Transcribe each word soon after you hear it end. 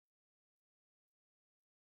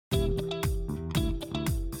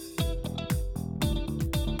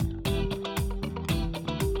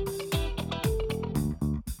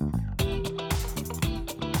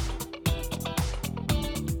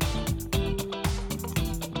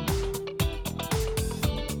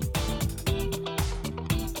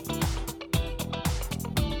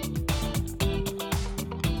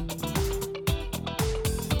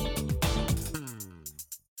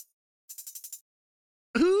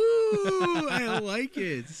Ooh, I like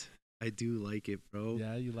it. I do like it, bro.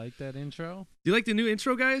 Yeah, you like that intro? Do you like the new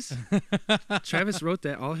intro, guys? Travis wrote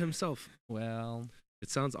that all himself. Well, It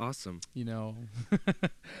sounds awesome. you know.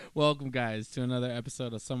 Welcome, guys, to another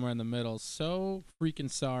episode of Somewhere in the Middle. So freaking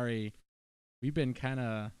sorry. We've been kind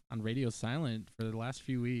of on radio silent for the last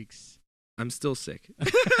few weeks. I'm still sick.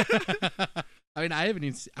 I mean, I haven't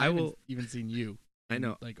even seen you. I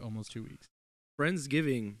know. Like almost 2 weeks.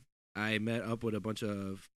 Friendsgiving, I met up with a bunch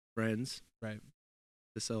of friends. Right.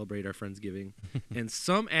 To celebrate our Friendsgiving. And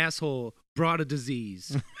some asshole brought a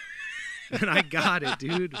disease. And I got it,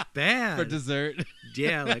 dude. Bad. For dessert.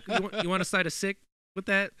 Yeah, like, you want a side of sick with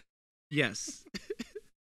that? Yes.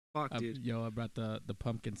 Fuck, dude. I brought the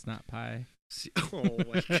pumpkin snot pie. Oh,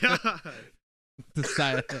 my God. The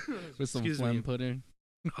side with some Excuse phlegm me. pudding.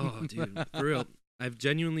 Oh, dude. For real. I've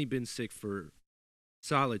genuinely been sick for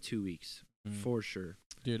solid 2 weeks. For sure.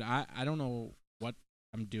 Dude, I don't know what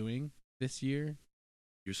I'm doing this year.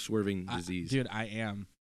 You're swerving disease. Dude, I am.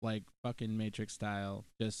 Like fucking Matrix style.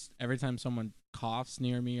 Just every time someone coughs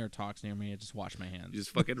near me or talks near me, I just wash my hands. You just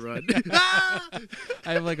fucking run. I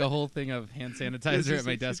have like a whole thing of hand sanitizer at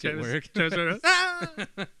my desk at work.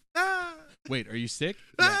 Wait, are you sick?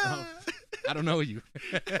 Yeah, oh, I don't know you.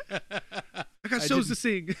 I got shows to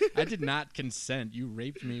sing. I did not consent. You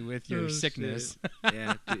raped me with your sickness.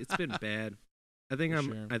 Yeah, dude, it's been bad. I think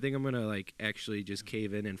I'm gonna like actually just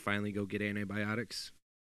cave in and finally go get antibiotics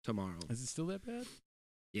tomorrow. Is it still that bad?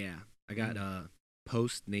 Yeah, I got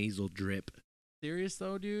post nasal drip. Serious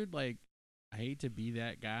though, dude? Like, I hate to be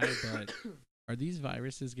that guy, but are these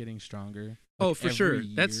viruses getting stronger? Oh, for sure.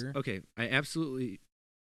 Year? That's okay. I absolutely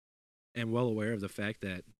am well aware of the fact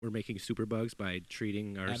that we're making superbugs by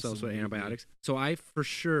treating ourselves with antibiotics. So I for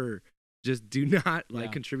sure just do not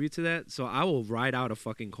contribute to that. So I will ride out a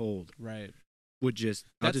fucking cold. Right. I'll just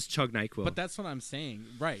chug NyQuil. But that's what I'm saying.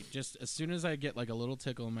 Right. Just as soon as I get like a little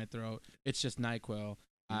tickle in my throat, it's just NyQuil.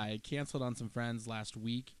 I canceled on some friends last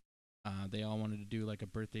week. They all wanted to do like a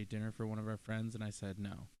birthday dinner for one of our friends, and I said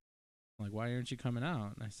no. I'm like, why aren't you coming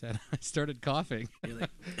out? And I said, I started coughing. You're like,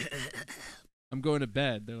 I'm going to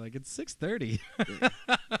bed. They're like, it's 6:30.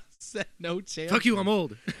 Said no chance. Fuck you, I'm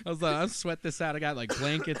old. I was like, I'll sweat this out. I got like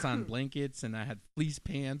blankets on blankets, and I had fleece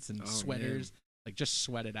pants and sweaters. Man. Like, just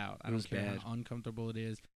sweat it out. I don't care bad. how uncomfortable it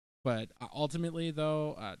is. But ultimately,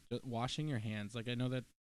 though, washing your hands, like, I know that's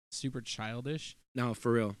super childish. No,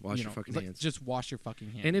 for real. Wash your fucking hands. Just wash your fucking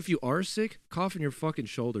hands. And if you are sick, cough in your fucking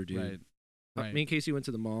shoulder, dude. Right. Right. Me and Casey went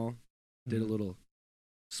to the mall, did a little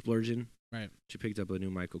splurging. Right. She picked up a new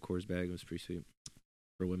Michael Kors bag. It was pretty sweet.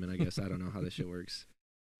 For women, I guess. I don't know how this shit works.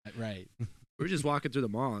 Right. We're just walking through the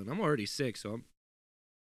mall, and I'm already sick, so I'm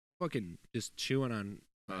fucking just chewing on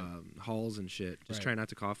halls and shit. Just trying not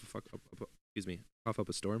to cough cough up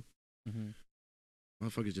a storm. Mm-hmm.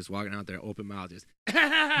 Motherfuckers just walking out there, open mouth, just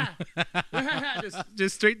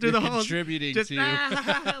just straight through the halls. Contributing just, to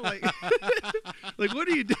like, like, what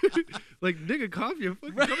are you doing? Like, nigga, cover your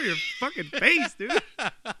fucking face, dude.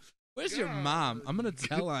 Where's your mom? I'm gonna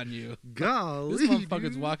tell on you. Golly, this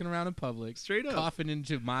motherfucker's walking around in public, straight up, coughing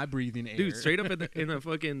into my breathing air. Dude, straight up in the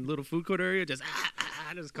fucking little food court area, just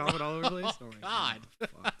coughing all over the place. Oh, like, God. Oh,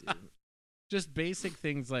 fuck, dude. Just basic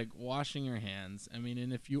things like washing your hands. I mean,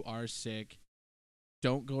 and if you are sick,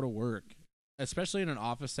 don't go to work, especially in an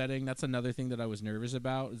office setting. That's another thing that I was nervous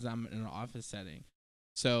about, is I'm in an office setting.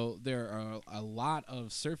 So there are a lot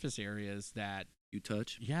of surface areas that you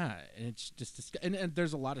touch. Yeah, and it's just and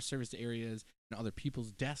there's a lot of surface areas and other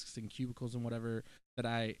people's desks and cubicles and whatever that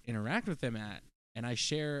I interact with them at, and I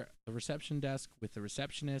share the reception desk with the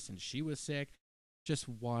receptionist, and she was sick. Just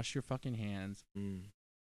wash your fucking hands.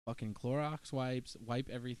 Fucking Clorox wipes, wipe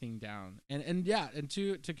everything down. And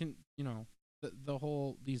to the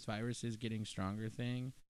whole these viruses getting stronger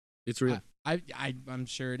thing. It's real. I'm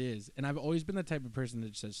sure it is. And I've always been the type of person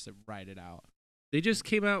that just ride it out. They just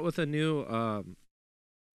came out with a new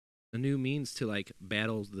means to like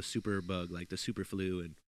battle the super bug, like the super flu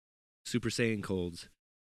and super Saiyan colds,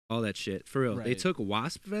 all that shit. For real. Right. They took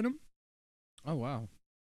wasp venom. Oh wow.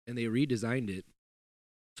 And they redesigned it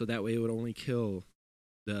so that way it would only kill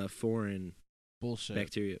the foreign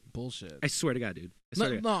bacteria. Bullshit. I swear to God, dude.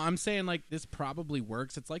 No, I'm saying like this probably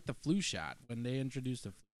works. It's like the flu shot. When they introduced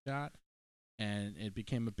the flu shot and it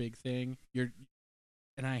became a big thing,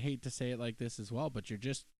 and I hate to say it like this as well, but you're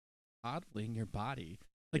just coddling your body.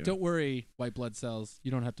 Like, don't worry, white blood cells,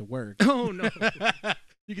 you don't have to work. Oh, no.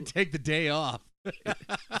 You can take the day off.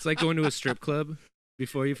 It's like going to a strip club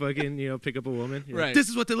before you fucking, pick up a woman. You're right. Like, this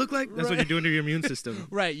is what they look like? That's what you're doing to your immune system.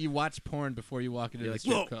 Right. You watch porn before you walk into the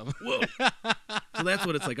strip club. Whoa. So that's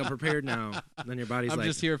what it's like. I'm prepared now. And then your body's I'm like,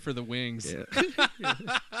 just here for the wings. Yeah.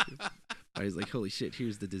 Body's like, holy shit,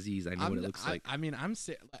 here's the disease. I know what it looks like. I mean, I'm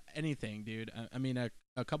anything, dude. I mean,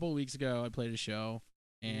 a couple of weeks ago, I played a show,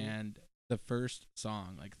 and the first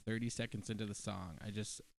song, like 30 seconds into the song, I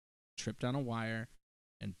just tripped on a wire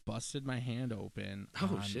and busted my hand open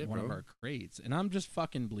on one of our crates, and I'm just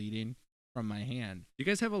fucking bleeding from my hand. You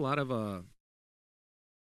guys have a lot of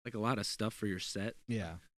like a lot of stuff for your set.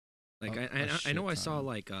 Yeah. Like I know I saw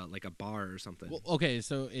like a bar or something. Well, okay,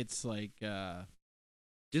 so it's like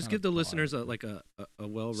just give the listeners a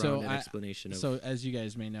well-rounded explanation. So as you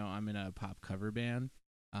guys may know, I'm in a pop cover band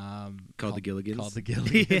called the Gilligans. Called the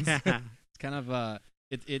Gilligans. Yeah. It's kind of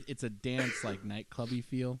it's a dance like nightclubby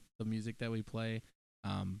feel, the music that we play.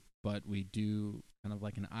 But we do kind of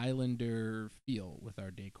like an islander feel with our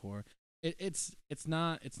decor. It's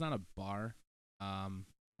not a bar. I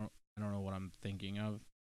don't know what I'm thinking of,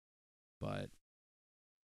 but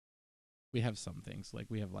we have some things, like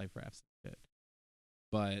we have life rafts and shit.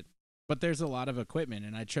 But there's a lot of equipment,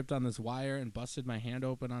 and I tripped on this wire and busted my hand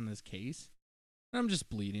open on this case, and I'm just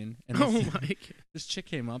bleeding. And this chick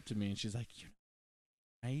came up to me and she's like, "You know,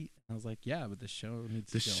 right?" I was like, "Yeah, but the show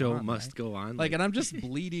needs to go on." The show must go on. Like, and I'm just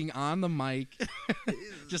bleeding on the mic,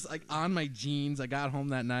 just like on my jeans. I got home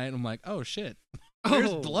that night and I'm like, "Oh shit,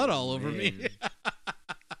 there's blood all over me."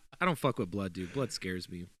 I don't fuck with blood, dude. Blood scares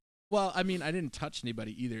me. Well, I mean, I didn't touch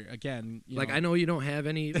anybody either. Again, I know you don't have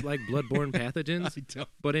any like bloodborne pathogens, I don't.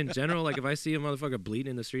 But in general, like if I see a motherfucker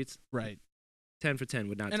bleeding in the streets, right, 10 for 10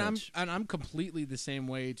 would not touch. I'm completely the same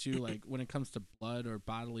way too. Like when it comes to blood or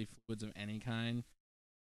bodily fluids of any kind,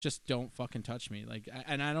 just don't fucking touch me. Like,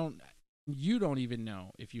 you don't even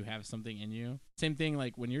know if you have something in you. Same thing,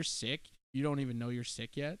 like when you're sick, you don't even know you're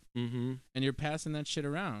sick yet, and you're passing that shit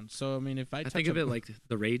around. So I mean, if I think of it like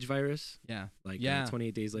the rage virus,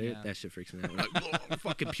 28 days later, that shit freaks me out. Like,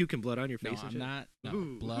 fucking puking blood on your face.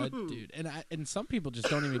 Blood, dude. And some people just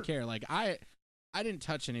don't even care. Like I didn't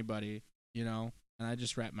touch anybody, and I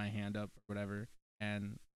just wrapped my hand up or whatever,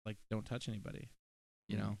 and like don't touch anybody,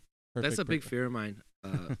 That's a big fear of mine.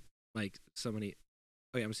 Like somebody.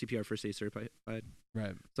 Oh yeah, I'm CPR first aid certified.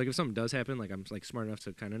 Right. It's like if something does happen, like I'm like smart enough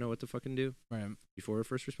to kind of know what to fucking do. Right. Before a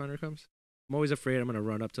first responder comes. I'm always afraid I'm gonna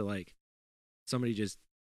run up to like somebody just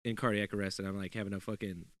in cardiac arrest, and I'm like having a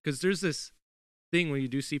fucking, because there's this thing when you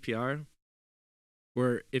do CPR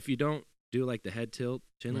where if you don't do like the head tilt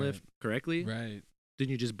chin lift correctly, right, then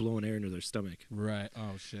you just blow an air into their stomach. Right.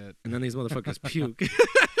 Oh shit. And then these motherfuckers puke.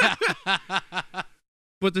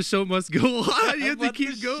 But the show must go on. You have to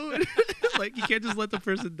keep going. Like you can't just let the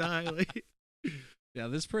person die. Like, yeah,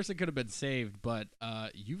 this person could have been saved, but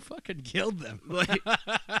you fucking killed them. Like,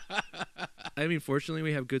 I mean, fortunately,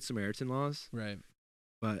 we have good Samaritan laws, right?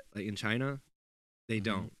 But like in China, they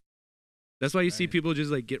don't. That's why you see people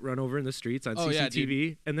just like get run over in the streets on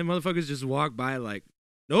CCTV, and then motherfuckers just walk by like,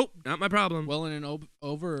 nope, not my problem. Well, in an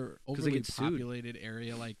overly populated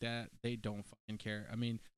area like that, they don't fucking care. I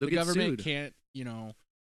mean, the government can't,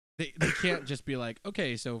 They can't just be like,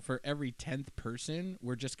 okay, so for every 10th person,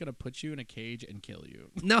 we're just going to put you in a cage and kill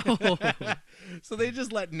you. No. So they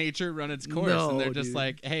just let nature run its course. And they're just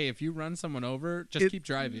like, hey, if you run someone over, just keep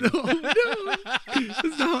driving. No.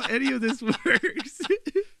 That's not how any of this works.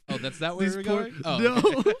 Oh, that's that where we're going? Oh,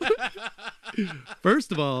 no.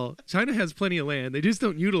 First of all, China has plenty of land. They just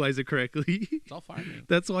don't utilize it correctly. It's all farming.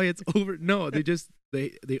 That's why it's over. No, they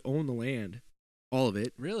own the land. All of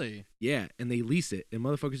it. Really? Yeah, and they lease it, and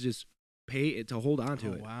motherfuckers just pay it to hold on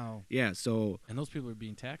to it. Wow. Yeah, so. And those people are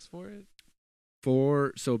being taxed for it?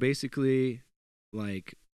 So basically,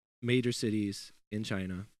 like, major cities in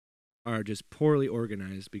China are just poorly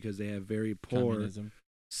organized because they have very poor. Communism.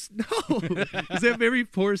 No, because they have very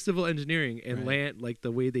poor civil engineering and land, like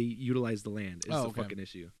the way they utilize the land is the fucking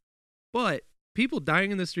issue. But people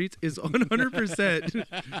dying in the streets is 100%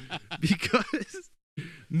 because.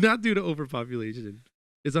 Not due to overpopulation.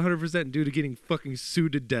 It's 100% due to getting fucking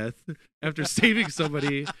sued to death after saving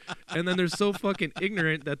somebody. And then they're so fucking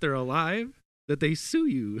ignorant that they're alive that they sue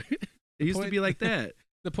you. It used to be like that.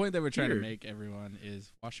 The point that we're trying to make, everyone,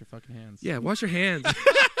 is wash your fucking hands. Yeah, wash your hands.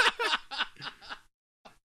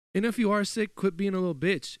 And if you are sick, quit being a little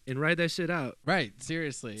bitch and ride that shit out. Right,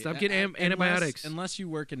 seriously. Stop getting antibiotics. Unless you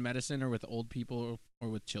work in medicine or with old people or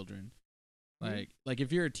with children. Like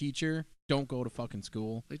if you're a teacher, don't go to fucking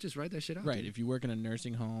school. Like just write that shit out. Right. Dude. If you work in a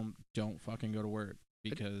nursing home, don't fucking go to work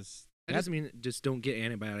because that doesn't mean just don't get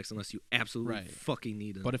antibiotics unless you absolutely fucking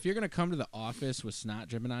need them. But if you're gonna come to the office with snot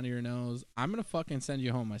dripping out of your nose, I'm gonna fucking send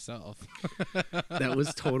you home myself. That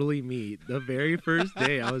was totally me. The very first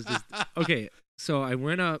day, I was just okay. So I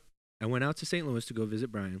went out to St. Louis to go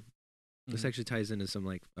visit Brian. This actually ties into some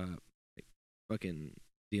like fucking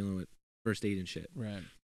dealing with first aid and shit. Right.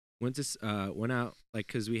 Went out like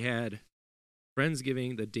because we had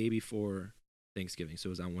Friendsgiving the day before Thanksgiving, so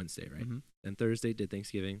it was on Wednesday, right? Mm-hmm. Then Thursday did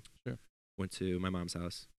Thanksgiving. Sure. Went to my mom's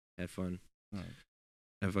house, had fun. Right.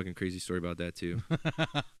 I have a fucking crazy story about that too.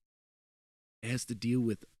 It has to deal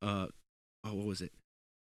with what was it?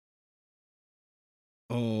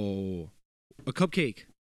 Oh, a cupcake.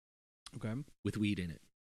 Okay. With weed in it.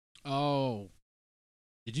 Oh.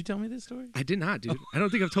 Did you tell me this story? I did not, dude. I don't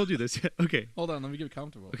think I've told you this yet. Okay. Hold on, let me get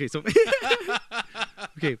comfortable. Okay, so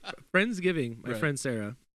okay, Friendsgiving, my friend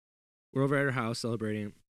Sarah, we're over at her house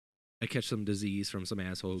celebrating. I catch some disease from some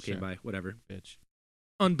asshole who came by, whatever. Bitch.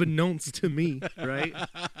 Unbeknownst to me, right?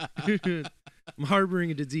 I'm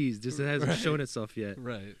harboring a disease, just it hasn't shown itself yet.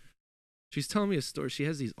 Right. She's telling me a story. She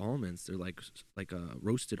has these almonds. They're like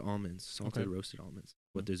roasted almonds, salted roasted almonds,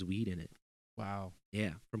 but there's weed in it. Wow.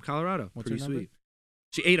 Yeah, from Colorado. What's pretty her number? sweet.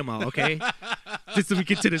 She ate them all, okay? Just so we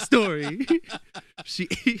get to the story. She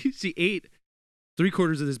ate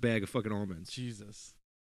 3/4 of this bag of fucking almonds. Jesus.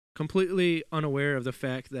 Completely unaware of the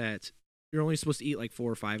fact that you're only supposed to eat like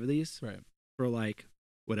 4 or 5 of these. Right. For like,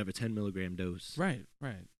 whatever, 10 milligram dose. Right.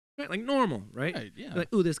 Right, like normal, right? Right, yeah.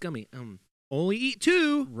 Like, ooh, this gummy. Only eat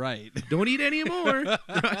 2. Right. Don't eat any more.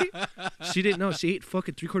 Right? She didn't know. She ate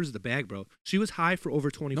fucking 3/4 of the bag, bro. She was high for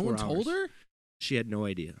over 24 hours. No one told her? She had no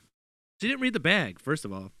idea. She didn't read the bag, first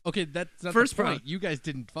of all. Okay, that's not first the point. You guys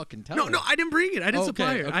didn't fucking tell her. No, I didn't bring it. I didn't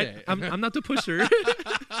supply her. Okay. I'm not the pusher.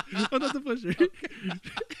 I'm not the pusher. Okay.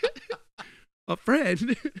 A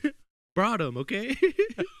friend brought him, okay?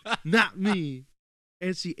 Not me.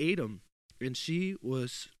 And she ate them. And she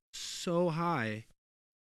was so high.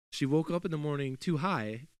 She woke up in the morning too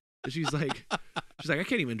high. And she's like, I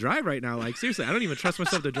can't even drive right now. Like, seriously, I don't even trust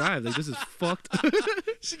myself to drive. Like, this is fucked.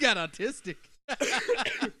 She got autistic.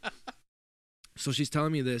 So she's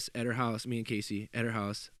telling me this at her house, me and Casey, at her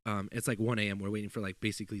house. It's like 1 a.m. We're waiting for like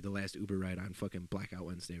basically the last Uber ride on fucking Blackout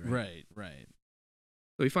Wednesday, right? Right.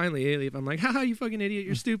 So we finally leave. I'm like, haha, you fucking idiot.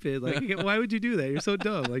 You're stupid. Like, why would you do that? You're so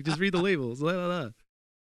dumb. Like, just read the labels. La, la, la.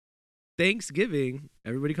 Thanksgiving,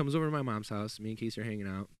 everybody comes over to my mom's house. Me and Casey are hanging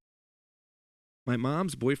out. My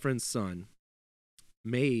mom's boyfriend's son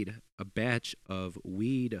made a batch of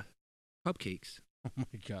weed cupcakes. Oh,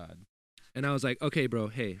 my God. And I was like, okay, bro,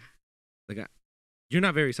 hey, like, you're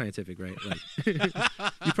not very scientific, right? Like,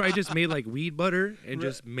 you probably just made like weed butter and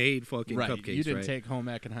just made fucking cupcakes, You didn't right? take home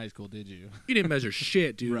ec in high school, did you? You didn't measure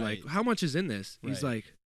shit, dude. Right. Like, how much is in this? He's Right.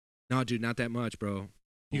 like, no, dude, not that much, bro.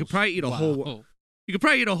 You could Bullshit. probably eat a whole. You could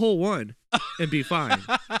probably eat a whole one and be fine.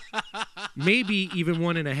 Maybe even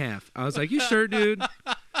 1.5. I was like, you sure, dude?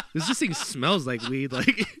 This thing smells like weed.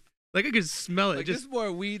 Like I could smell it. Like, just this is more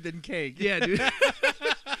weed than cake. yeah, dude.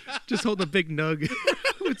 Just holding a big nug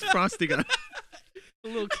with frosting on it. A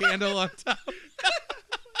little candle on top.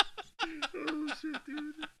 Oh shit,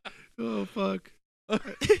 dude. Oh fuck.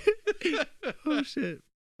 Oh shit.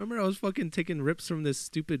 Remember I was fucking taking rips from this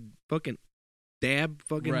stupid fucking dab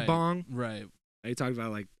fucking bong? Right. I talked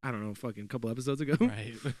about like, I don't know, fucking a couple episodes ago.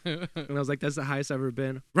 Right. And I was like, that's the highest I've ever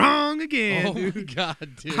been. Wrong again, Oh, dude. my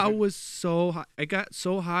God, dude. I was so high. I got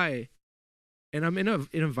so high. And I'm in an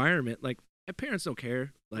environment, like, my parents don't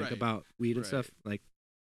care, like, Right. about weed and Right. stuff. Like,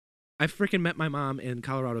 I freaking met my mom in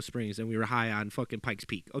Colorado Springs, and we were high on fucking Pikes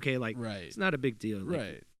Peak. Okay, like, Right. it's not a big deal. Like,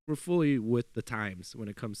 Right. we're fully with the times when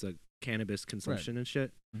it comes to cannabis consumption and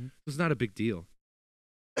shit. Mhm. It's not a big deal.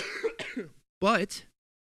 But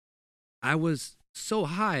I was so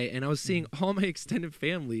high, and I was seeing all my extended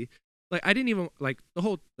family. Like, I didn't even, like, the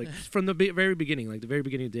whole, like, from the very beginning, like, the very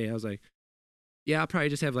beginning of the day, I was like, yeah, I'll probably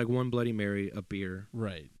just have, like, one Bloody Mary, a beer.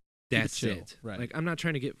 Right. That's chill. it. Right. Like, I'm not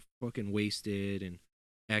trying to get fucking wasted and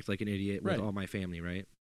act like an idiot with Right. all my family, right?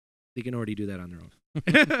 They can already do that on their own.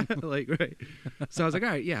 Like, right. So I was like, all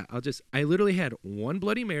right, yeah, I literally had one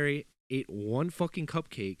Bloody Mary, ate one fucking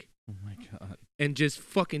cupcake, Oh, my God. and just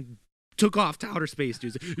fucking took off to outer space,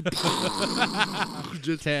 dude.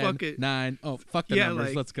 Just 10, fucking 9. Oh, fuck the Yeah, numbers.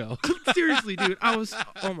 like- Let's go. seriously, dude. I was,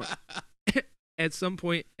 oh my. At some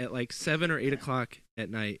point at like 7 or 8 o'clock at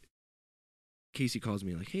night, Casey calls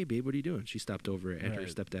me like, hey, babe, what are you doing? She stopped over at her Right.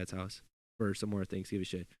 stepdad's house for some more Thanksgiving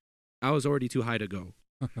shit. I was already too high to go.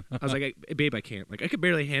 I was like, babe, I can't. Like, I could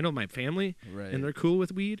barely handle my family, Right. and they're cool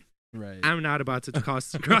with weed. Right. I'm not about to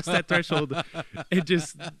cross that threshold and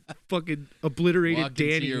just fucking obliterated Walked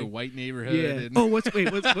into Danny. your white neighborhood. Yeah. And Oh, what's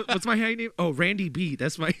my high name? Oh, Randy B.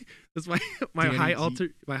 That's my Danny high G. alter.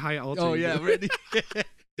 My high alter. Oh, yeah. ego. Randy.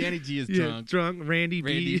 Danny G is Yeah, drunk. Randy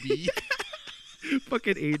Randy B. B.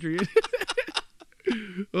 Fucking Adrian.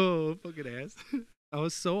 Oh, fucking ass. I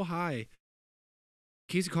was so high.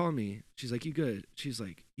 Casey called me. She's like, "You good?" She's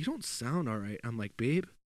like, "You don't sound all right." I'm like, "Babe,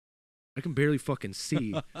 I can barely fucking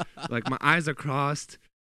see. Like my eyes are crossed.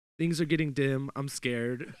 Things are getting dim. I'm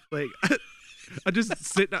scared. Like I'm just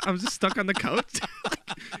stuck on the couch.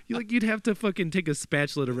 You'd have to fucking take a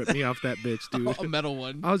spatula to rip me off that bitch, dude. A metal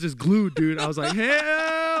one. I was just glued, dude. I was like,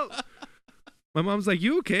 "Help!" My mom's like,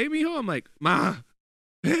 "You okay, mijo?" I'm like, "Ma,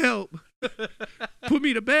 help. Put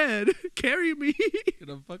me to bed. Carry me."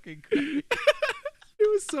 Gonna fucking cry. It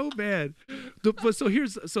was so bad.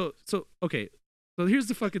 Okay. So here's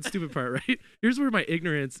the fucking stupid part, right? Here's where my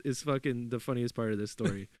ignorance is fucking the funniest part of this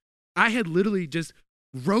story. I had literally just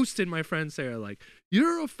roasted my friend Sarah, like,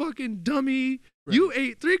 "You're a fucking dummy. Right. You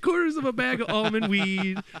ate 3/4 of a bag of almond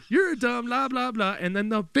weed. You're a dumb, blah, blah, blah." And then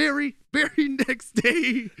the very, very next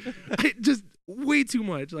day, just way too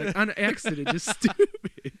much, like on accident, just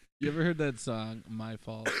stupid. You ever heard that song, My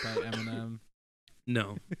Fault by Eminem?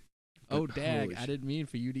 No. Oh, dag, I didn't mean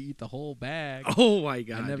for you to eat the whole bag. Oh, my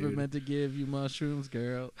God, I never dude. meant to give you mushrooms,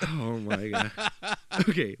 girl. Oh, my God.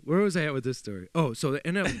 Okay, where was I at with this story? Oh, so they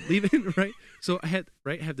ended up leaving, right? So I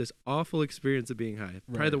had this awful experience of being high.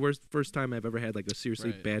 Probably the first time I've ever had, like, a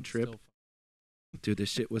seriously bad trip. Dude, this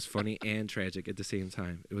shit was funny and tragic at the same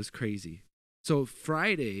time. It was crazy. So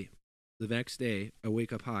Friday, the next day, I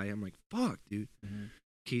wake up high. I'm like, fuck, dude. Mm-hmm.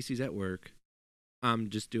 Casey's at work. I'm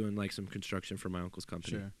just doing, like, some construction for my uncle's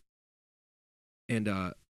company. Sure. And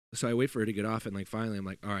so I wait for her to get off, and like finally I'm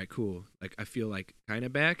like, all right, cool. Like I feel like kind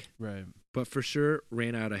of back, right? But for sure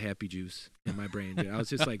ran out of happy juice in my brain, dude. I was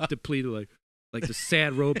just like depleted, like the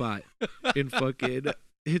sad robot in fucking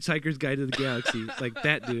Hitchhiker's Guide to the Galaxy, like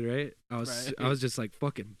that dude, right? I was just like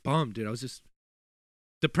fucking bummed, dude. I was just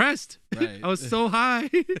depressed. Right. I was so high,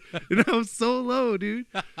 and I was so low, dude.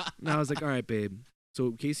 And I was like, all right, babe.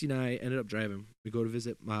 So Casey and I ended up driving. We go to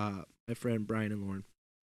visit my friend Brian and Lauren.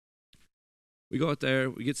 We go out there,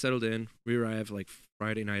 we get settled in, we arrive like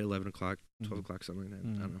Friday night, 11 o'clock, 12 o'clock, something like that.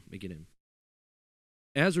 I don't know, make it in.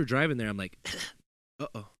 As we're driving there, I'm like,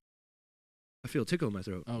 uh-oh. I feel a tickle in my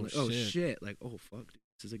throat. Oh, like, shit. Oh, shit. Like, oh, fuck, dude.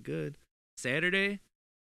 This isn't good. Saturday,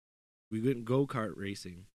 we went go-kart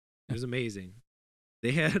racing. It was amazing.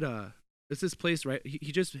 They had, it's this place, right?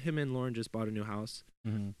 Him and Lauren just bought a new house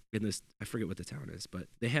in this, I forget what the town is, but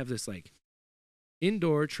they have this, like,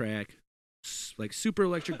 indoor track, like, super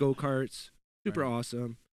electric go-karts. Super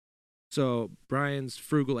awesome. So Brian's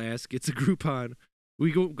frugal ass gets a Groupon.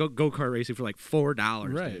 We go kart racing for like $4.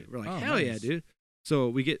 Right. Dude. We're like, hell nice. Yeah, dude. So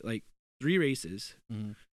we get like 3 races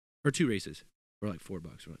or 2 races for like $4.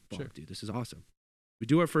 We're like, fuck, sure. Dude, this is awesome. We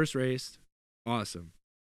do our first race. Awesome.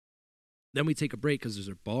 Then we take a break because there's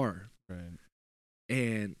a bar. Right.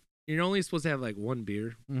 And you're only supposed to have like 1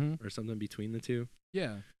 beer or something between the two.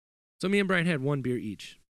 Yeah. So me and Brian had 1 beer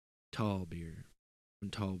each. Tall beer.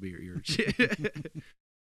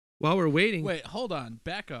 While we're waiting, wait, hold on,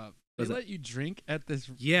 back up. They let you drink at this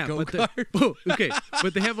go-kart? Okay,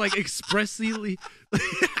 but they have like expressly,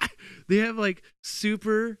 they have like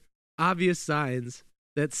super obvious signs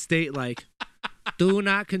that state like, do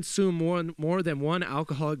not consume more than 1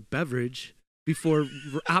 alcoholic beverage before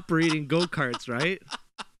operating go-karts, right?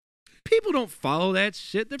 People don't follow that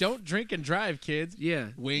shit. Don't drink and drive, kids. Yeah.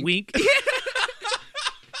 Wink.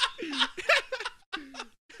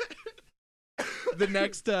 The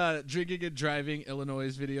next drinking and driving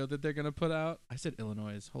Illinois video that they're gonna put out. I said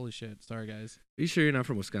Illinois. Holy shit! Sorry, guys. Are you sure you're not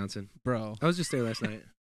from Wisconsin, bro? I was just there last night.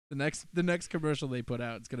 The next commercial they put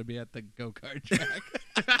out, it's gonna be at the go-kart track.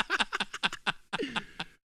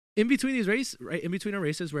 In between these races, right? In between our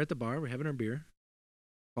races, we're at the bar. We're having our beer,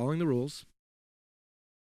 following the rules.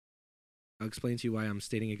 I'll explain to you why I'm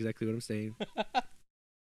stating exactly what I'm saying.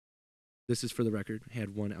 This is for the record.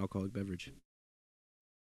 Had 1 alcoholic beverage.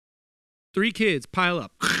 3 kids pile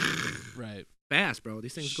up. Right. Fast, bro.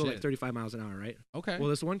 These things go like 35 miles an hour, right? Okay. Well,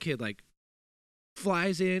 this one kid like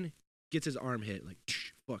flies in, gets his arm hit, like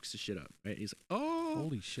fucks the shit up, right? He's like, oh.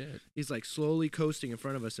 Holy shit. He's like slowly coasting in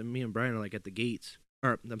front of us, and me and Brian are like at the gates.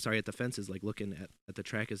 Or, I'm sorry, at the fences, like looking at the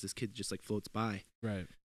track as this kid just like floats by. Right.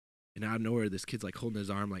 And out of nowhere, this kid's like holding his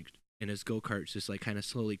arm, like, and his go-kart's just like kind of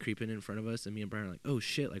slowly creeping in front of us. And me and Brian are like, oh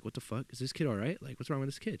shit, like what the fuck? Is this kid all right? Like, what's wrong with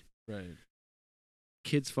this kid? Right.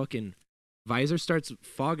 Kid's fucking visor starts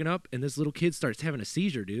fogging up, and this little kid starts having a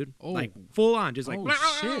seizure, dude. Oh. Like full on, just like,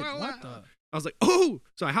 oh shit, what the? I was like, oh!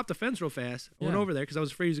 So I hopped the fence real fast. I went over there because I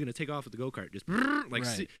was afraid he was going to take off with the go-kart. Just like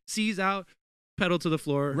seize out, pedal to the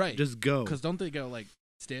floor, just go. Because don't they go like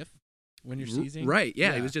stiff when you're seizing? Right,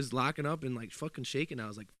 yeah. He was just locking up and like fucking shaking. I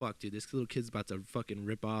was like, fuck, dude, this little kid's about to fucking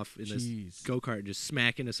rip off in this go-kart and just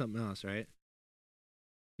smack into something else, right?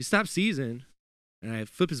 He stopped seizing, and I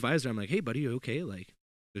flip his visor. I'm like, hey, buddy, you okay? Like,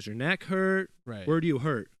 does your neck hurt? Right. Where do you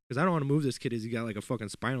hurt? Because I don't want to move this kid as he got like a fucking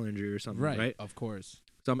spinal injury or something, right? Of course.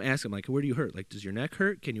 So I'm asking him, like, where do you hurt? Like, does your neck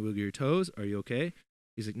hurt? Can you wiggle your toes? Are you okay?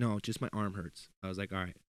 He's like, no, just my arm hurts. I was like, all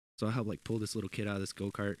right. So I help like pull this little kid out of this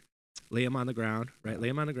go-kart, lay him on the ground, right? Lay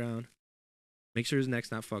him on the ground, make sure his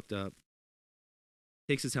neck's not fucked up,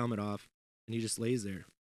 takes his helmet off, and he just lays there.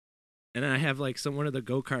 And then I have like one of the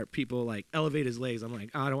go-kart people like elevate his legs. I'm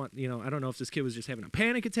like, oh, I don't know if this kid was just having a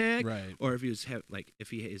panic attack, right? Or if he was if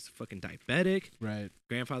he is fucking diabetic, right?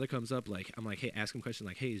 Grandfather comes up, like I'm like, hey, ask him questions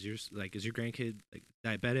like, hey, is your grandkid like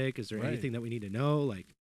diabetic? Is there anything that we need to know? Like,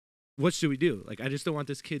 what should we do? Like, I just don't want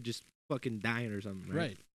this kid just fucking dying or something,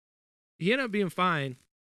 right? He ended up being fine,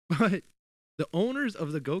 but the owners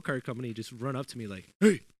of the go-kart company just run up to me like,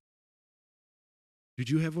 hey, did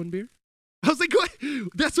you have one beer? I was like, what?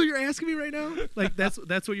 That's what you're asking me right now? Like, that's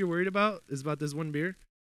what you're worried about, is about this one beer?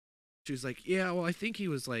 She was like, yeah, well, I think he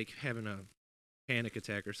was, like, having a panic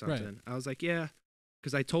attack or something. Right. I was like, yeah.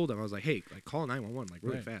 Because I told him, I was like, hey, like, call 911, like,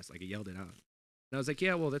 really fast. Like, I yelled it out. And I was like,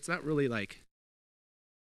 yeah, well, that's not really, like,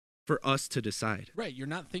 for us to decide. Right, you're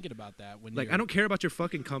not thinking about that when I don't care about your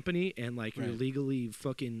fucking company and like your legally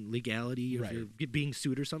fucking legality or if you're being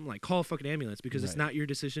sued or something. Like, call a fucking ambulance because it's not your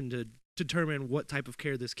decision to determine what type of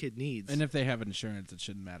care this kid needs. And if they have insurance, it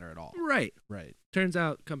shouldn't matter at all. Right. Turns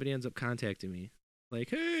out company ends up contacting me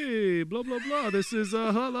like, hey, blah blah blah, this is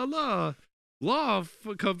law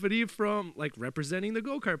company from like representing the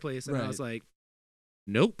go-kart place. And I was like,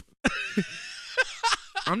 nope.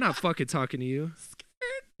 I'm not fucking talking to you.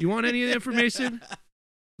 You want any of the information?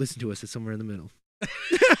 Listen to us. It's somewhere in the middle.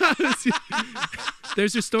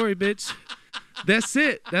 There's your story, bitch. That's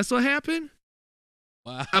it. That's what happened.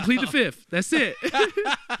 Wow. I plead the fifth. That's it. Well,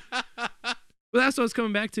 that's what I was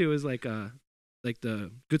coming back to, is like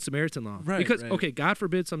the Good Samaritan law. Right. Because okay, God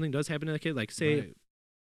forbid something does happen to the kid. Like say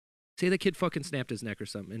the kid fucking snapped his neck or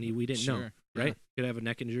something, and we didn't know, right? Yeah. Could have a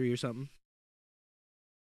neck injury or something.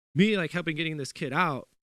 Me like helping getting this kid out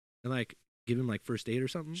and like give him like first aid or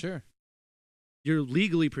something. Sure. You're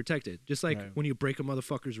legally protected. Just like when you break a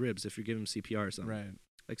motherfucker's ribs if you're giving him CPR or something. Right.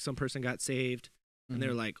 Like some person got saved and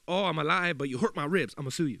they're like, oh, I'm alive, but you hurt my ribs. I'm going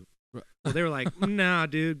to sue you. Right. Well, they were like, nah,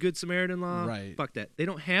 dude, Good Samaritan law. Right. Fuck that. They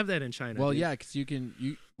don't have that in China. Well, yeah, because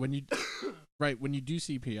when you do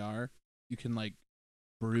CPR, you can like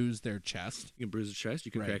bruise their chest. You can bruise their chest.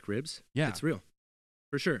 You can crack ribs. Yeah. It's real.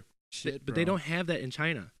 For sure. Shit, but they don't have that in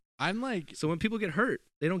China. I'm like, so when people get hurt,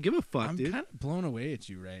 they don't give a fuck, dude. I'm kind of blown away at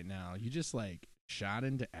you right now. You just like shot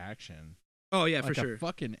into action. Oh yeah, like for sure. A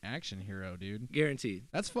fucking action hero, dude. Guaranteed.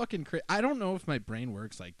 That's fucking crazy. I don't know if my brain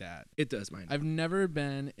works like that. It does, mine. I've never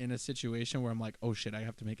been in a situation where I'm like, oh shit, I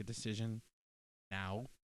have to make a decision now.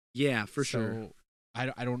 Yeah, for sure. I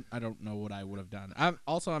don't know what I would have done. I'm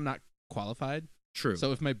not qualified. True.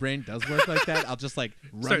 So if my brain does work like that, I'll just like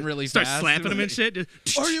run really fast. Start slapping them and shit.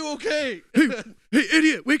 Are you okay? Hey,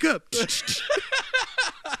 idiot, wake up.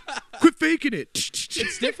 Quit faking it.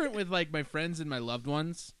 It's different with like my friends and my loved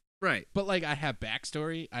ones. Right. But like I have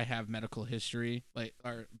backstory, I have medical history, like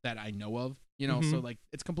or that I know of, you know, so like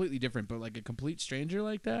it's completely different. But like a complete stranger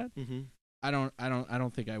like that, I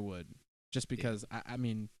don't think I would. Just because I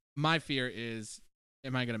mean, my fear is,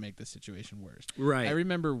 am I gonna make this situation worse? Right. I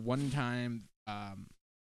remember one time,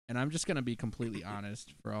 and I'm just gonna be completely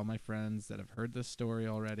honest for all my friends that have heard this story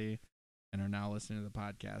already and are now listening to the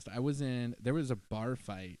podcast. There was a bar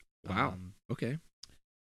fight. Wow. Okay.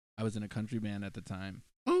 I was in a country band at the time.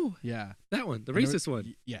 Oh yeah, that one, the racist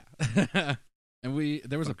one. Yeah. And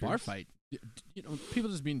there was a bar fight. You know,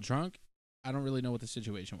 people just being drunk. I don't really know what the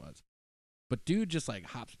situation was, but dude just like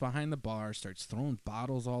hops behind the bar, starts throwing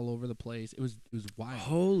bottles all over the place. It was wild.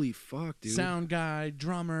 Holy fuck, dude! Sound guy,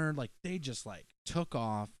 drummer, like they just like took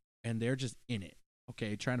off, and they're just in it.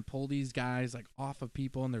 Okay, trying to pull these guys like off of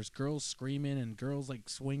people, and there's girls screaming and girls like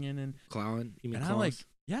swinging and clawing. You mean and claws? I'm like,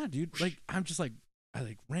 yeah, dude. Like I'm just like I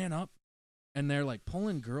like ran up. And they're like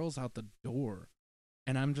pulling girls out the door,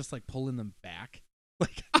 and I'm just like pulling them back.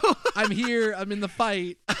 Like I'm here, I'm in the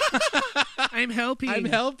fight. I'm helping.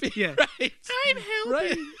 Yeah, right. I'm helping.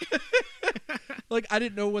 Right. Like I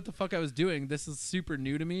didn't know what the fuck I was doing. This is super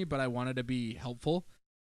new to me, but I wanted to be helpful.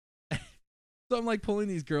 So I'm like pulling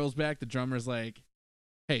these girls back. The drummer's like,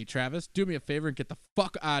 "Hey, Travis, do me a favor and get the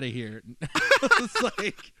fuck out of here." It's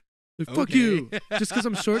like. Fuck you. Just because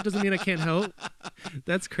I'm short doesn't mean I can't help.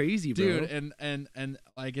 That's crazy, bro. Dude, and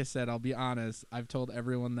like I said, I'll be honest. I've told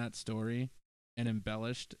everyone that story and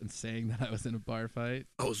embellished and saying that I was in a bar fight.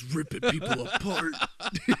 I was ripping people apart.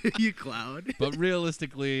 You clown. But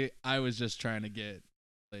realistically, I was just trying to get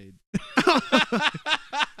laid.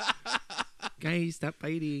 Guys, stop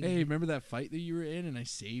fighting. Hey, remember that fight that you were in and I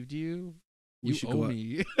saved you? We should go owe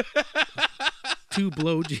me. 2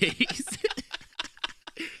 blow Jays.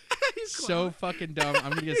 So fucking dumb.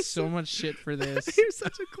 I'm gonna get so much shit for this. You're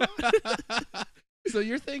such a clown. So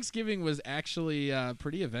your Thanksgiving was actually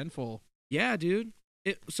pretty eventful. Yeah, dude.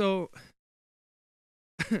 So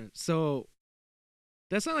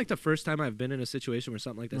that's not like the first time I've been in a situation where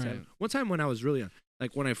something like this happened. One time when I was really young,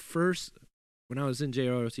 like when I was in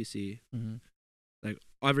JROTC, like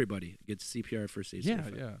everybody gets CPR first aid. Yeah,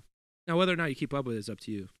 certified. yeah. Now whether or not you keep up with it is up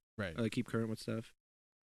to you. Right. Like keep current with stuff.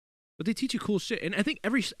 But they teach you cool shit, and I think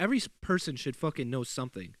every person should fucking know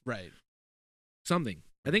something. Right. Something.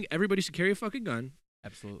 I think everybody should carry a fucking gun.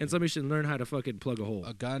 Absolutely. And somebody should learn how to fucking plug a hole.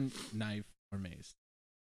 A gun, knife, or mace.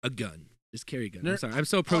 A gun. Just carry a gun. I'm sorry. I'm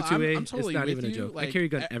so pro 2A. I'm totally it's not with even a you. joke. Like, I carry a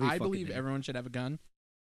gun every I fucking believe day. everyone should have a gun,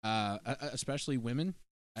 especially women.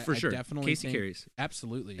 For sure. Definitely Casey carries.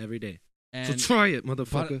 Absolutely. Every day. And, so try it,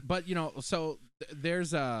 motherfucker. But you know, so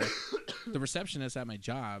there's the receptionist at my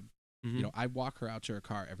job. Mm-hmm. You know, I walk her out to her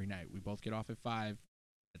car every night. We both get off at 5.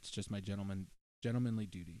 It's just my gentlemanly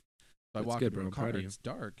duty. So I walk into her car. It's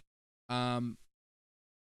dark.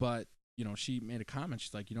 But you know, she made a comment.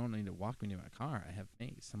 She's like, "You don't need to walk me to my car. I have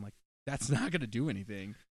mace." I'm like, "That's not gonna do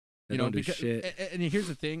anything." You know, because shit. And here's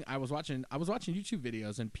the thing: I was watching YouTube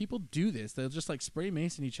videos, and people do this. They'll just like spray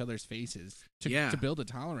mace in each other's faces to build a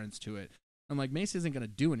tolerance to it. I'm like, mace isn't gonna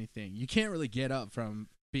do anything. You can't really get up from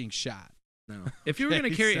being shot. No. If you were gonna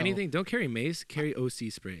carry anything, don't carry mace. Carry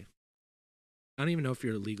OC spray. I don't even know if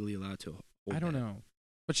you're legally allowed to. I don't know.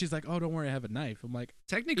 But she's like, "Oh, don't worry, I have a knife." I'm like,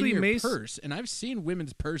 technically, in your mace purse, and I've seen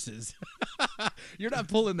women's purses. You're not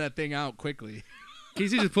pulling that thing out quickly.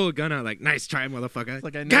 Casey just pull a gun out, like, "Nice try, motherfucker!" It's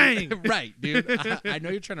like, I know, gang, right, dude. I know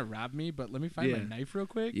you're trying to rob me, but let me find my knife real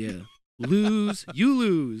quick. Yeah, lose, you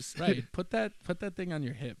lose. Right, put that thing on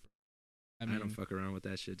your hip. I don't fuck around with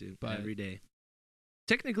that shit, dude. But every day.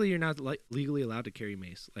 Technically, you're not legally allowed to carry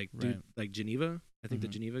mace. Like, dude, like Geneva. I think the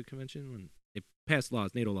Geneva Convention, when they passed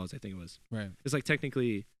laws, NATO laws, I think it was. Right. It's like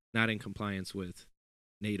technically not in compliance with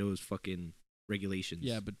NATO's fucking regulations.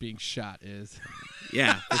 Yeah, but being shot is.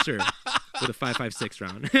 Yeah, for sure. With a 5.56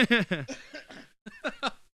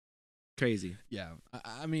 round. Crazy. Yeah,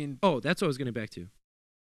 I mean. Oh, that's what I was getting back to.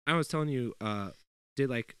 I was telling you, did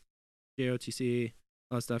like JOTC,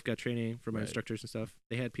 all that stuff, got training for my instructors and stuff.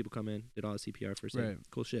 They had people come in, did all the CPR first aid.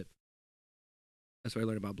 Cool shit. That's where I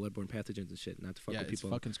learned about bloodborne pathogens and shit, not to fuck with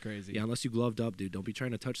people. Yeah, it's fucking crazy. Yeah, unless you gloved up, dude. Don't be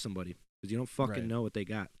trying to touch somebody because you don't fucking know what they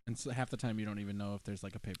got. And so half the time you don't even know if there's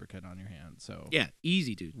like a paper cut on your hand. So yeah,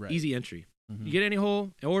 easy, dude. Right. Easy entry. Mm-hmm. You get any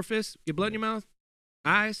hole, orifice, get blood in your mouth,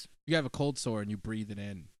 eyes. You have a cold sore and you breathe it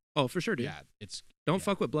in. Oh, for sure, dude. Yeah, don't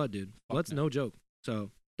fuck with blood, dude. Blood's no joke.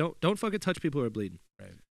 So don't fucking touch people who are bleeding.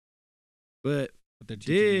 Right. But they're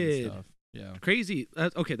teaching stuff. Yeah. Crazy.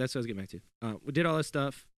 Okay, that's what I was getting back to. We did all that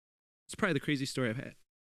stuff. It's probably the craziest story I've had.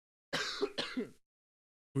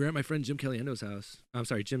 We were at my friend Jim Caliendo's house. I'm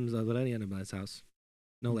sorry, Jim Caliendo's house.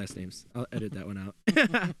 No last names. I'll edit that one out. We're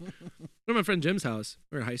at my friend Jim's house.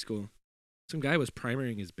 We're in high school. Some guy was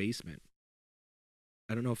primering his basement.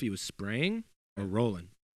 I don't know if he was spraying or rolling.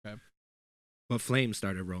 Okay. But flames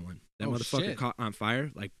started rolling. That motherfucker caught on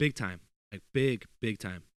fire, like big time. Like big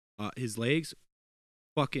time. His legs,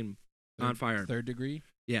 fucking on fire. 3rd degree?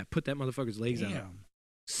 Yeah, put that motherfucker's legs out.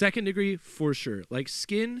 2nd degree, for sure. Like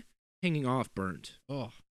skin hanging off, burnt.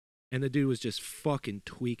 Oh. And the dude was just fucking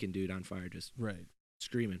tweaking, dude, on fire, just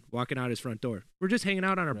screaming, walking out his front door. We're just hanging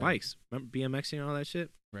out on our bikes. Remember BMXing and all that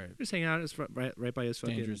shit? Right. We're just hanging out his front, right by his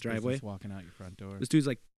fucking dangerous driveway. Walking out your front door. This dude's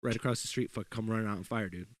like right across the street, come running out on fire,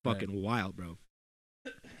 dude. Fucking wild, bro.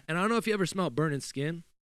 And I don't know if you ever smell burning skin.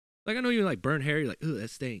 Like, I know you like burn hair. You're like, ooh,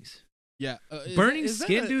 that stinks. Yeah. Burning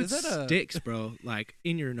skin, dude, sticks, bro. Like,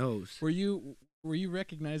 in your nose. Were you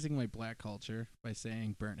recognizing my black culture by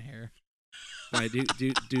saying burnt hair? Why,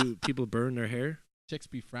 do people burn their hair? Chicks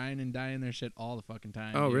be frying and dyeing their shit all the fucking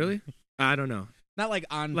time. Oh, dude. Really? I don't know. Not like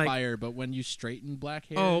on fire, but when you straighten black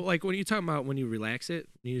hair. Oh, like when you talking about when you relax it,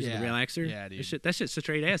 you use the relaxer. Yeah, dude. That shit's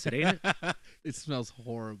straight acid, ain't it? It smells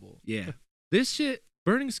horrible. Yeah. This shit,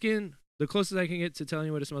 burning skin. The closest I can get to telling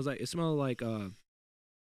you what it smells like. It smells like you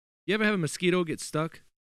ever have a mosquito get stuck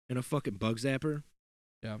in a fucking bug zapper?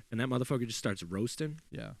 Yeah. And that motherfucker just starts roasting.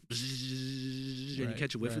 Yeah. And you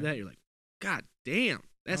catch a whiff of that, you're like, God damn,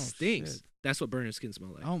 that stinks. Shit. That's what burning skin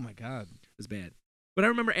smells like. Oh my God. It's bad. But I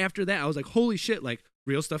remember after that, I was like, holy shit, like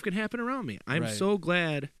real stuff can happen around me. I'm so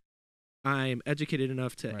glad I'm educated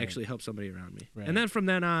enough to actually help somebody around me. Right. And then from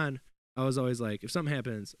then on, I was always like, if something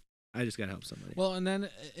happens, I just gotta help somebody. Well, and then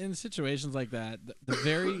in situations like that,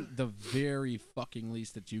 the very fucking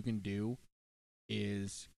least that you can do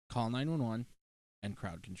is call 911 and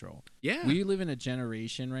crowd control. Yeah. We live in a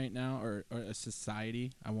generation right now, or a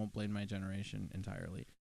society, I won't blame my generation entirely,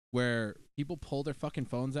 where people pull their fucking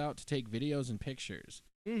phones out to take videos and pictures.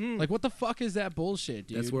 Mm-hmm. Like, what the fuck is that bullshit,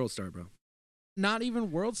 dude? That's WorldStar, bro. Not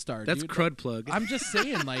even WorldStar, That's dude. crud plug. I'm just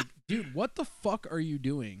saying, like, dude, what the fuck are you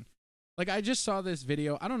doing? Like, I just saw this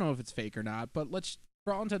video. I don't know if it's fake or not, but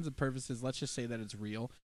for all intents and purposes, let's just say that it's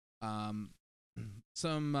real.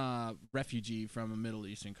 Some refugee from a Middle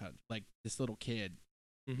Eastern country, like this little kid,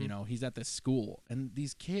 Mm-hmm. you know, he's at this school, and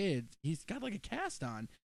these kids, he's got like a cast on,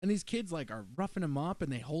 and these kids like are roughing him up,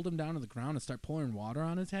 and they hold him down to the ground and start pouring water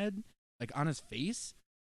on his head, like on his face,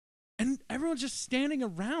 and everyone's just standing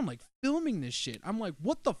around like filming this shit. I'm like,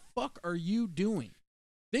 what the fuck are you doing?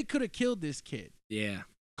 They could have killed this kid. Yeah.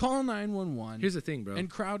 Call 911. Here's the thing, bro. And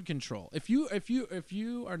crowd control. If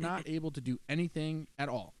you are not able to do anything at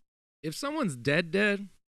all, if someone's dead,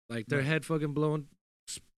 like their Right. head fucking blown,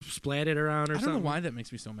 splatted around or I don't something. know why that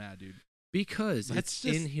makes me so mad, dude. Because That's it's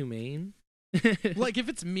just- inhumane. Like if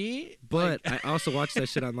it's me, But like, I also watched that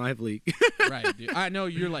shit on Live Leak. right, dude. I know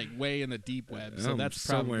you're like way in the deep web, so that's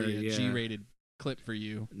somewhere, probably a yeah. G-rated clip for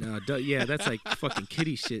you. No, yeah, that's like fucking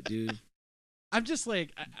kiddie shit, dude. I'm just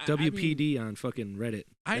like WPD on fucking Reddit.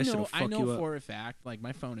 I That shit'll know fuck you up. for a fact, like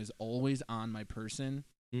my phone is always on my person.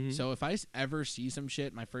 Mhm. So if I ever see some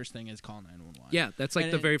shit, my first thing is call 911. Yeah, that's like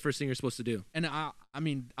And the it- very first thing you're supposed to do. And I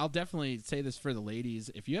mean, I'll definitely say this for the ladies.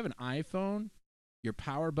 If you have an iPhone, your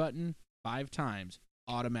power button 5 times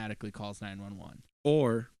automatically calls 911.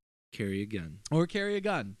 Or carry a gun. Or carry a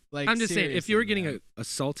gun. Like I'm just saying, if you were seriously, getting man.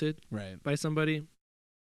 assaulted right. by somebody,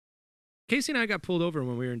 Casey and I got pulled over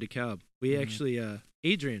when we were in DeKalb. We Mhm. actually,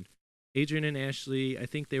 Adrian and Ashley, I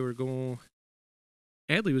think they were going.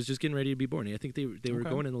 Adley was just getting ready to be born. I think they were Okay.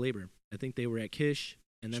 going into labor. I think they were at Kish,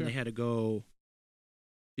 and then Sure. they had to go.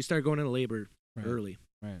 She started going into labor Right. early,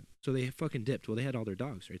 Right. so they fucking dipped. Well, they had all their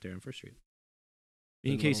dogs right there on First Street.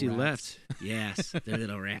 Me and Their Casey little rats. left. Yes, they're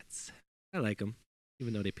little rats. I like them,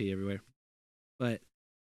 even though they pee everywhere. But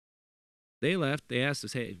they left. They asked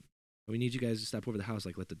us, "Hey, we need you guys to stop over the house,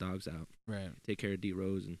 like let the dogs out, Right. take care of D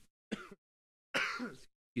Rose and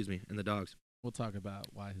excuse me, and the dogs." We'll talk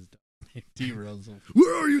about why his dog named D Rose.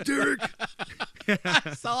 Where are you, Derek?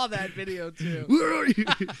 I saw that video too. Where are you?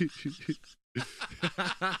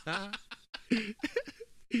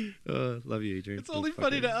 Love you, Adrian. It's only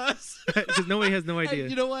funny to us. because nobody has no Hey, idea.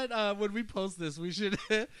 you know what? When we post this, we should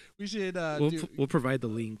We'll provide the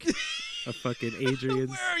link of fucking Adrian's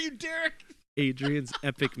Where are you, Derek?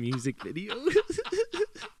 epic music video.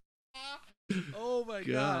 Oh my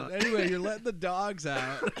God. god. Anyway, you're letting the dogs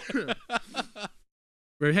out.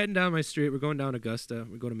 We're heading down my street. We're going down Augusta.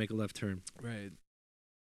 We're going to make a left turn. Right.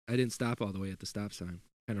 I didn't stop all the way at the stop sign.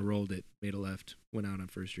 Kind of rolled it, made a left, went out on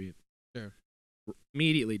First Street. Sure.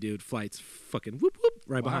 Immediately, dude, flights fucking whoop whoop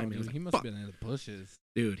right Wow, behind me. I dude, was like, he must fuck. have been in the bushes.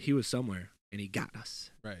 Dude, he was somewhere and he got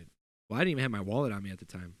us. Right. Well, I didn't even have my wallet on me at the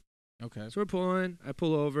time. Okay. So we're pulling. I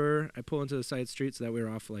pull over. I pull into the side street so that we were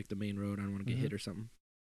off like the main road. I don't want to get Mhm. hit or something.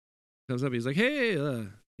 Comes up. He's like, "Hey,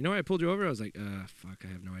 you know why I pulled you over?" I was like, fuck, I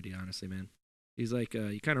have no idea, honestly, man." He's like,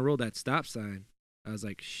 "You kind of rolled that stop sign." I was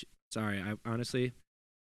like, "Sorry, I honestly,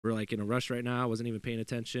 we're like in a rush right now. I wasn't even paying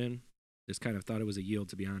attention. Just kind of thought it was a yield,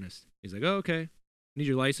 to be honest." He's like, "Oh, okay. Need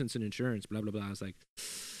your license and insurance, blah blah blah." I was like,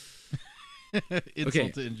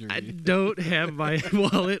 Insult to injury. I don't have my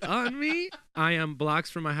wallet on me. I am blocks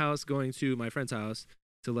from my house going to my friend's house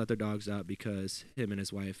to let their dogs out because him and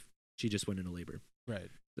his wife, she just went into labor. Right.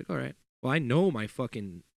 Like, all right. Well, I know my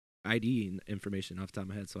fucking ID information off the top of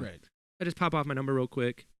my head, so Right. I just pop off my number real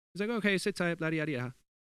quick. He's like, "Okay, sit tight, blah, yada, yada."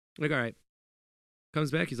 Like, all right.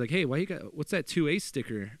 Comes back, he's like, "Hey, why you got, what's that 2A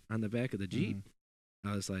sticker on the back of the Jeep?"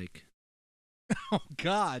 I was like, Oh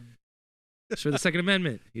God. "It's for the Second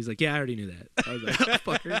Amendment." He's like, "Yeah, I already knew that." I was like, "Oh,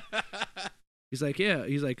 fucker." He's like, "Yeah."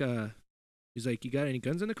 He's like, "You got any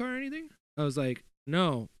guns in the car or anything?" I was like,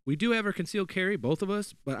 "No, we do have our concealed carry, both of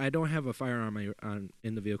us, but I don't have a firearm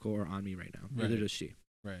in the vehicle or on me right now. Neither Right. does she."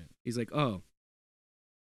 Right. He's like, "Oh,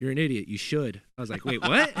 you're an idiot. You should." I was like, "Wait,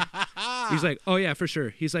 what?" He's like, "Oh yeah, for sure."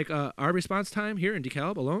 He's like, "Our response time here in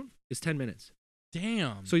DeKalb alone is 10 minutes."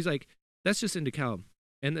 Damn. So he's like, "That's just in DeKalb,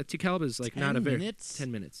 and the DeKalb is like 10 not a very minutes?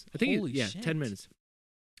 10 minutes. I think Holy shit. 10 minutes."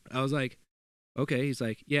 I was like, "Okay." He's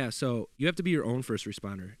like, "Yeah, so you have to be your own first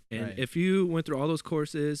responder, and Right. if you went through all those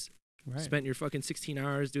courses, right. spent your fucking 16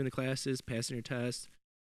 hours doing the classes, passing your test,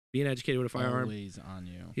 being educated with a firearm." Always on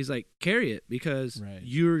you. He's like, "Carry it because Right.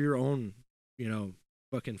 you're your own,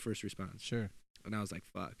 fucking first response." Sure. And I was like,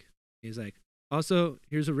 "Fuck." He's like, "Also,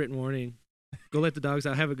 here's a written warning. Go let the dogs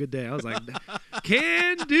out. Have a good day." I was like,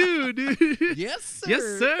 "Can do, dude." Yes, sir. Yes,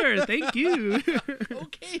 sir. Thank you.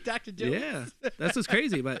 Okay, Hey, Dr. Jones. Yeah, that's what's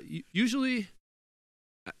crazy. But usually,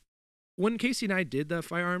 when Casey and I did the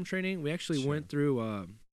firearm training, we actually went through.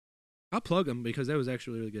 I'll plug them because that was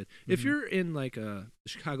actually really good. Mm-hmm. If you're in like the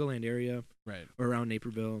Chicagoland area, right, or around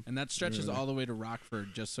Naperville, and that stretches all the way to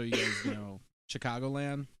Rockford, just so you guys know,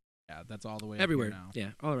 Chicagoland, yeah, that's all the way everywhere up here now.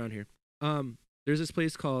 Yeah, all around here. There's this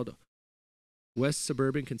place called West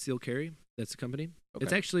Suburban Concealed Carry. That's the company. Okay.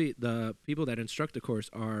 It's actually the people that instruct the course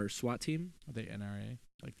are SWAT team. Are they NRA?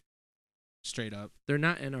 Like straight up? They're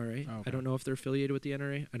not NRA. Oh, okay. I don't know if they're affiliated with the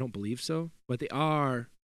NRA. I don't believe so, but they are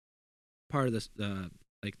part of the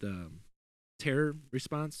terror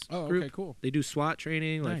response group. Okay, cool. They do SWAT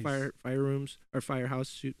training, like fire rooms or firehouse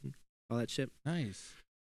shooting, all that shit. Nice.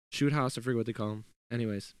 Shoot house, I forget what they call them.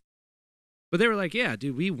 Anyways, but they were like, yeah,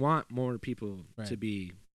 dude, we want more people to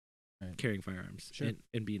be carrying firearms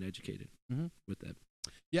and being educated with that.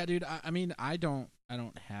 Yeah, dude. I mean, I don't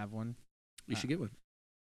have one. You should get one.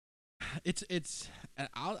 It's.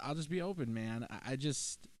 I'll just be open, man.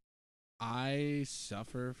 I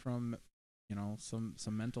suffer from, some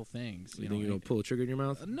mental things. You think you'll pull a trigger in your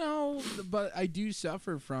mouth? No, but I do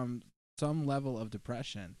suffer from some level of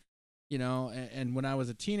depression. And when I was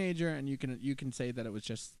a teenager, and you can say that it was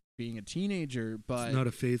just being a teenager, but it's not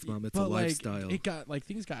a phase, Mom. It's a lifestyle. It got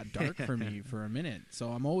things got dark for me for a minute. So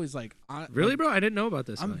I'm always like, really, bro? I didn't know about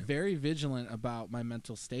this. I'm very vigilant about my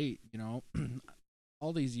mental state.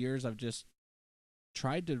 All these years I've just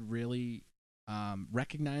tried to really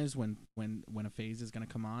recognize when a phase is going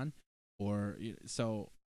to come on, or so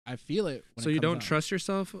I feel it. So you don't trust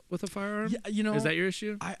yourself with a firearm? Yeah, is that your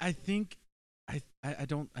issue? I think. I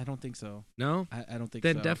don't think so. No, I don't think so.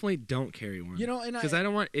 Then so. definitely don't carry one. And because I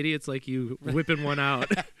don't want idiots like you whipping one out.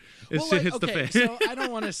 Shit hits the fan. So I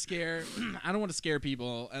don't want to scare. I don't want to scare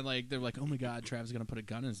people, and they're like, oh my god, Trav's gonna put a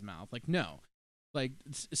gun in his mouth. Like, no,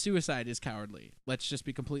 suicide is cowardly. Let's just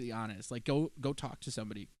be completely honest. Like, go talk to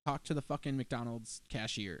somebody. Talk to the fucking McDonald's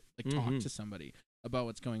cashier. Talk to somebody about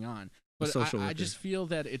what's going on. But I just feel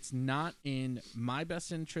that it's not in my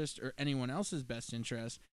best interest or anyone else's best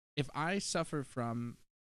interest. If I suffer from,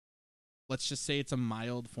 let's just say it's a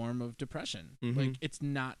mild form of depression, it's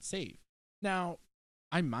not safe. Now,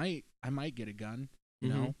 I might get a gun,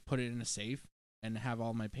 put it in a safe and have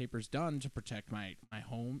all my papers done to protect my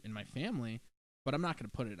home and my family, but I'm not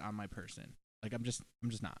going to put it on my person. I'm just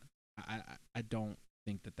not. I don't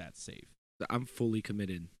think that that's safe. I'm fully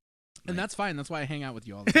committed. And that's fine. That's why I hang out with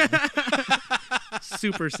you all the time.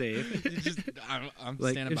 Super safe. I'm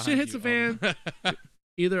standing behind you. If shit hits the fan,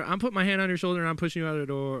 either I'm putting my hand on your shoulder and I'm pushing you out of the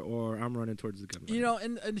door, or I'm running towards the gun.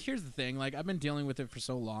 And here's the thing. I've been dealing with it for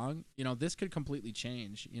so long. This could completely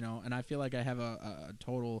change. And I feel like I have a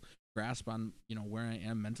total grasp on where I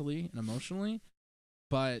am mentally and emotionally.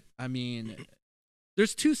 But I mean,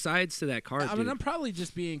 there's two sides to that card. I mean, I'm probably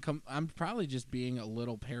just being a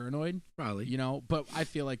little paranoid. Probably. But I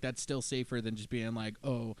feel like that's still safer than just being like,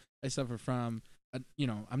 oh, I suffer from.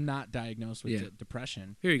 I'm not diagnosed with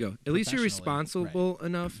depression. Here you go. At least you're responsible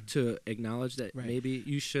enough to acknowledge that maybe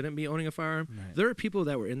you shouldn't be owning a firearm. Right. There are people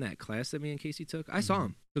that were in that class that me and Casey took. I saw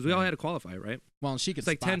them because we all had to qualify, right? Well, and she could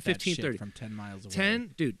spot 10, 15, 30 from 10 miles away.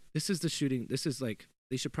 10, dude, this is the shooting. This is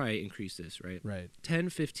they should probably increase this, right? Right. 10,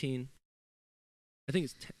 15, I think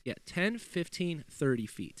it's 10, 15, 30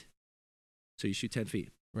 feet. So you shoot 10 feet.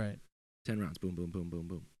 Right. 10 rounds. Boom, boom, boom, boom,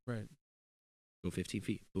 boom. Right. Go 15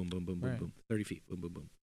 feet. Boom, boom, boom, boom, boom. 30 feet. Boom, boom, boom.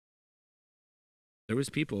 There was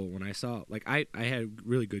people when I saw, I had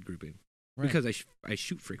really good grouping. Right. Because I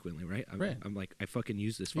shoot frequently, right? I'm like, I fucking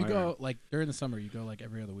use this firearm. You go, during the summer, you go,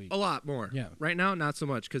 every other week. A lot more. Yeah. Right now, not so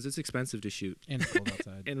much, because it's expensive to shoot. And it's cold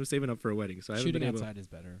outside. And I'm saving up for a wedding, so I haven't been able. Shooting outside is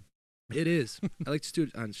better. It is. I like to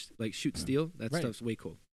shoot on, shoot steel. That stuff's way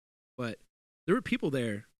cool. But there were people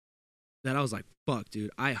there that I was like, fuck,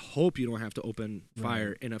 dude, I hope you don't have to open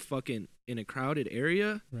fire in a crowded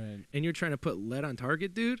area. Right. And you're trying to put lead on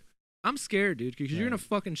target, dude. I'm scared, dude, because you're going to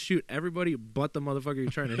fucking shoot everybody but the motherfucker you're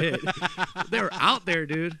trying to hit. They're out there,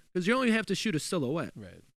 dude, because you only have to shoot a silhouette.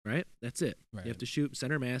 Right? That's it. Right. You have to shoot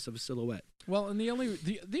center mass of a silhouette. Well, and the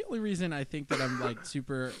only reason I think that I'm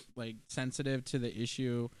super sensitive to the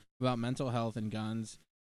issue about mental health and guns,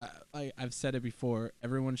 I've said it before,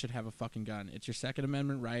 everyone should have a fucking gun. It's your Second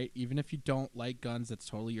Amendment right. Even if you don't like guns, that's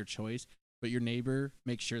totally your choice. But your neighbor,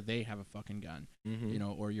 make sure they have a fucking gun.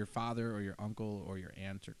 Or your father or your uncle or your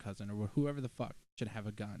aunt or cousin or whoever the fuck should have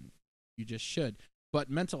a gun. You just should. But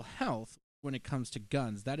mental health, when it comes to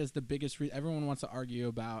guns, that is the biggest reason. Everyone wants to argue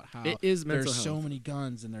about how it is mental there's health. So many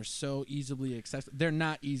guns and they're so easily accessible. They're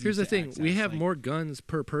not easy. Here's to the thing: access. we have more guns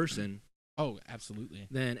per person. Oh, absolutely.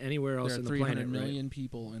 Than anywhere else in the planet. There are 300 million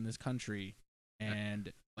people in this country,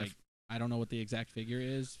 and I don't know what the exact figure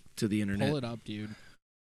is. To the internet. Pull it up, dude.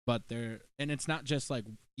 But and it's not just like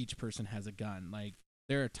each person has a gun. Like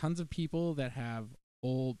there are tons of people that have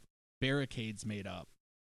old barricades made up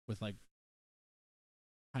with like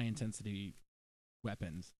high intensity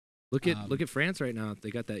weapons. Look at France right now.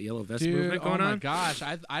 They got that yellow vest dude, movement going on. Oh my gosh,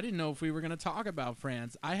 I didn't know if we were gonna talk about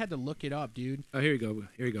France. I had to look it up, dude. Oh, here you go.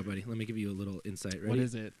 Here you go, buddy. Let me give you a little insight. Ready? What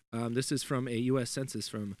is it? This is from a U.S. census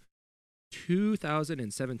from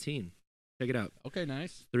 2017. Check it out. Okay,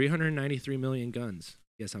 nice. 393 million guns.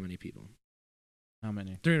 Guess how many people? How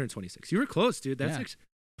many? 326. You were close, dude. That's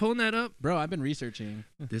pulling that up. Bro, I've been researching.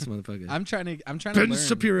 This motherfucker. I'm trying to Ben learn.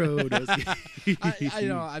 Shapiro. I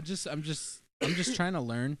know. I'm just trying to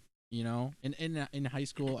learn. You know, in high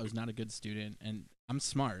school, I was not a good student, and I'm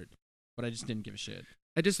smart, but I just didn't give a shit.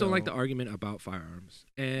 I just don't like the argument about firearms.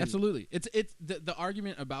 And absolutely, it's the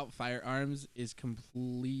argument about firearms is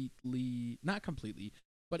not completely,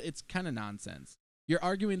 but it's kind of nonsense. You're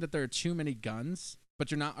arguing that there are too many guns, but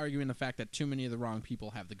you're not arguing the fact that too many of the wrong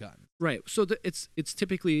people have the gun. Right. So it's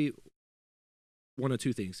typically one of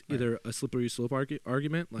two things: either a slippery slope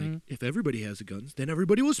argument, like if everybody has the guns, then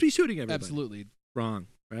everybody will be shooting everybody. Absolutely wrong.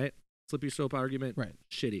 Right. Slippery slope argument. Right.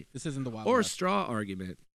 Shitty. This isn't the Wild Or West. a straw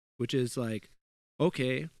argument, which is like,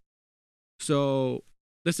 okay, so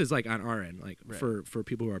this is like on our end, like for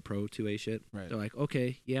people who are pro 2A shit. Right. They're like,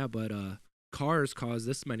 okay, yeah, but cars cause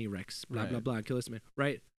this many wrecks, blah blah blah, kill this man.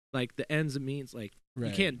 Right. Like the ends and means, like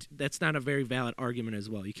you can't. That's not a very valid argument as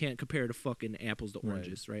well. You can't compare to fucking apples to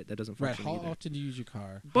oranges, right? That doesn't function. Right. How either. often do you use your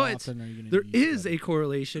car? But How often are you gonna there use is a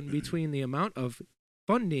correlation between the amount of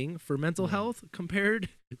funding for mental health compared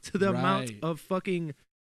to the amount of fucking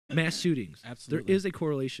mass shootings. Absolutely. There is a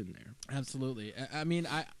correlation there. Absolutely. I mean,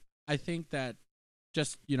 I think that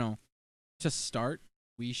just, to start,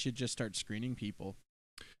 we should just start screening people.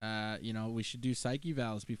 We should do psych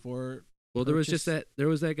evals before. Well, there was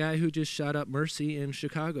that guy who just shot up Mercy in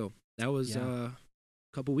Chicago. That was a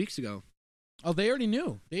couple weeks ago. Oh, they already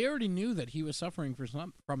knew. They already knew that he was suffering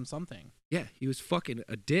from something. Yeah, he was fucking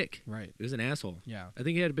a dick. Right. He was an asshole. Yeah. I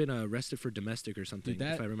think he had been arrested for domestic or something,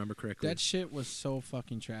 if I remember correctly. That shit was so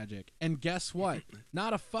fucking tragic. And guess what?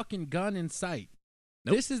 Not a fucking gun in sight.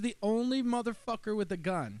 Nope. This is the only motherfucker with a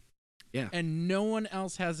gun. Yeah. And no one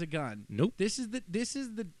else has a gun. Nope. This is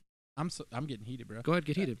the I'm getting heated, bro. Go ahead,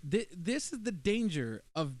 get heated. This is the danger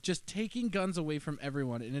of just taking guns away from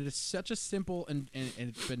everyone, and it is such a simple and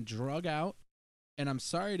it's been drug out. And I'm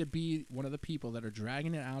sorry to be one of the people that are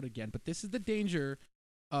dragging it out again, but this is the danger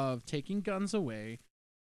of taking guns away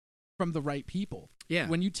from the right people. Yeah.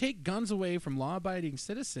 When you take guns away from law-abiding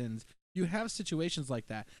citizens, you have situations like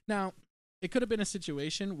that. Now, it could have been a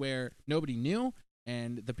situation where nobody knew,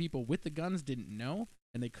 and the people with the guns didn't know,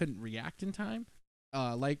 and they couldn't react in time.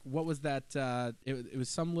 Like, what was that? It was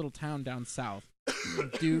some little town down south.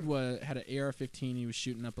 Dude had an AR-15. He was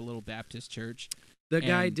shooting up a little Baptist church. The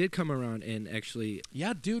guy did come around and actually...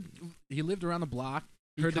 Yeah, dude, he lived around the block.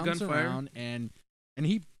 He heard the gunfire. And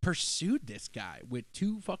he pursued this guy with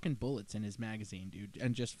 2 fucking bullets in his magazine, dude,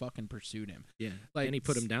 and just fucking pursued him. Yeah, and he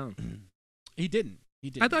put him down. He didn't.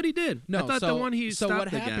 I thought he did. No, I thought the one he stopped the guy.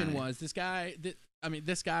 So what happened was this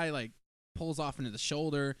guy, like, pulls off into the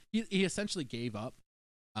shoulder. He essentially gave up.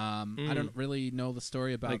 I don't really know the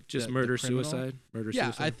story about like just murder suicide.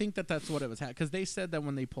 Yeah, I think that's what it was because they said that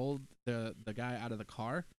when they pulled the guy out of the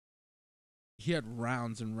car, he had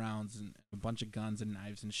rounds and rounds and a bunch of guns and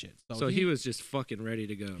knives and shit. So he was just fucking ready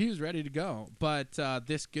to go. He was ready to go. But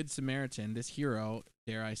this good Samaritan, this hero,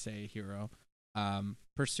 dare I say hero,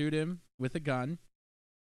 pursued him with a gun,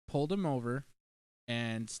 pulled him over,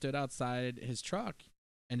 and stood outside his truck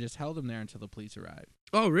and just held him there until the police arrived.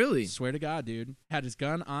 Oh, really? Swear to God, dude. Had his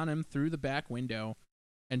gun on him through the back window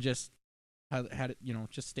and just had it,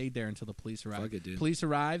 just stayed there until the police arrived. Fuck it, dude. Police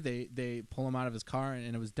arrived, they pull him out of his car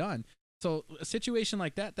and it was done. So a situation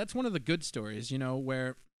like that's one of the good stories,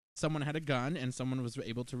 where someone had a gun and someone was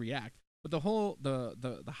able to react. But the whole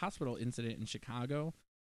the hospital incident in Chicago,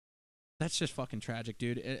 that's just fucking tragic,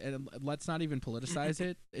 dude. And let's not even politicize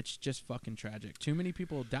it. It's just fucking tragic. Too many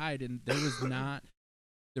people died and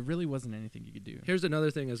there really wasn't anything you could do. Here's another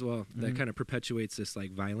thing as well that kind of perpetuates this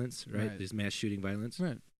like violence, right? This mass shooting violence.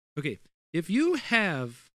 Right. Okay, if you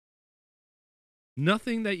have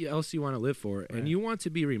nothing else you want to live for and you want to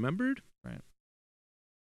be remembered, right?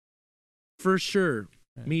 For sure,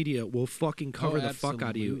 media will fucking cover the fuck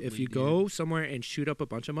out of you. If you go somewhere and shoot up a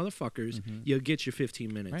bunch of motherfuckers, you'll get your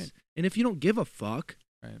 15 minutes. Right. And if you don't give a fuck,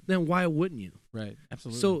 then why wouldn't you? Right.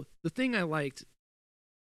 Absolutely. So the thing I liked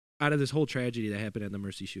out of this whole tragedy that happened at the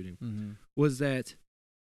Mercy shooting was that,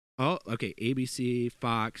 ABC,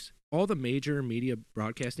 Fox, all the major media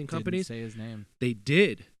broadcasting companies didn't say his name. They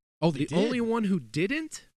did. Oh, they the did? only one who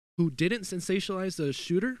didn't sensationalize the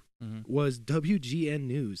shooter was WGN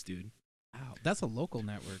News, dude. Wow, that's a local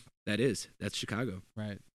network. That's Chicago.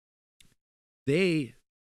 Right. They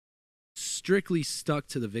strictly stuck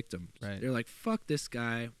to the victim. Right. They're like, fuck this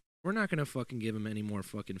guy. We're not gonna fucking give him any more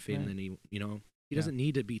fucking fame than he doesn't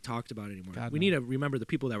need to be talked about anymore. God, we need to remember the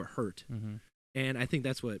people that were hurt. Mm-hmm. And I think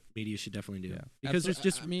that's what media should definitely do. Yeah. Because there's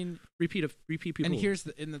just repeat people. And here's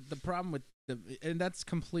the problem with and that's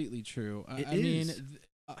completely true.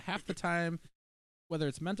 Half the time, whether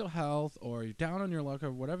it's mental health or you're down on your luck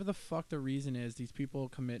or whatever the fuck the reason is, these people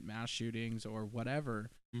commit mass shootings or whatever.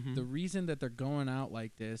 Mm-hmm. The reason that they're going out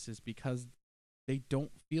like this is because they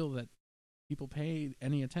don't feel that people pay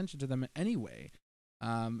any attention to them anyway.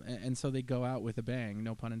 And so they go out with a bang,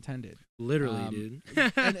 no pun intended. Literally, dude.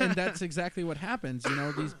 and that's exactly what happens. You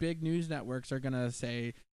know, these big news networks are going to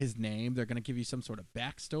say his name. They're going to give you some sort of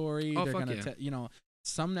backstory. Oh, they're fuck going to,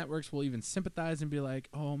 some networks will even sympathize and be like,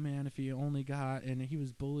 oh, man, if he only got and he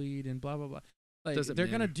was bullied and blah, blah, blah. Like, they're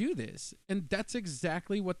going to do this. And that's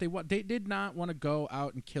exactly what they want. They did not want to go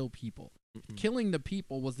out and kill people. Mm-mm. Killing the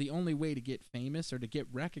people was the only way to get famous or to get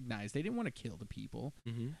recognized. They didn't want to kill the people.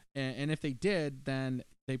 Mm-hmm. And if they did, then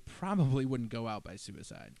they probably wouldn't go out by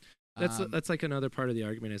suicide. That's like another part of the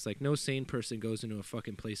argument. It's like no sane person goes into a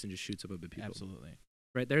fucking place and just shoots up a bunch of people. Absolutely.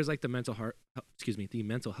 Right? There's like the mental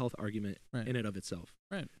health argument in and of itself.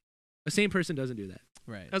 Right. A sane person doesn't do that.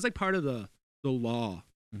 Right. That's like part of the law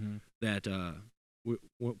that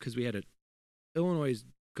because we had Illinois'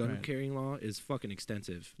 gun carrying law is fucking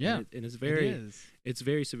extensive. Yeah. And it's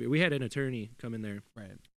very severe. We had an attorney come in there.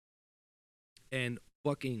 Right. And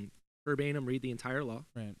fucking verbatim read the entire law.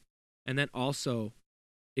 Right. And then also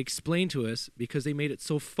explain to us, because they made it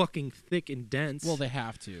so fucking thick and dense. Well, they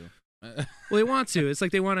have to. Well, they want to. It's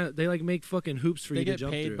like they like make fucking hoops for you to jump through.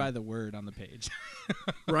 They get paid by the word on the page.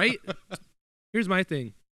 Right? Here's my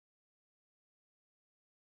thing.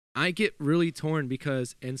 I get really torn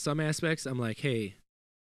because in some aspects I'm like, hey,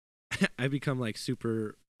 I become like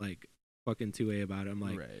super like fucking 2A about it. I'm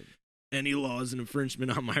like, any law is an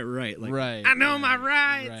infringement on my right. Like, I know my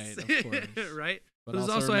rights. Right, of course. Right? But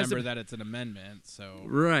also remember that it's an amendment, so.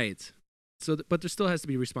 Right. So, but there still has to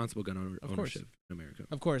be responsible gun ownership in America.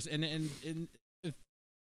 Of course. And if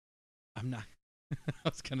I'm not. I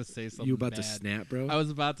was gonna say something. You about to snap, bro? I was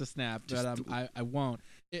about to snap, but I won't.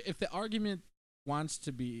 If the argument wants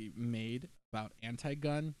to be made about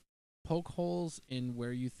anti-gun, poke holes in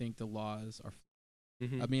where you think the laws are.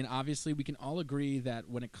 I mean, obviously, we can all agree that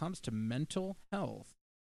when it comes to mental health,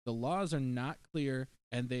 the laws are not clear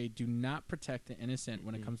and they do not protect the innocent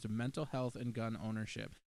when it comes to mental health and gun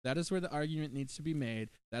ownership. That is where the argument needs to be made.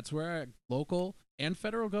 That's where our local and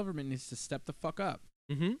federal government needs to step the fuck up.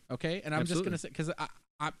 Okay? And I'm just going to say, because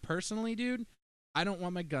I personally, dude, I don't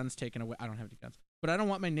want my guns taken away. I don't have any guns. But I don't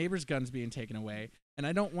want my neighbor's guns being taken away. And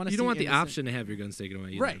I don't want to You don't want the option to have your guns taken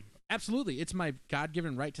away either. Right. Absolutely. It's my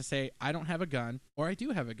God-given right to say I don't have a gun or I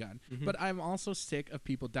do have a gun. But I'm also sick of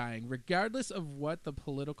people dying. Regardless of what the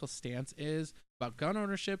political stance is about gun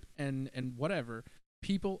ownership and whatever,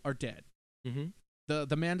 people are dead.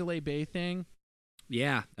 The Mandalay Bay thing.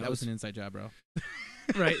 Yeah. That was an inside job, bro.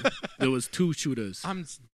 Right. There was 2 shooters.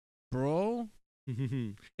 Bro.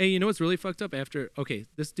 Hey, you know what's really fucked up?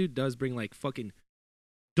 This dude does bring like fucking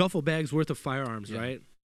duffel bags worth of firearms, right?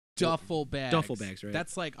 Duffel bags, right?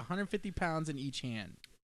 That's like 150 pounds in each hand.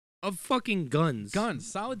 Of fucking guns.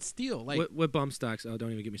 Solid steel. Like what bump stocks? Oh,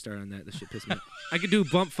 don't even get me started on that. This shit pissed me off. I could do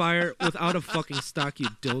bump fire without a fucking stock, you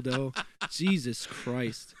dildo. Jesus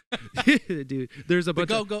Christ. Dude, there's a bunch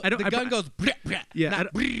the gun goes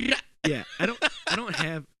yeah, I don't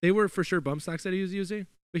have. They were for sure bump stocks that he was using.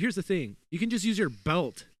 But here's the thing: you can just use your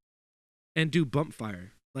belt and do bump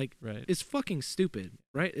fire. Like, it's fucking stupid,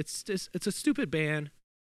 right? It's a stupid ban.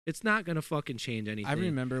 It's not gonna fucking change anything. I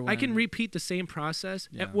remember when I can repeat the same process.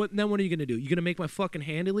 Then what are you gonna do? You gonna make my fucking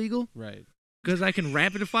hand illegal? Right. Because I can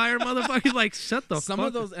rapid fire, motherfucker. Like, shut the fuck up. Some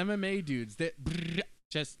of those MMA dudes that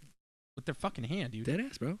just with their fucking hand, dude. Dead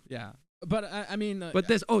ass, bro. Yeah. But I mean. But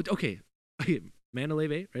this. Oh, okay. Mandalay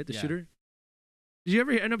Bay, right? The shooter. Did you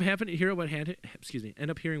ever end up hearing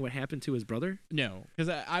what happened to his brother? No, because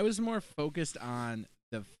I was more focused on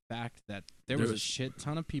the fact that there was a shit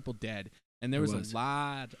ton of people dead, and there was a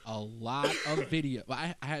lot of video.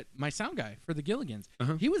 I had my sound guy for the Gilligans.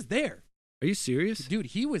 He was there. Are you serious, dude?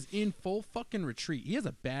 He was in full fucking retreat. He has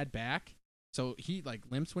a bad back, so he like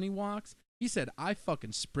limps when he walks. He said, "I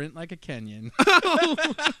fucking sprint like a Kenyan."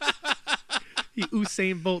 He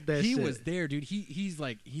Usain Bolt that shit. He was there, dude. He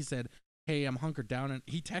said, hey, I'm hunkered down, and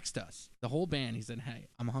he texted us, the whole band. He said, hey,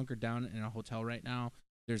 I'm hunkered down in a hotel right now.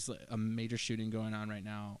 There's a major shooting going on right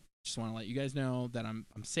now. Just want to let you guys know that I'm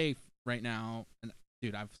safe right now. And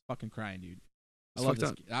dude, I was fucking crying, dude. I love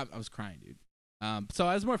this. I was crying, dude. So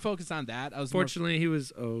I was more focused on that. Fortunately, he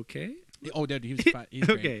was okay. Oh, dude, he was fine. He's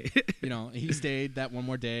okay. Great. You know, he stayed that one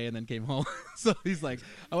more day and then came home. So he's like,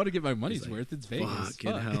 I want to get my money's worth. It's Vegas.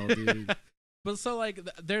 Fucking hell, dude. But so like,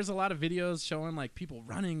 there's a lot of videos showing like people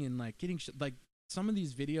running and like getting like some of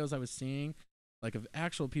these videos I was seeing, like of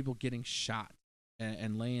actual people getting shot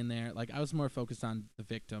and laying there. Like I was more focused on the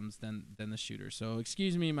victims than the shooter. So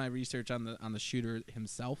excuse me, my research on the shooter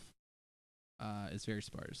himself is very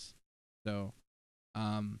sparse. So,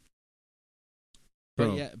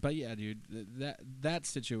 but yeah, dude, that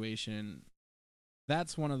situation,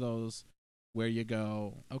 that's one of those where you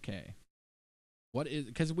go, okay, what is,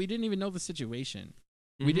 because we didn't even know the situation.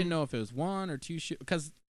 Mm-hmm. We didn't know if it was one or two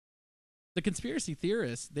because the conspiracy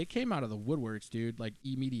theorists, they came out of the woodworks, dude, like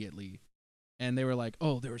immediately. And they were like,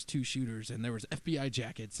 oh, there was two shooters and there was FBI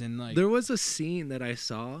jackets and like. There was a scene that I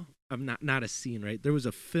saw. Not a scene, right? There was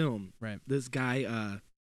a film. Right. This guy,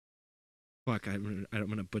 I'm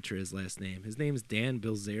gonna butcher his last name. His name is Dan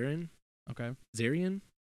Bilzerian. Okay. Zarian?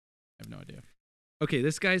 I have no idea. Okay,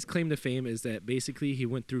 this guy's claim to fame is that basically he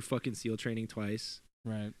went through fucking SEAL training twice.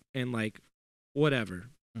 Right. And like, whatever.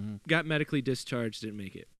 Mm-hmm. Got medically discharged, didn't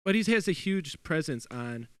make it. But he has a huge presence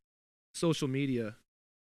on social media.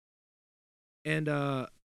 And,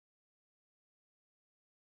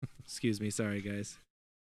 excuse me, sorry guys.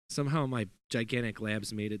 Somehow my gigantic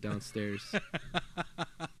labs made it downstairs.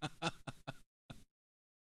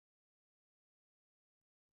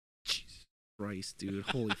 Jesus Christ, dude.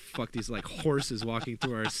 Holy fuck, these like horses walking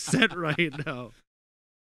through our set right now.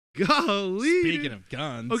 Golly. Speaking of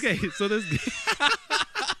guns. Okay, so this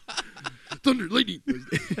Thunder Lady.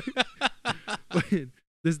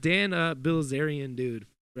 This Dan Bilzerian dude.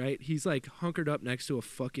 Right, he's like hunkered up next to a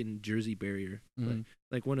fucking Jersey barrier,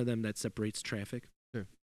 like one of them that separates traffic. Sure.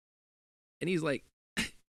 And he's like,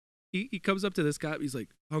 he comes up to this cop. He's like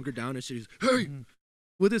hunkered down and shit. He's hey,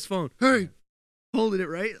 with his phone, hey, holding it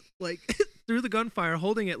right, like through the gunfire,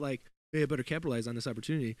 holding it like, hey, I better capitalize on this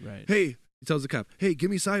opportunity. Right. Hey, he tells the cop, hey, give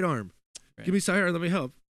me sidearm, give me sidearm, let me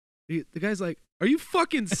help. The guy's like, are you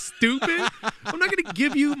fucking stupid? I'm not going to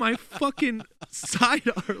give you my fucking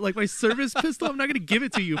sidearm, like my service pistol. I'm not going to give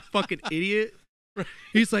it to you, fucking idiot.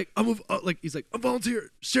 He's like, I'm a volunteer,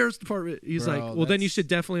 sheriff's department. He's like, well, then you should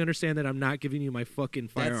definitely understand that I'm not giving you my fucking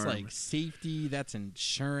firearm. That's like safety. That's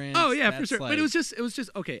insurance. Oh, yeah, for sure. Like, but it was just,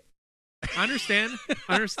 okay. I understand,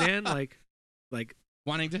 like,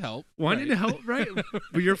 wanting to help, right?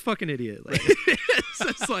 But you're a fucking idiot. Like,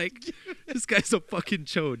 it's like this guy's a fucking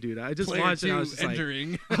chode, dude. I just watched it. I was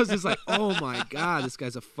just like, oh my god, this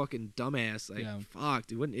guy's a fucking dumbass. Like, fuck,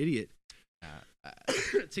 dude, what an idiot.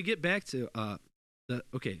 To get back to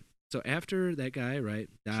so after that guy, right,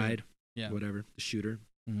 died, whatever, the shooter,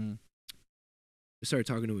 we started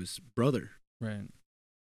talking to his brother. Right.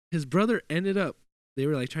 His brother ended up. They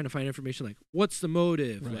were like trying to find information, like, what's the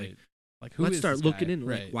motive, right. Like who let's is start this looking guy? in,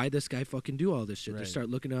 like, why this guy fucking do all this shit. They start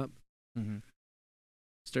looking up,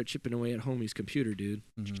 start chipping away at homie's computer, dude.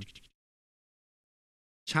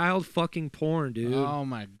 Child fucking porn, dude. Oh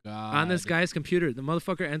my god! On this guy's computer, the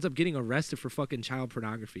motherfucker ends up getting arrested for fucking child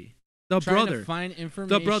pornography. Trying to find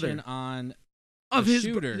information on the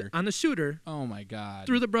shooter. On the shooter. Oh my god!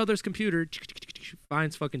 Through the brother's computer,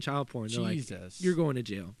 finds fucking child porn. They're Jesus, like, you're going to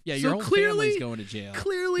jail. Yeah, your whole family's going to jail.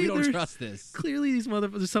 Clearly, we don't trust this. Clearly, these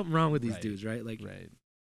motherfuckers. There's something wrong with these dudes, right? Like, right.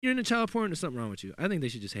 You're into child porn. There's something wrong with you. I think they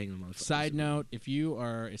should just hang them motherfuckers. Side note: if you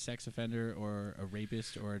are a sex offender or a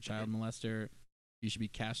rapist or a child molester, you should be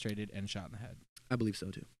castrated and shot in the head. I believe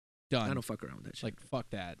so too. Done. I don't fuck around with that shit. Like, fuck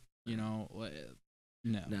that. You know,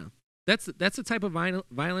 no. That's the type of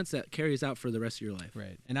violence that carries out for the rest of your life.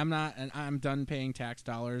 Right. And I'm done paying tax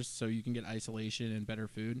dollars so you can get isolation and better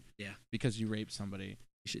food. Yeah. Because you raped somebody.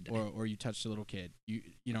 You should die. Or you touched a little kid. You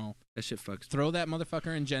know. That shit fucks. Throw that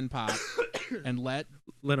motherfucker in Gen Pop and let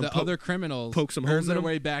the other criminals poke some holes in their them.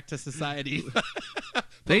 way back to society.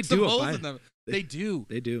 They do holes in them. They do.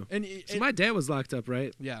 They do. And so my dad was locked up,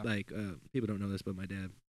 right? Yeah. Like, people don't know this, but my dad.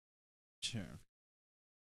 Sure.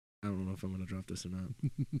 I don't know if I'm gonna drop this or not.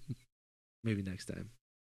 Maybe next time.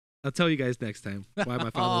 I'll tell you guys next time why my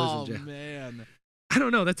father was in jail. Oh man. I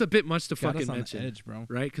don't know. That's a bit much to Got fucking us on mention, the edge, bro.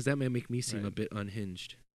 right? Because that may make me seem a bit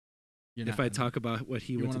unhinged. You're if I talk about what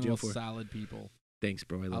he went to jail for. Solid people. Thanks,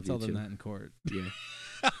 bro. I love you too. I'll tell them that in court. Yeah.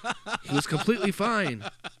 He was completely fine,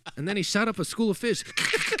 and then he shot up a school of fish.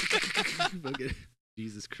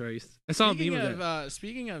 Jesus Christ! I saw a meme of that.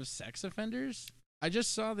 Speaking of sex offenders, I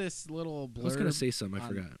just saw this little blurb. I was gonna say something. I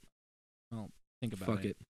forgot. Well, think about Fuck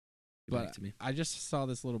it. Get But back to me. I just saw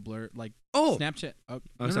this little blur, like Oh, Snapchat. Oh,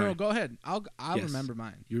 Oh, no, sorry. go ahead. I'll Yes. remember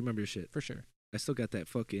mine you remember your shit. for sure. I still got that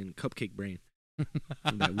fucking cupcake brain,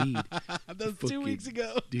 From that weed. That was 2 Fucking- weeks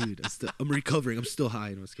ago. dude. I'm recovering. I'm still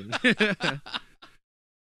high. I was kidding.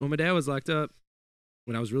 When my dad was locked up,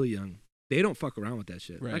 when I was really young, they don't fuck around with that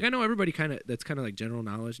shit. Right. Like I know everybody that's kind of like general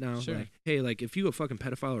knowledge now. Sure. Like, hey, like if you a fucking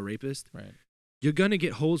pedophile or rapist, Right. you're gonna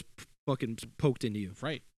get holes fucking poked into you.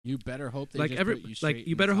 Right. You better hope they Like just put you straight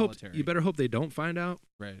you in better solitary. hope they don't find out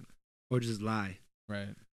Right. or just lie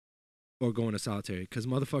Right. or go into solitary because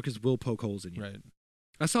motherfuckers will poke holes in you. Right.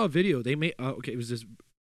 I saw a video they made. Okay, it was this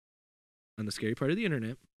on the scary part of the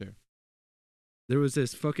internet. Sure. There was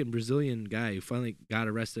this fucking Brazilian guy who finally got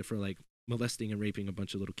arrested for like molesting and raping a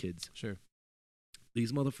bunch of little kids. Sure.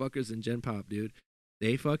 These motherfuckers in Gen Pop, dude,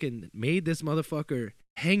 they fucking made this motherfucker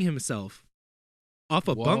hang himself off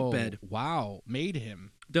a bunk bed. Wow. Made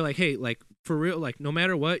him. They're like, hey, like for real, like no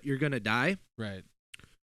matter what, you're gonna die. Right.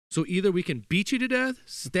 So either we can beat you to death,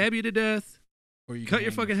 stab you to death, Or you cut can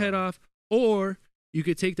your hang fucking head yourself. off, or you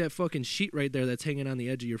could take that fucking sheet right there that's hanging on the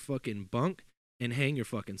edge of your fucking bunk and hang your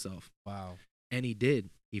fucking self. Wow. And he did.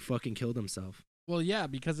 He fucking killed himself. Well, yeah,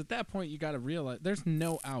 because at that point you got to realize there's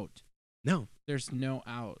no out. No. There's no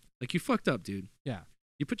out. Like you fucked up, dude. Yeah.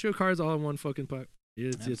 You put your cards all in one fucking pot.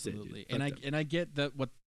 It's it, Absolutely. dude. Fucked up. And I get that what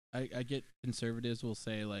I get conservatives will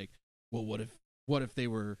say like, well, what if they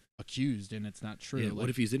were accused and it's not true? Yeah, Like, what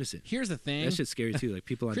if he's innocent? here's the thing. That shit's scary too. Like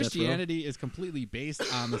people on death row. Christianity is completely based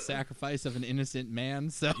on the sacrifice of an innocent man.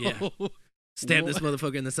 So Yeah. Stab this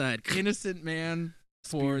motherfucker in the side. innocent man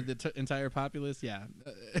for the entire populace. Yeah.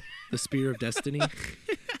 The spear of destiny.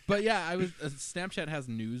 But yeah, Snapchat has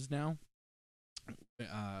news now.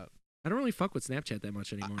 I don't really fuck with Snapchat that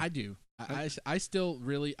much anymore. I do. I still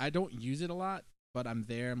really, I don't use it a lot, but I'm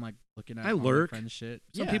there. I'm like looking at I all my lurk. friends' shit.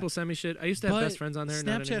 Some Yeah. people send me shit. I used to have But best friends on there.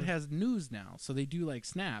 not Snapchat anymore. has news now, so they do like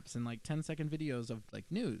snaps and like 10-second videos of like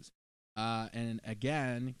news. And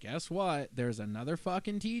again, guess what? There's another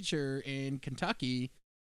fucking teacher in Kentucky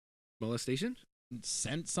molestation.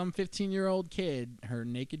 sent some 15-year-old kid her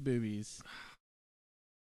naked boobies.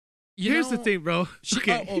 Here's the thing, bro.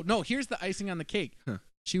 Okay. Oh no! Here's the icing on the cake. Huh.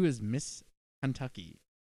 She was Miss Kentucky.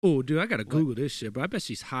 Oh, dude, I gotta Google this shit, bro. I bet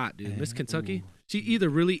she's hot, dude. Miss Kentucky. She either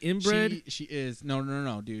really inbred. She is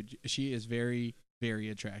no, dude. She is very, very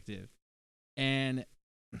attractive, and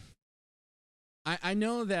I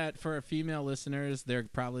know that for our female listeners, they're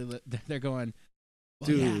probably they're going, well,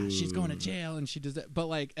 yeah, she's going to Dude. jail and she does that. But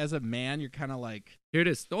like as a man, you're kind of like, Here it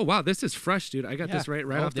is. Oh wow, this is fresh, dude. I got yeah. this right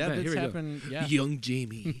Oh, off the yeah, bat. this Here we happened, go. Yeah. Young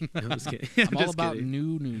Jamie. No, I'm just kidding. I'm all just about kidding.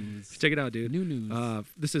 new news. Check it out, dude. New news.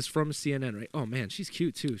 This is from CNN, right? Oh man, she's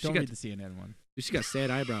cute too. Don't read the CNN one. She got sad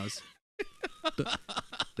eyebrows.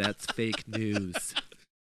 That's fake news.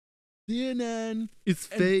 CNN It's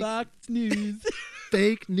and fake. Fox News.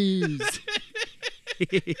 Fake news.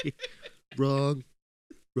 Wrong.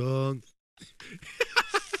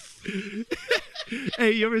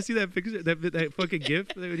 Hey, you ever see that picture? That fucking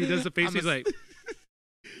gif when he does the face? He's like,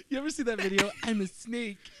 You ever see that video? I'm a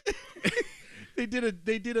snake. They did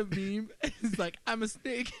a meme. It's like I'm a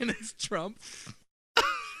snake and it's Trump.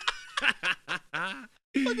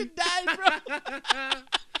 Fucking died, bro.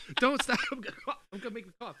 don't stop. I'm gonna make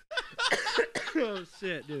me cough. Oh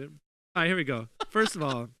shit, dude. All right, here we go. First of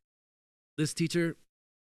all, this teacher,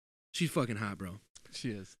 she's fucking hot, bro. She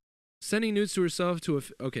is. Sending nudes to herself to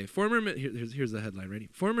here's the headline. Ready?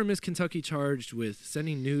 Former Miss Kentucky charged with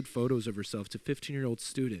sending nude photos of herself to 15-year-old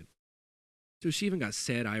student. Dude, she even got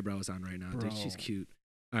sad eyebrows on right now. Dude, she's Bro. cute.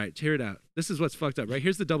 All right, hear it out. This is what's fucked up, right?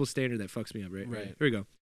 Here's the double standard that fucks me up, right? Right. Here we go.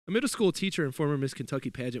 A middle school teacher and former Miss Kentucky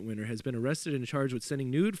pageant winner has been arrested and charged with sending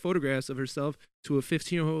nude photographs of herself to a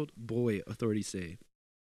 15-year-old boy, authorities say.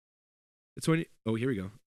 Here we go.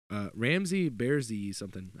 Ramsey Bearsy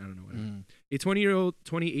something. I don't know. Whatever. A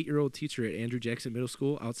 28-year-old teacher at Andrew Jackson Middle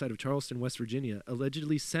School outside of Charleston, West Virginia,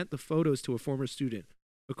 allegedly sent the photos to a former student,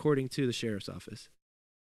 according to the sheriff's office.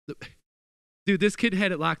 Dude, this kid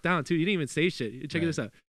had it locked down, too. He didn't even say shit. Check this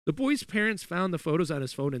out. The boy's parents found the photos on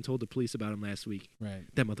his phone and told the police about him last week. Right.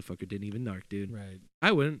 That motherfucker didn't even narc, dude. Right.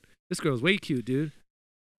 I wouldn't. This girl's way cute, dude.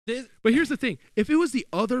 This, But here's the thing. If it was the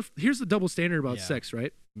other... Here's the double standard about Yeah. sex,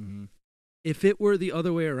 right? mm-hmm. If it were the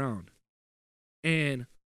other way around, and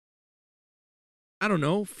I don't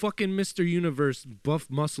know, fucking Mr. Universe, buff,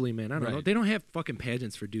 muscly man, I don't know. Right. They don't have fucking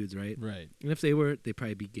pageants for dudes, right? Right. And if they were, they'd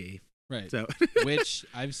probably be gay. Right. So Which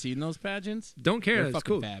I've seen those pageants. don't care. They're That's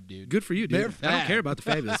fucking cool. fab, dude. Good for you, dude. They're I don't fab. care about the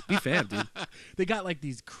fabulous. Be fab, dude. They got like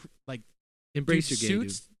these like Embrace dude, your gay,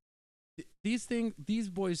 suits these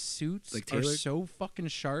boys' suits Like are Taylor? so fucking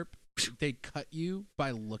sharp. They cut you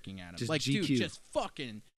by looking at them. Just Like, GQ. dude, just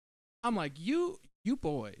fucking. I'm like, you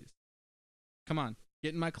boys, come on,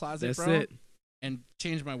 get in my closet, That's bro, it. and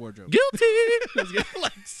change my wardrobe. Guilty.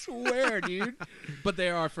 Like, swear, dude. But they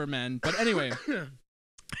are for men. But anyway,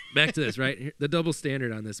 Back to this, right? The double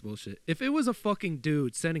standard on this bullshit. If it was a fucking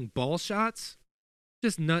dude sending ball shots,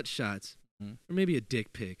 just nut shots, Mhm. or maybe a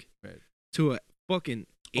dick pic Right. to a fucking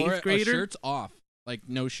eighth or grader. a shirt's off, like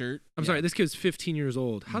no shirt. I'm sorry, this kid's 15 years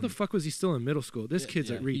old. How the Mhm. fuck was he still in middle school? This kid's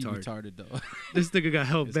a He retard. retarded though. This nigga got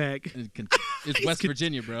held back. It's West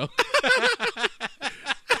Virginia, bro.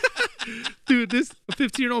 Dude, this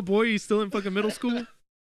 15-year-old boy, he's still in fucking middle school.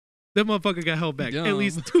 That motherfucker got held back at Dumb.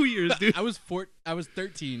 least 2 years, dude. I was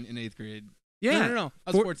 13 in 8th grade. Yeah. No.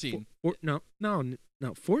 I was 14.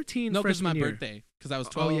 14 No, because freshman my year. birthday. Because I was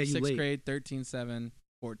Oh, 12, yeah, you 6th late. grade, 13, 7,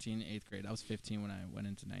 14, 8th grade. I was 15 when I went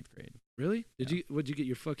into 9th grade. Really? Yeah. Would you get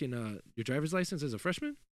your fucking your driver's license as a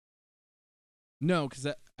freshman? No, because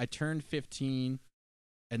I turned 15,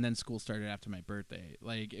 and then school started after my birthday.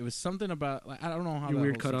 Like, it was something about, like, I don't know how Your that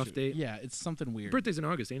weird whole cutoff situ- date? Yeah, it's something weird. Birthday's in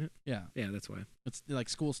August, ain't it? Yeah. Yeah, that's why. It's like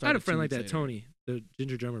school I started had a friend 2 like that, weeks later. Tony, the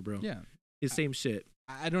ginger drummer, bro. Yeah. His same shit.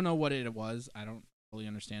 I don't know what it was. I don't fully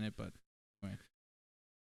understand it, but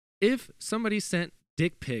If somebody sent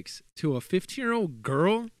dick pics to a 15-year-old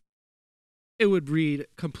girl, it would read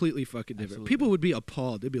completely fucking different. Absolutely. People would be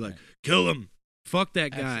appalled. They'd be like, Right. kill him. Fuck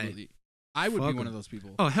that guy. absolutely. I would Fuck be one 'em. of those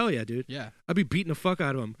people. Oh, hell yeah, dude. Yeah, I'd be beating the fuck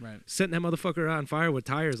out of him. right. Setting that motherfucker on fire with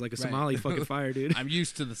tires like a Right. Somali fucking fire, dude. I'm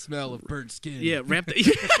used to the smell of burnt skin. Yeah,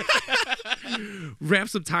 wrap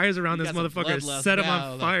some tires around You this got some motherfucker, bloodlust set him now,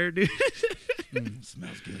 on like- fire, dude.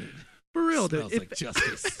 Smells good. For real, dude. Smells like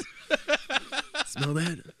justice. Smell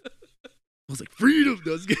that? I was like, freedom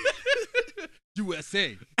does good.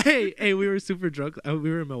 USA. hey, we were super drunk. We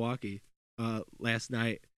were in Milwaukee last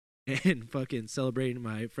night and fucking celebrating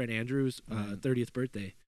my friend Andrew's 30th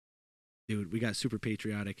birthday. Dude, we got super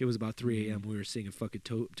patriotic. It was about 3 a.m. We were singing fucking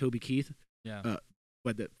Toby Keith. Yeah.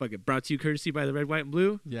 But the fucking brought to you courtesy by the Red, White, and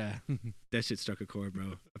Blue. Yeah. That shit struck a chord,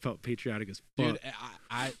 bro. I felt patriotic as fuck. Dude,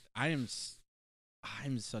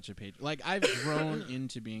 I'm such a patriot. Like, I've grown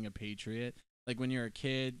into being a patriot. Like, when you're a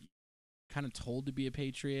kid, kind of told to be a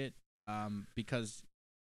patriot, because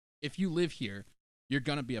if you live here, you're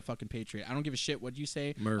gonna be a fucking patriot. I don't give a shit what you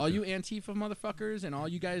say. America. All you Antifa motherfuckers and all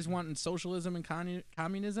you guys wanting socialism and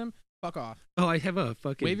communism, fuck off. Oh, I have a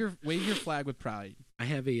fucking. Wave your flag with pride. I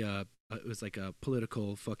have a. It was like a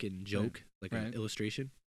political fucking joke, like an Right.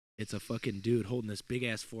 illustration. It's a fucking dude holding this big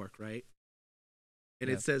ass fork, right? And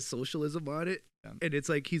Yeah. it says socialism on it. Yeah. And it's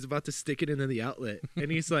like he's about to stick it into the outlet.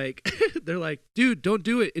 And he's like, they're like, dude, don't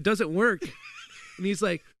do it. It doesn't work. And he's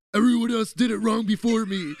like, everyone else did it wrong before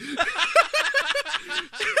me.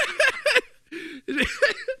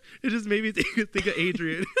 It just made me think of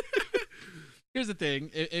Adrian. Here's the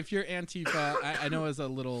thing: if you're Antifa, I know it's a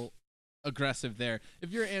little aggressive there.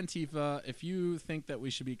 If you're Antifa, if you think that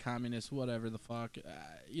we should be communists, whatever the fuck,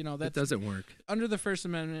 That that's doesn't work. under the First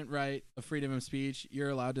Amendment right of freedom of speech. You're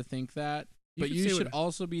allowed to think that, but can you say should what-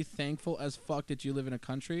 also be thankful as fuck that you live in a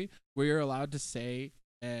country where you're allowed to say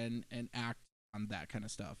and act on that kind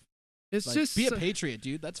of stuff. It's Like, just be a patriot,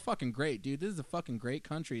 dude. That's fucking great, dude. This is a fucking great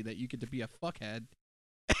country that you get to be a fuckhead.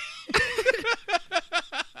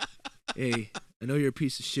 Hey, I know you're a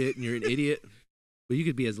piece of shit and you're an idiot, but you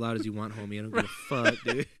could be as loud as you want, homie. I don't give a fuck,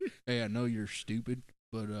 dude. Hey, I know you're stupid,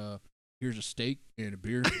 but here's a steak and a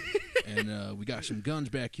beer, and we got some guns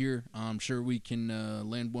back here. I'm sure we can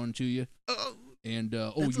lend one to you. Oh, And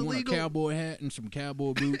That's you want a illegal. cowboy hat and some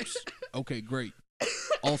cowboy boots? Okay, great.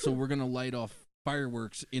 Also, we're gonna light off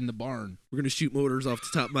fireworks in the barn. we're gonna shoot motors off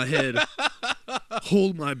the top of my head.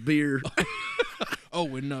 Hold my beer.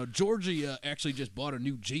 Oh, and Georgie actually just bought a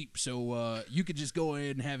new Jeep, so you could just go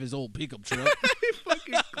ahead and have his old pickup truck.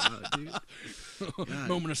 Fucking God, dude.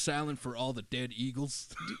 Moment of silence for all the dead eagles.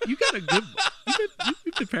 You got a good.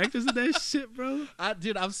 You've been practicing that shit, bro.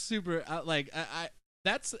 Dude, I'm super I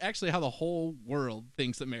that's actually how the whole world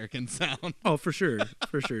thinks Americans sound. Oh, for sure,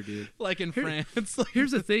 dude. Like in Here- France. Like, Here's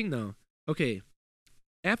the thing, though. Okay,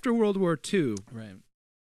 after World War II, right.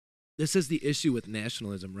 this is the issue with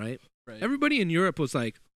nationalism, right? Right. Everybody in Europe was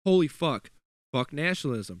like, "Holy fuck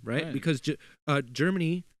nationalism," right? Right. Because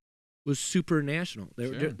Germany was super national.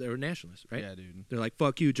 Sure. They were nationalists, right? Yeah, dude. They're like,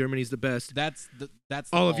 "Fuck you, Germany's the best." That's the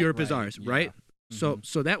All of Europe is alt-right. ours, Yeah. right? So Mhm.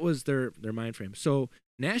 so that was their mind frame. So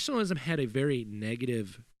nationalism had a very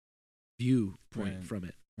negative viewpoint Right. from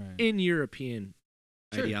it Right. in European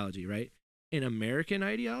Sure. ideology, right? In American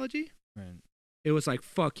ideology, Right. it was like,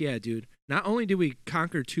 fuck yeah, dude. Not only did we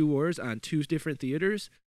conquer 2 wars on 2 different theaters,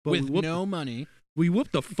 but with no money. We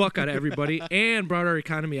whooped the fuck out of everybody and brought our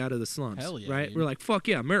economy out of the slums. Hell yeah, right? dude. We're like, fuck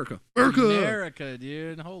yeah, America. America,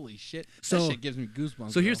 dude. Holy shit. So, that shit gives me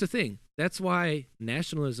goosebumps. So here's the thing. That's why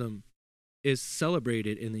nationalism is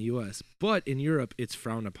celebrated in the U.S., but in Europe, it's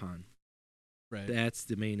frowned upon. Right. That's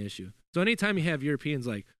the main issue. So anytime you have Europeans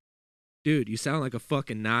like, dude, you sound like a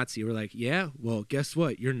fucking Nazi, we're like, yeah, well, guess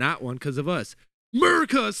what? You're not one because of us.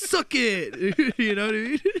 America, suck it. You know what I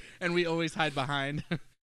mean? And we always hide behind,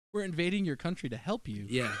 we're invading your country to help you.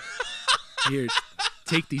 Yeah. Here,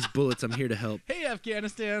 take these bullets. I'm here to help. Hey,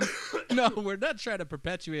 Afghanistan. No, we're not trying to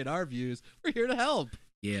perpetuate our views. We're here to help.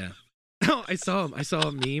 Yeah. Oh, I saw him. I saw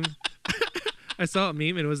a meme. I saw a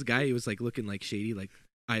meme, and it was a guy who was like looking like shady, like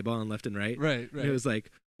eyeballing left and right. Right. And it was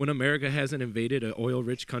like, when America hasn't invaded an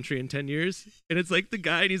oil-rich country in 10 years, and it's like the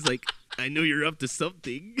guy, and he's like, I know you're up to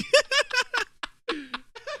something.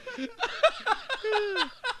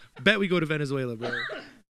 Bet we go to Venezuela, bro.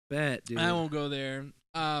 Bet, dude. I won't go there.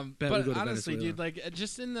 Bet we but go to honestly, Venezuela. dude, like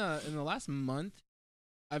just in the last month,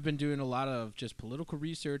 I've been doing a lot of just political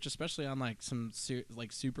research, especially on like some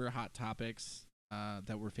like super hot topics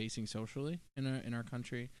that we're facing socially in our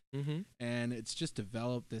country, and it's just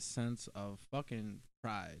developed this sense of fucking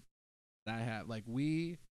pride that I have. Like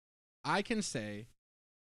I can say,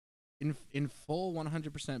 in full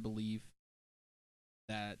 100% belief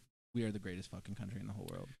that we are the greatest fucking country in the whole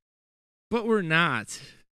world. But we're not.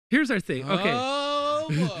 Here's our thing. Okay. Oh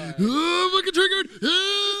boy. Oh, fucking triggered.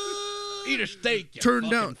 Eat a steak, you Turn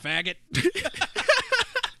fucking down. faggot.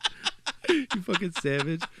 You fucking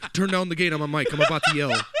savage. Turn down the gate on my mic. I'm about to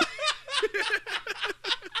yell.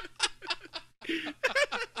 You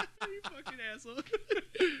fucking asshole.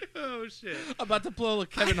 Oh, shit. I'm about to pull a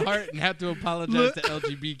Kevin Hart and have to apologize to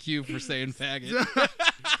LGBTQ for saying faggot.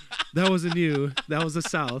 That wasn't you. That was the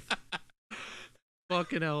South.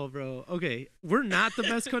 Fucking hell, bro. Okay, we're not the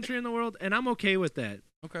best country in the world, and I'm okay with that.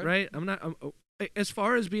 Okay. Right? As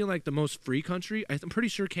far as being like the most free country, I'm pretty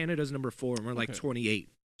sure Canada's number 4, and we're like 28.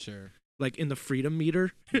 Sure. Like in the freedom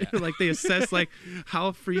meter, Yeah. like they assess like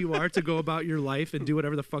how free you are to go about your life and do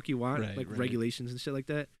whatever the fuck you want, Right, like right. regulations and shit like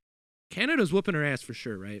that. Canada's whooping her ass for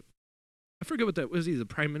sure, right? I forget what that was. He the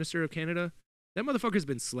Prime Minister of Canada? That motherfucker's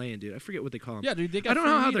been slaying, dude. I forget what they call him. Yeah, dude. They got I don't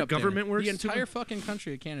know free how weed their up there. government works. The entire fucking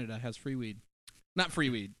country of Canada has free weed. Not free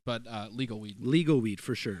weed, but legal weed. Legal weed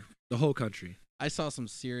for sure. The whole country. I saw some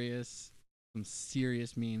serious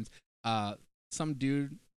memes. Some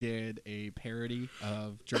dude did a parody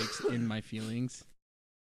of Drake's "In My Feelings."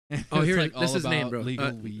 Oh, It's here, like this all is his name, about bro.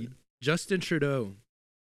 Legal weed. Justin Trudeau.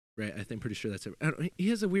 Right, pretty sure that's it. He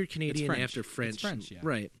has a weird Canadian French. after French. It's French, yeah.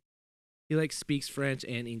 Right. He like speaks French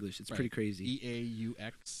and English. It's pretty crazy.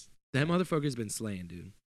 EAUX. That motherfucker's been slaying,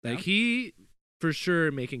 dude. Like Yeah? he for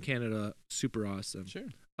sure making Canada super awesome. Sure.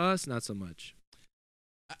 Us not so much.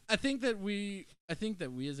 I think that we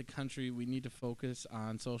as a country we need to focus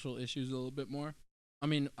on social issues a little bit more. I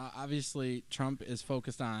mean, obviously Trump is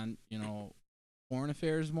focused on foreign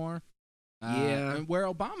affairs more. Yeah. And where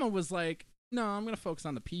Obama was like, no, I'm gonna focus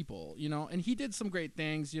on the people. And he did some great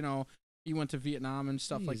things. He went to Vietnam and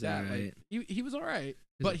stuff like He's that. alright. Like he was all right,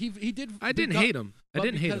 but he did. I didn't hate him. I But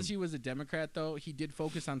didn't hate him. because he was a Democrat, though, he did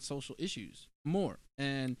focus on social issues more.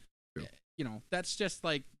 And, True. that's just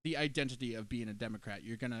like the identity of being a Democrat.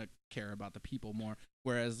 You're going to care about the people more.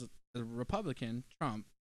 Whereas the Republican, Trump,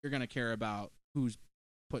 you're going to care about who's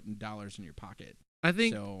putting dollars in your pocket. I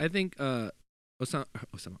think So- Osama,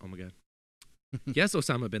 oh my god. Yes,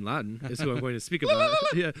 Osama bin Laden is who I'm going to speak about.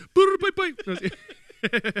 Yeah.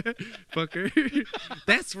 Fucker.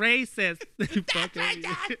 That's racist.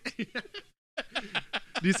 Fucker.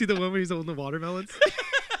 Do you see the one where he's holding the watermelons?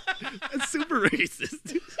 That's super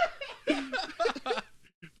racist.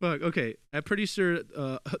 Fuck, okay. I'm pretty sure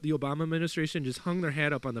the Obama administration just hung their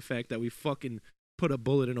hat up on the fact that we fucking put a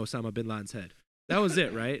bullet in Osama bin Laden's head. That was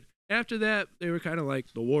it, right? After that, they were kind of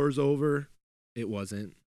like, the war's over. It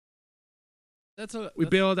wasn't. We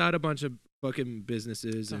bailed out a bunch of fucking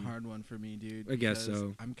businesses. It's a and hard one for me, dude. I guess because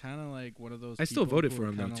so. I'm kind of like one of those I still people voted who for are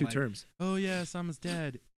him, though, kinda 2 like, terms. Oh, yeah, Osama's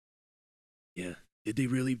dead. Yeah. Did they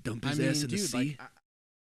really dump his I mean, ass in the dude, sea?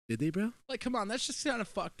 Did they, bro? Like, come on, that's just kind of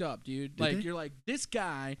fucked up, dude. Did Like, they? you're like, this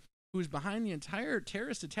guy who's behind the entire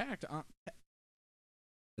terrorist attack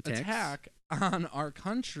on our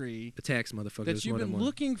country Attacks, motherfucker. that There's you've more than been one.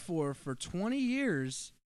 looking for 20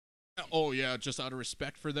 years. Oh, yeah, just out of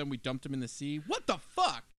respect for them, we dumped him in the sea. What the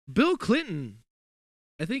fuck? Bill Clinton,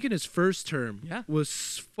 I think in his first term, Yeah.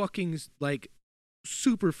 was fucking, like,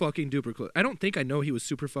 super fucking duper close. I don't think I know he was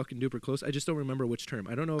super fucking duper close. I just don't remember which term.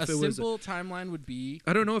 I don't know if A it was. simple timeline would be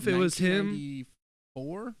I don't know if it was him.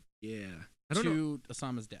 1994 Yeah. I don't know. to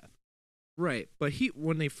Osama's death. Right, but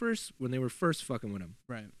when they were first fucking with him,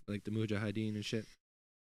 Right. like the Mujahideen and shit,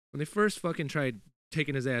 when they first fucking tried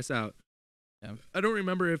taking his ass out, Yeah. I don't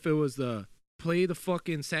remember if it was the play the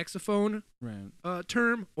fucking saxophone Right.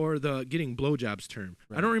 term or the getting blowjobs term.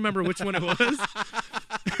 Right. I don't remember which one it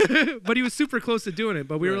was, but he was super close to doing it.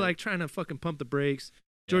 But we were Right. like trying to fucking pump the brakes.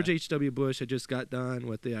 George H.W. Bush had just got done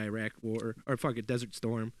with the Iraq War or fucking Desert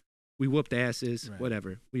Storm. We whooped asses, Right.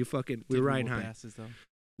 whatever. We were riding high. Asses, though?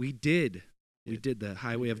 We did. We did the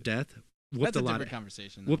Highway of Death. That's a different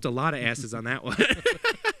conversation. Whooped a lot of asses on that one.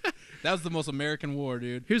 That was the most American war,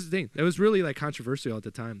 dude. Here's the thing. That was really like controversial at the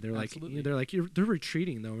time. They're Absolutely. like, they're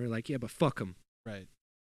retreating though. We're like, yeah, but fuck them. Right.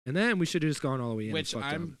 And then we should have just gone all the way in. Which and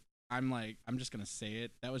fucked 'em. I'm just gonna say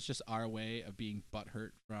it. That was just our way of being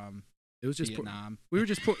butthurt from It was just Vietnam. we were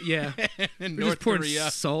just and we were North just pouring Korea.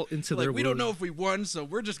 salt into Like, their we don't wound. know if we won, so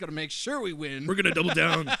we're just gonna make sure we win. We're gonna double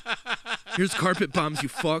down. Here's carpet bombs, you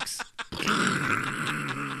fucks.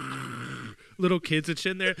 Little kids and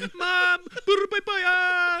shit in there. Mom,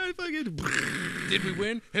 fucking. Did we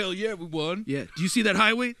win? Hell yeah, we won. Yeah. Do you see that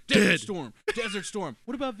highway? Desert Dead. Storm. Desert Storm.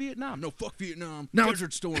 What about Vietnam? No, fuck Vietnam. Now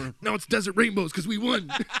Desert Storm. Now it's desert rainbows because we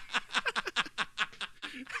won.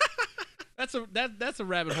 That's a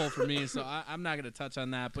rabbit hole for me, so I'm not gonna touch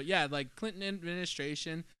on that. But yeah, like Clinton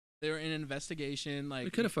administration, they were in an investigation. Like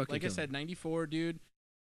We coulda fucking like I killed said, 94, dude.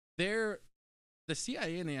 The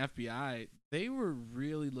CIA and the FBI, they were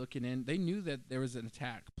really looking in. They knew that there was an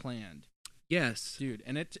attack planned, Yes. dude,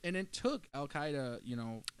 and it took Al Qaeda,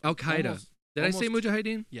 Al Qaeda. Did I say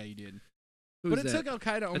Mujahideen? Yeah, you did. Who's But it that? took Al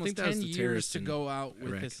Qaeda almost think that was 10 the years terrorists to in go out with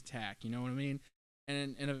Iraq. this attack. You know what I mean?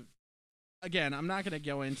 And again, I'm not going to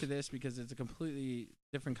go into this because it's a completely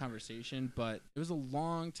different conversation, but it was a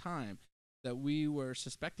long time that we were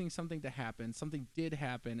suspecting something to happen. Something did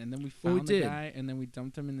happen, and then we Well, we found the did. guy, and then we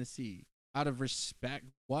dumped him in the sea. Out of respect.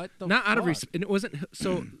 What the Not out of fuck? respect. And it wasn't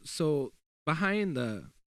so behind the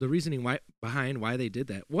reasoning behind why they did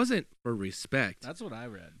that wasn't for respect. That's what I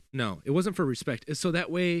read. No, it wasn't for respect. It's so that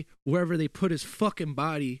way wherever they put his fucking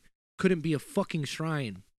body couldn't be a fucking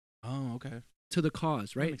shrine Oh, okay. to the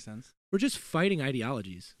cause, That right? makes sense. We're just fighting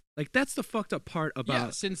ideologies. Like that's the fucked up part about Yeah,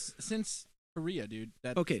 since Korea, dude.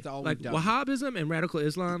 That's okay, all like we've done. Wahhabism and radical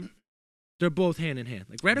Islam, they're both hand in hand.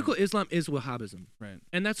 Like radical Islam is Wahhabism, Right.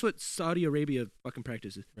 and that's what Saudi Arabia fucking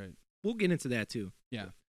practices. Right. We'll get into that too. Yeah.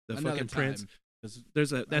 The Another fucking prince. time, 'cause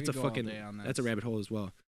That's I a could go all fucking day on that's a that. rabbit hole as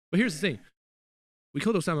well. But here's the thing: we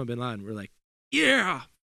killed Osama bin Laden. We're like, yeah,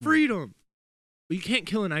 freedom. But you can't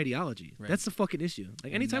kill an ideology. Right. That's the fucking issue.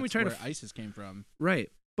 Like and anytime we that's try where to ISIS came from.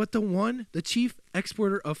 right, but the chief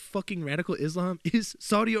exporter of fucking radical Islam is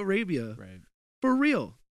Saudi Arabia. Right. For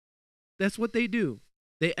real. That's what they do.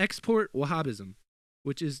 They export Wahhabism,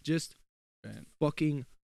 which is just Right. fucking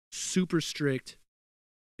super strict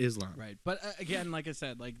Islam. Right. But again, like I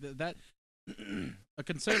said, like that a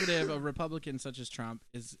conservative, a Republican such as Trump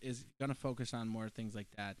is going to focus on more things like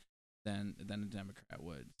that than a Democrat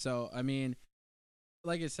would. So, I mean,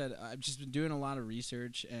 like I said, I've just been doing a lot of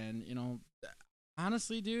research and,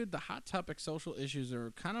 honestly, dude, the hot topic social issues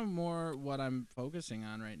are kind of more what I'm focusing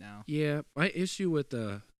on right now. Yeah, my issue with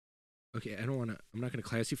I'm not gonna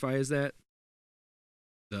classify as that.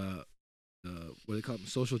 The what do they call them?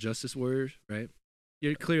 Social justice warriors, right?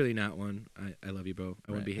 You're clearly not one. I love you, bro.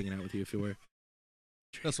 I wouldn't be hanging out with you if you were.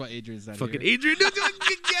 That's why Adrian's not Fucking here. Adrian.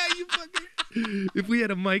 Yeah, you fucking. If we had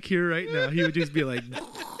a mic here right now, he would just be like.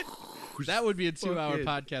 That would be a 2-hour fucking-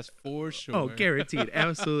 podcast for sure. Oh, guaranteed.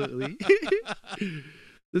 Absolutely.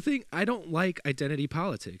 The thing, I don't like identity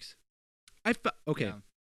politics. Okay. Yeah.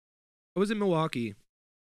 I was in Milwaukee,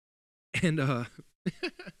 and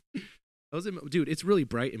dude, it's really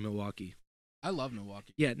bright in Milwaukee. I love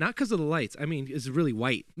Milwaukee. Yeah, not because of the lights. I mean, it's really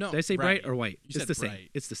white. No, Did I say bright bright. or white? You It's said the same. bright.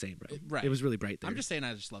 It's the same, bro. Right. It was really bright there. I'm just saying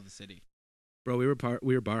I just love the city. Bro, we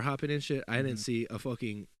were bar hopping and shit. I didn't Mhm. see a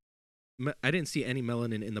fucking. I didn't see any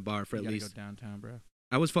melanin in the bar for You at gotta least. go downtown, bro.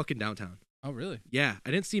 I was fucking downtown. Oh, really? Yeah,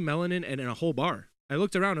 I didn't see melanin and in a whole bar. I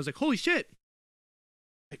looked around. I was like, holy shit.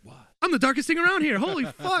 Wait, what? I'm the darkest thing around here. Holy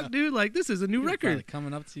fuck, dude. Like, this is a new record.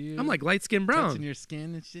 Coming up to you. I'm like light skinned brown. touching your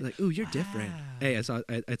skin and shit. Like, ooh, you're different. Wow. Hey, I saw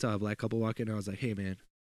a black couple walk in. And I was like, hey, man,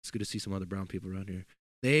 it's good to see some other brown people around here.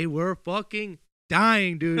 They were fucking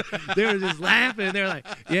dying, dude. They were just laughing. They're like,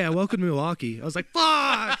 yeah, welcome to Milwaukee. I was like,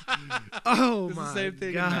 fuck. Oh, It's my the same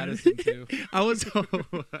thing God. in Madison, too. I was out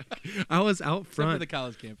Except for front. the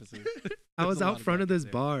college campuses. I was There's a lot out of front of black this kids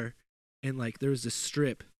there. bar, and like there was this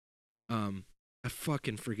strip. I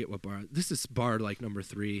fucking forget what bar. This is bar like number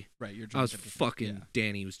 3. Right, you're I was drunk at the- fucking. yeah.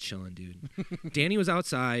 Danny was chilling, dude. Danny was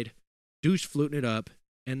outside, douche fluting it up,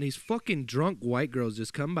 and these fucking drunk white girls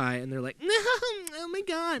just come by, and they're like, oh my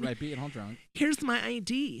God. Right, being all drunk. Here's my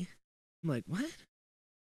ID. I'm like, what?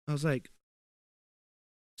 I was like,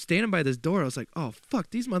 standing by this door, I was like, oh, fuck,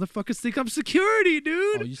 these motherfuckers think I'm security,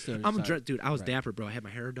 dude. Oh, you still dude, I was dapper, bro. I had my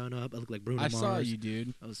hair done up. I looked like Bruno Mars. I saw you,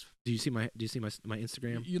 dude. Do you see my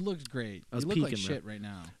Instagram? You looked great. I was you look peeking, like shit right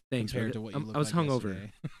now. Thanks, compared to what you looked I was like hungover.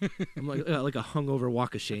 yesterday. I'm like a hungover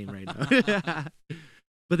walk of shame right now.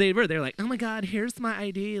 But they're like, oh my God, here's my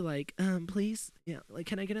ID. Like, please, yeah, like,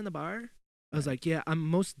 can I get in the bar? I was like, yeah, I'm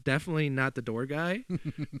most definitely not the door guy,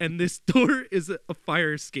 and this door is a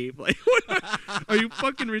fire escape. Like, what are you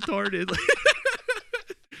fucking retarded?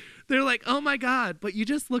 They're like, oh my God, but you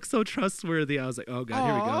just look so trustworthy. I was like, oh God,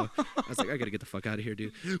 here we go. I was like, I gotta get the fuck out of here,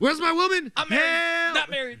 dude. Where's my woman? I'm married. Help! Not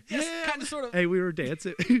married. Yes, kind of, sort of. Hey, we were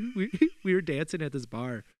dancing. we were dancing at this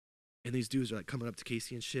bar, and these dudes are like coming up to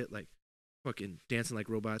Casey and shit, like fucking dancing like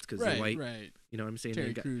robots because they're white. Right. You know what I'm saying?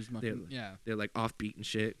 Terry Crews, they're like offbeat and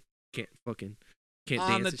shit. Can't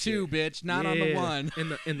on dance the two, shit. bitch, not on the one. In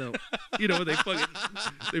the you know, they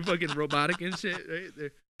fucking robotic and shit.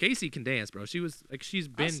 Right? Casey can dance, bro. She's been I've seen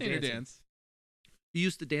dancing. her dance. She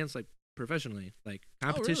used to dance like professionally, like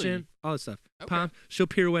competition, really? all that stuff. Okay. She'll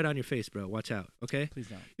pirouette on your face, bro. Watch out, okay? Please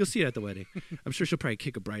don't. You'll see it at the wedding. I'm sure she'll probably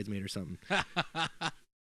kick a bridesmaid or something.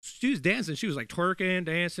 She was dancing. She was like twerking,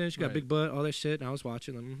 dancing. She got Right. big butt, all that shit. And I was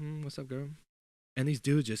watching, like, what's up, girl? And these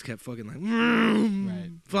dudes just kept fucking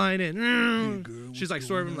like, flying in. Hey, girl, She's like what's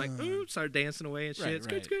sort of going like, on? started dancing away and shit. Right, It's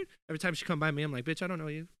good, right. it's good. Every time she come by me, I'm like, bitch, I don't know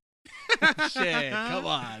you. Shit, come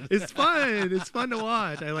on. It's fun. It's fun to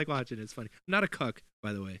watch. I like watching it. It's funny. I'm not a cuck,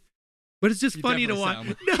 by the way. But it's just You funny to definitely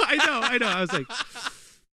watch. sound No, I know. I was like,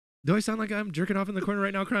 do I sound like I'm jerking off in the corner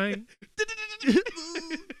right now crying?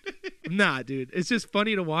 Nah, dude. It's just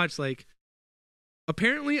funny to watch. Like,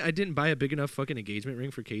 apparently I didn't buy a big enough fucking engagement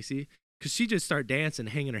ring for Casey because she just started dancing,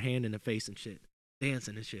 hanging her hand in her face and shit.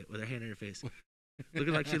 Dancing and shit with her hand in her face.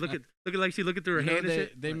 looking like she looking through her hand and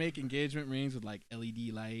shit. They Like, make engagement rings with like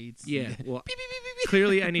LED lights. yeah, and well, beep, beep, beep, beep, beep.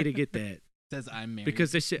 clearly I need to get that. Says I'm married.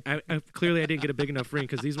 Because this shit, I clearly I didn't get a big enough ring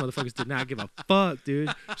because these motherfuckers did not give a fuck,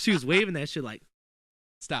 dude. She was waving that shit like,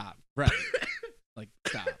 Stop. Right. Like,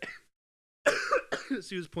 stop.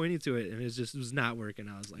 she was pointing to it, and it was not working.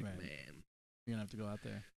 I was like, Right. man, You're going to have to go out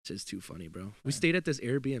there. it's just too funny, bro. We Right. stayed at this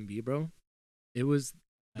Airbnb, bro. It was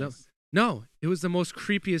Nice. it was the most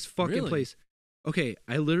creepiest fucking Really? place. Okay,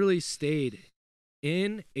 I literally stayed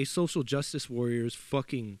in a social justice warrior's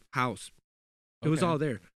fucking house. It was Okay. all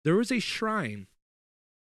there. There was a shrine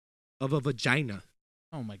of a vagina.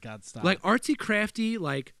 Oh my God, stop. Like artsy crafty,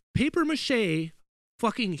 like paper mache,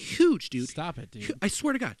 fucking huge, dude. Stop it, dude. I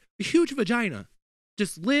swear to God, a huge vagina.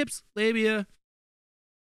 Just lips, labia.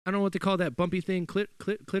 I don't know what they call that bumpy thing.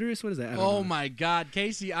 Clitoris? What is that? I don't Oh know. my God,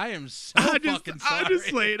 Casey, I am so I'm fucking sorry. I'm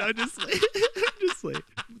just late. I'm just late.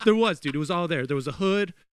 There was, dude. It was all there. There was a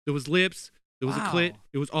hood. There was lips. There was a clit. Wow.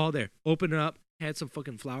 It was all there. Open it up. Had some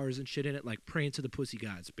fucking flowers and shit in it, like praying to the pussy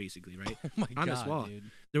gods, basically, right? Oh my On God, this wall. dude.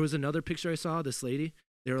 There was another picture I saw. This lady.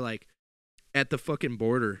 They were like at the fucking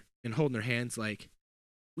border and holding their hands, like,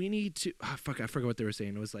 we need to. Oh, fuck, I forgot what they were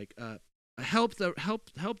saying. It was like, help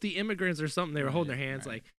the immigrants or something. They were holding their hands,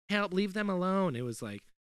 right. like, help, leave them alone. It was like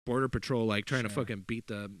border patrol, like trying to Sure. fucking beat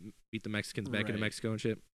the Mexicans back into Right. Mexico and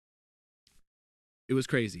shit. It was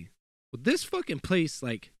crazy. Well, this fucking place,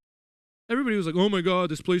 like, everybody was like, oh my God,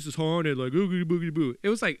 this place is haunted. Like, oogity boogity boo. It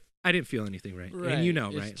was like, I didn't feel anything, right? And you know,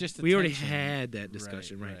 It's right? just We already attention. had that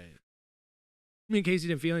discussion, right? Me and Casey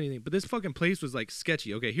didn't feel anything, but this fucking place was like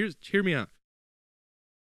sketchy. Okay, hear me out.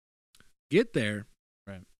 Get there.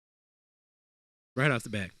 Right. Right off the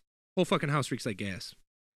bat. Whole fucking house reeks like gas.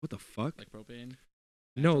 What the fuck? Like propane?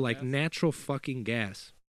 No, natural like gas? natural fucking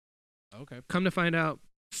gas. Okay. Come to find out,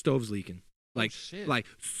 stove's leaking. Like, shit. like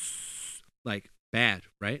bad,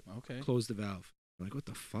 right? Okay. Close the valve. I'm like, what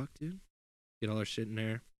the fuck, dude? Get all our shit in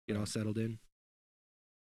there. Get all settled in.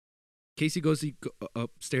 Casey goes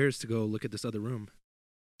upstairs to go look at this other room.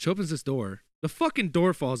 She opens this door. The fucking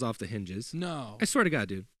door falls off the hinges. No. I swear to God,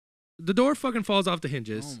 dude. The door fucking falls off the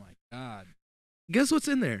hinges. Oh my God. Guess what's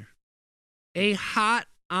in there? A hot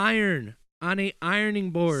iron on a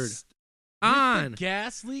ironing board. With the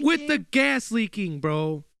gas leaking? With the gas leaking,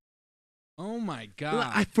 bro. Oh my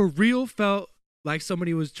God. I for real felt like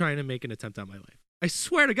somebody was trying to make an attempt on my life. I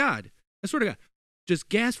swear to God. I swear to God. Just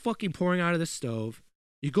gas fucking pouring out of the stove.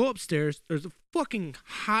 You go upstairs. There's a fucking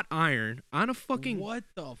hot iron on a fucking. What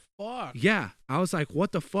the fuck? Yeah. I was like,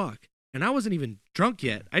 what the fuck? And I wasn't even drunk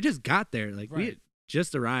yet. I just got there. Like, we had Right.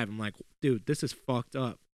 just arrived. I'm like, dude, this is fucked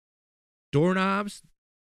up. Doorknobs,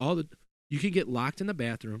 you can get locked in the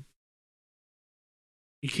bathroom.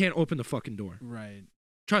 You can't open the fucking door. Right.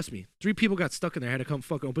 Trust me, 3 people got stuck in there. I had to come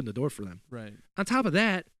fucking open the door for them. Right. On top of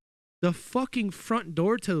that, the fucking front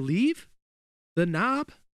door to leave, the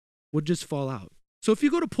knob would just fall out. So if you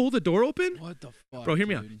go to pull the door open, What the fuck, bro, hear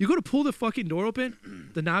me out. dude? You go to pull the fucking door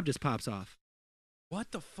open, the knob just pops off.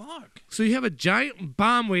 What the fuck? So you have a giant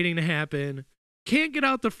bomb waiting to happen. Can't get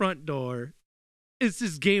out the front door. It's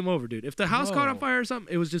just game over, dude. If the house caught on Bro. fire or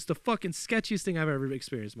something, it was just the fucking sketchiest thing I've ever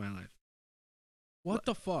experienced in my life. What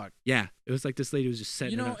the fuck? Yeah, it was like this lady was just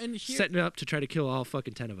setting You know, it up, and here- setting it up to try to kill all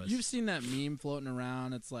fucking 10 of us. You've seen that meme floating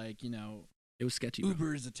around. It's like, you know, It was sketchy, bro.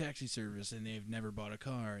 Uber is a taxi service and they've never bought a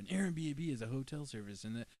car, and Airbnb is a hotel service,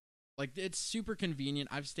 and like it's super convenient.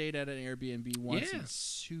 I've stayed at an Airbnb once. Yeah. And it's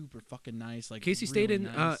super fucking nice. Like Casey stayed really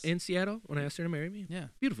in nice. in Seattle when I asked her to marry me. Yeah.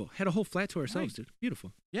 Beautiful. Had a whole flat to ourselves, Right. dude.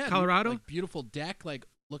 Beautiful. Yeah, dude, Colorado? like beautiful deck, like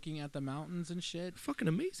looking at the mountains and shit. Fucking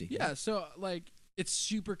amazing. Yeah, so like it's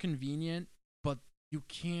super convenient, but you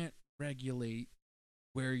can't regulate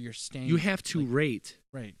where you're staying. You have to like, rate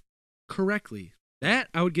right. correctly. That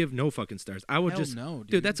I would give no fucking stars. I would Hell just no,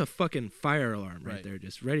 dude, that's a fucking fire alarm right Right. there.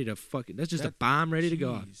 Just ready to fucking that's just a That- bomb ready to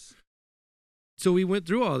go off. Jeez. So we went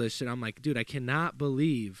through all this shit. I'm like, dude, I cannot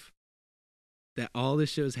believe that all this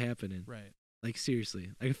shit was happening. Right. Like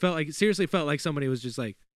seriously. Like it felt like seriously felt like somebody was just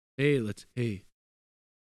like, hey, you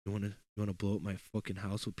wanna blow up my fucking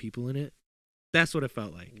house with people in it? That's what it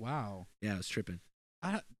felt like. Wow. Yeah, I was tripping.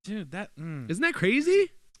 Dude, that Isn't that crazy?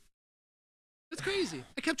 That's crazy.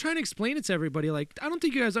 I kept trying to explain it to everybody. Like, I don't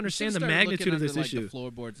think you guys understand the magnitude of this issue. The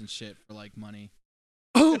floorboards and shit for like money.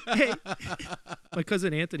 Oh, hey. My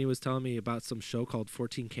cousin Anthony was telling me about some show called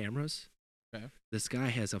 14 Cameras. Okay. This guy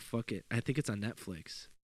has a fucking, I think it's on Netflix.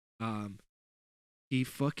 He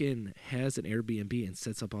fucking has an Airbnb and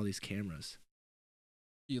sets up all these cameras.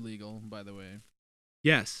 Illegal, by the way.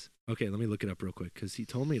 Yes. Okay, let me look it up real quick because he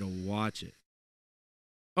told me to watch it.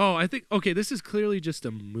 Oh, I think, okay, this is clearly just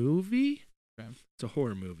a movie. Okay. It's a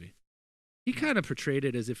horror movie. He kind of portrayed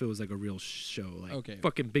it as if it was like a real show, like Okay.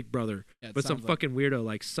 fucking Big Brother, Yeah, it but some sounds like- fucking weirdo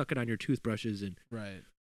like sucking on your toothbrushes and Right.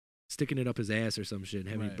 sticking it up his ass or some shit and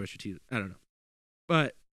having you Right. brush your teeth. I don't know.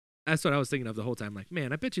 But that's what I was thinking of the whole time. Like,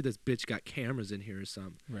 man, I bet you this bitch got cameras in here or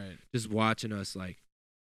something. Right. Just watching us, like,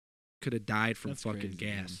 could have died from That's fucking crazy,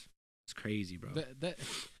 man. gas. It's crazy, bro.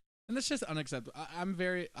 And that's just unacceptable.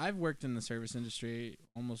 I've worked in the service industry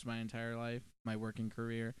almost my entire life, my working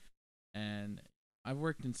career, and I've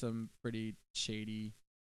worked in some pretty shady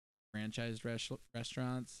franchised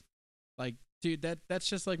restaurants. Like, dude, that's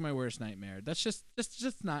just like my worst nightmare. That's just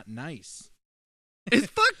not nice. It's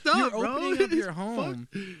fucked up, You're bro. opening up your It's home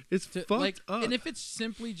It's to, fucked like, up. and if it's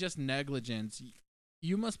simply just negligence,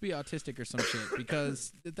 you must be autistic or some shit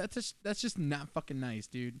because that's just not fucking nice,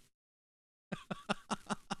 dude.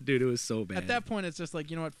 Dude, it was so bad. At that point, it's just like,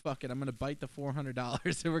 you know what? Fuck it. I'm gonna bite the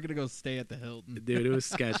 $400 and we're gonna go stay at the Hilton. Dude, it was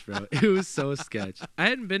sketch, bro. It was so sketch. I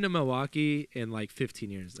hadn't been to Milwaukee in like 15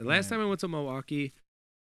 years. The last Right. time I went to Milwaukee,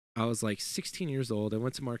 I was like 16 years old. I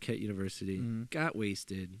went to Marquette University, Mhm. got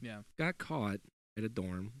wasted, Yeah. got caught at a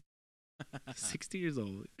dorm. 60 years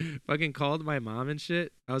old. Fucking called my mom and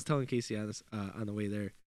shit. I was telling Casey on this on the way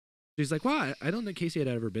there. She's like, "Wow, I don't think Casey had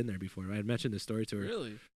ever been there before." I had mentioned this story to her.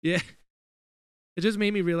 Really? Yeah. It just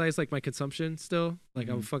made me realize like my consumption still. Like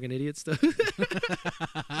I'm a Mhm. fucking idiot still.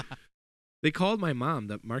 They called my mom.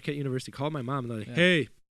 The Marquette University called my mom and they're like, Yeah. "Hey,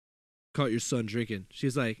 caught your son drinking."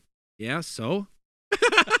 She's like, "Yeah, so?"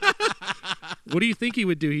 What do you think he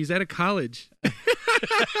would do? He's out of college.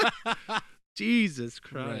 Jesus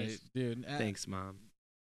Christ. Right, dude. Thanks, Mom.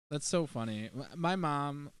 That's so funny. My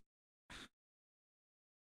mom.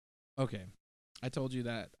 Okay, I told you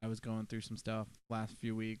that I was going through some stuff last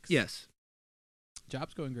few weeks. Yes.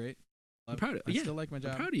 Job's going great. I'm proud of I yeah, still like my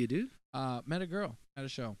job. I'm proud of you, dude. Met a girl at a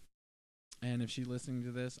show, and if she's listening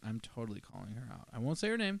to this, I'm totally calling her out. I won't say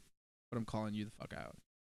her name, but I'm calling you the fuck out.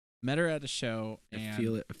 Met her at a show, and I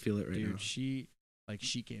feel it right dude, now. she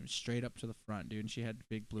came straight up to the front, dude, and she had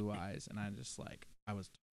big blue eyes, and I was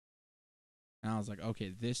like, okay,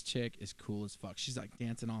 this chick is cool as fuck. She's like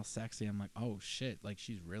dancing all sexy. I'm like, oh shit, like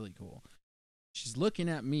she's really cool. She's looking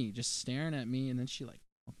at me, just staring at me, and then she like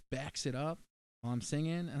backs it up while I'm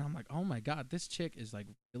singing, and I'm like, oh my god, this chick is like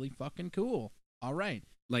really fucking cool. All right,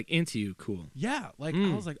 Like into you, cool. yeah, like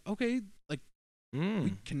I was like, okay, like Mm.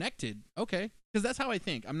 we connected, okay, because that's how I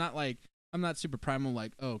think. I'm not super primal,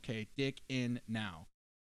 like, oh, okay, dick in now.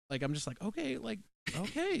 Like I'm just like, okay, like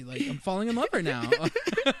I'm falling in love right now.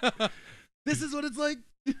 This is what it's like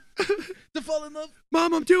to fall in love.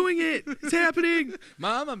 Mom, I'm doing it. It's happening.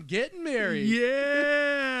 Mom, I'm getting married.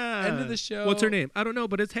 Yeah. End of the show. What's her name? I don't know,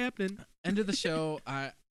 but it's happening. End of the show.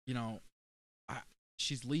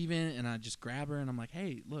 She's leaving, and I just grab her, and I'm like,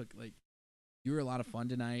 hey, look, like, you were a lot of fun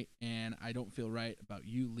tonight, and I don't feel right about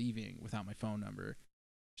you leaving without my phone number.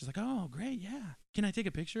 She's like, oh, great, yeah. Can I take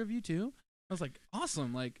a picture of you too? I was like,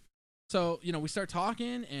 awesome. Like, so, you know, we start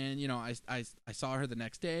talking, and, you know, I saw her the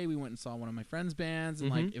next day. We went and saw one of my friend's bands, and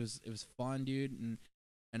like, it was fun, dude.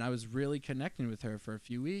 And I was really connecting with her for a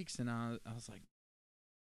few weeks, and I was like,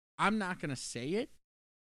 I'm not gonna say it,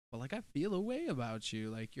 but like, I feel a way about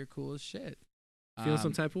you. Like, you're cool as shit. Feel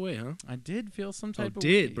some type of way, huh? I did feel some type of way.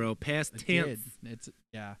 Did, bro. Past tense. It's,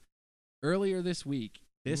 yeah. Earlier this week,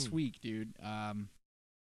 dude,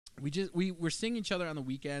 we were seeing each other on the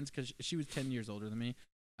weekends because she was 10 years older than me,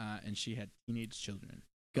 and she had teenage children.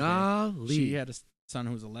 Okay? Golly. She had a son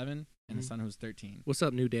who was 11 and a son who was 13. What's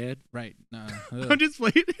up, new dad? Right. I'm just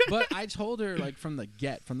playing. But I told her, like, from the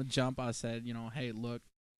jump, I said, you know, hey, look,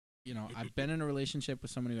 you know, I've been in a relationship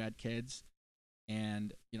with someone who had kids,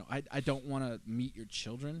 and, you know, I don't want to meet your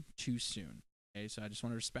children too soon. Okay, so I just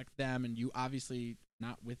want to respect them, and you obviously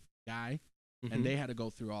not with Guy, and they had to go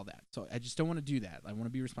through all that. So I just don't want to do that. I want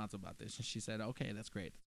to be responsible about this. And she said, okay, that's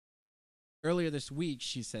great. Earlier this week,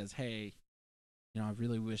 she says, hey, you know, I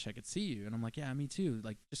really wish I could see you. And I'm like, yeah, me too.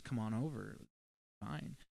 Like, just come on over.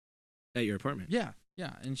 Fine. At your apartment? Yeah.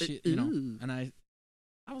 And she, you know, and I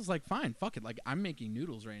was like, fine, fuck it. Like, I'm making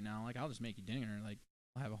noodles right now. Like, I'll just make you dinner. Like,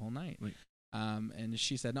 I'll have a whole night. Wait. And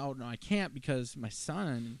she said, no, I can't because my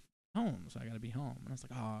son is home. So I got to be home. And I was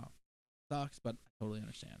like, oh, sucks, but I totally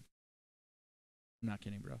understand. I'm not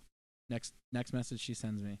kidding, bro. Next message she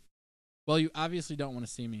sends me. Well, you obviously don't want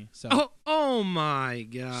to see me, so. Oh my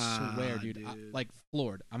God. I swear, dude. Like,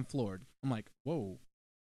 floored. I'm floored. I'm like, whoa.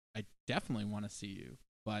 I definitely want to see you,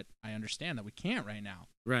 but I understand that we can't right now.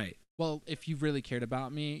 Right. Well, if you really cared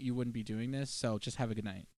about me, you wouldn't be doing this, so just have a good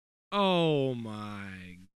night. Oh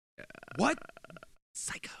my God. What?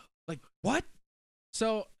 Psycho. Like, what?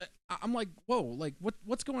 So, I'm like, whoa, like,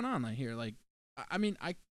 what's going on here? Like, I mean,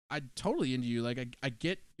 I totally into you. Like, I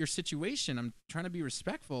get your situation. I'm trying to be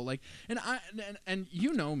respectful. Like, and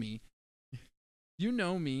you know me. You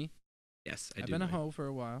know me. Yes, I do. I've been a hoe for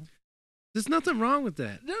a while. There's nothing wrong with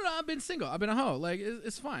that. No, I've been single. I've been a hoe. Like,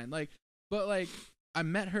 it's fine. Like, but like, I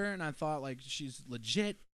met her and I thought like she's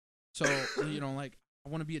legit. So you know, like, I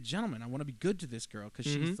want to be a gentleman. I want to be good to this girl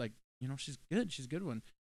because she's like, you know, she's good. She's a good one.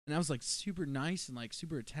 And I was like super nice and like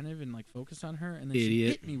super attentive and like focused on her. And then she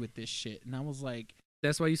hit me with this shit. And I was like,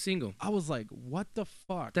 that's why you're single. I was like, what the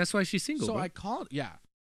fuck? That's why she's single. So bro. I called, So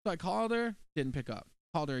I called her, didn't pick up.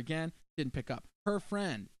 Called her again, didn't pick up. Her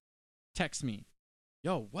friend texts me,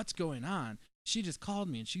 yo, what's going on? She just called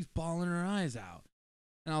me and she's bawling her eyes out.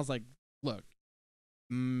 And I was like, look,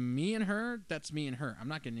 me and her, that's me and her. I'm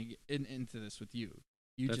not going to get into this with you.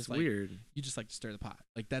 That's just weird. You just like to stir the pot.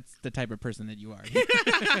 Like, that's the type of person that you are.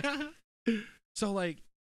 So, like,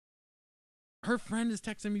 her friend is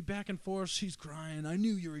texting me back and forth. She's crying. I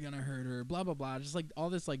knew you were going to hurt her. Blah, blah, blah. Just, like,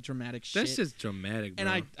 all this, like, dramatic shit. That's just dramatic, bro.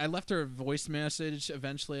 And I left her a voice message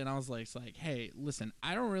eventually, and I was like, hey, listen,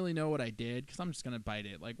 I don't really know what I did because I'm just going to bite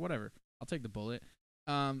it. Like, whatever. I'll take the bullet.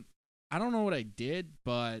 I don't know what I did,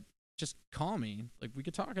 but just call me. Like, we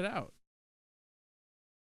could talk it out.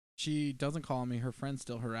 She doesn't call me. Her friend's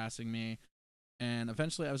still harassing me. And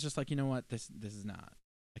eventually I was just like, you know what? This is not.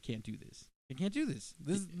 I can't do this. I can't do this.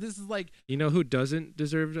 This is like. You know who doesn't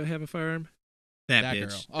deserve to have a firearm? That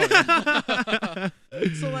bitch. Girl.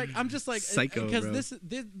 Oh, so like, I'm just like, psycho, because bro.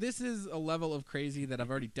 this is a level of crazy that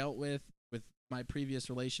I've already dealt with my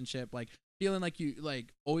previous relationship. Like, feeling like you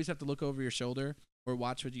like always have to look over your shoulder or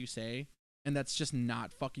watch what you say. And that's just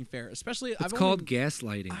not fucking fair. Especially, it's called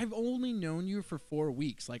gaslighting. I've only known you for 4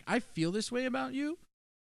 weeks. Like, I feel this way about you,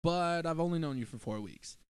 but I've only known you for 4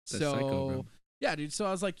 weeks. That's psycho, bro. Yeah, dude. So I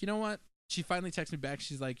was like, you know what? She finally texted me back.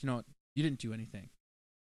 She's like, you know what? You didn't do anything.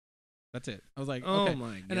 That's it. I was like, okay. Oh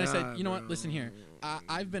my God. And I said, you know what? Listen here.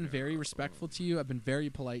 I've been very respectful to you. I've been very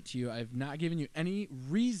polite to you. I've not given you any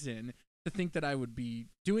reason to think that I would be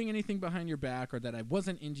doing anything behind your back or that I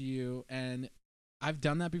wasn't into you. And I've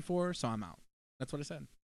done that before, so I'm out. That's what I said.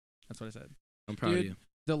 I'm proud of you.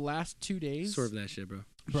 The last 2 days. Swerve that shit, bro.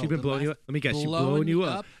 Bro, She's been blowing you up. Let me guess. She's blowing you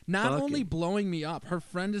up. Not only blowing me up, her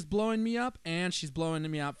friend is blowing me up, and she's blowing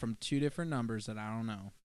me up from 2 different numbers that I don't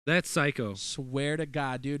know. That's psycho. Swear to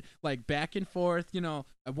God, dude. Like, back and forth, you know,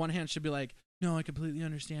 at one hand she'll be like, no, I completely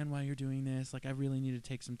understand why you're doing this. Like, I really need to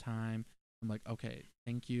take some time. I'm like, okay,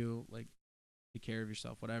 thank you. Like, take care of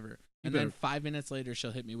yourself, whatever. And then 5 minutes later,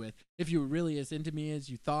 she'll hit me with, if you were really as into me as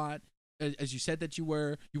you thought, as you said that you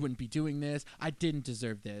were, you wouldn't be doing this. I didn't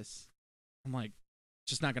deserve this. I'm like,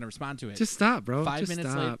 just not going to respond to it. Just stop, bro. 5 just minutes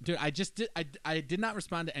stop. later. Dude, I did not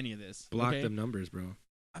respond to any of this. Block okay? them numbers, bro.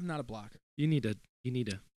 I'm not a blocker. You need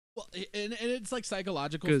to Well, and it's like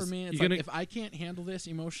psychological for me. It's like if I can't handle this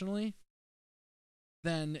emotionally,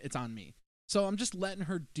 then it's on me. So I'm just letting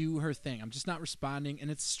her do her thing. I'm just not responding,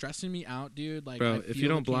 and it's stressing me out, dude. Like, bro, if you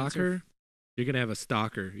don't block her, you're gonna have a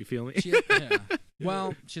stalker. You feel me? Yeah.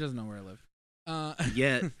 Well, she doesn't know where I live.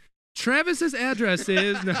 Yet. Travis's address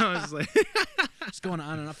is no. It's like just going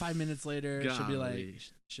on and on. 5 minutes later,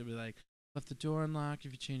 she'll be like, left the door unlocked.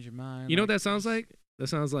 If you change your mind, you know what that sounds like? That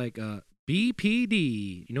sounds like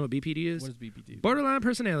BPD. You know what BPD is? What is BPD? Borderline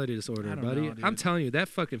personality disorder, buddy. Know, I'm telling you, that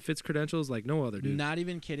fucking fits credentials like no other, dude. Not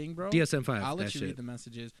even kidding, bro. DSM-5. I'll let you read the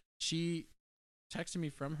messages. She texted me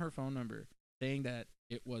from her phone number saying that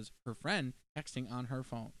it was her friend texting on her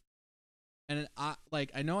phone. And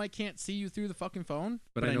I know I can't see you through the fucking phone,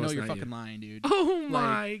 but I know you're fucking lying, dude. Oh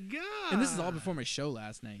my god! And this is all before my show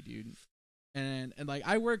last night, dude. And like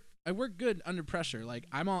I work good under pressure. Like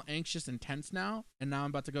I'm all anxious and tense now, and now I'm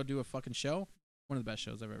about to go do a fucking show. One of the best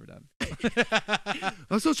shows I've ever done.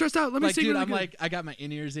 I'm so stressed out. Let me sing. Dude, I'm like, I got my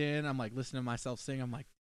in-ears in. I'm like listening to myself sing. I'm like,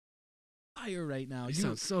 fire right now. You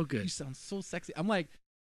sound so good. You sound so sexy. I'm like,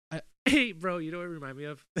 hey, bro, you know what it remind me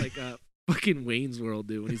of? Like fucking Wayne's World,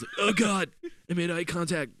 dude. When he's like, oh god, I made eye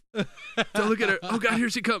contact. Don't look at her. Oh god, here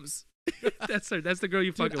she comes. That's her. That's the girl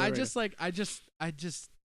you fucking. I just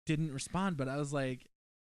didn't respond, but I was like,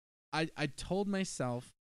 I told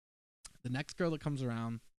myself, the next girl that comes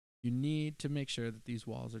around, you need to make sure that these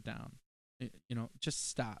walls are down. You know, just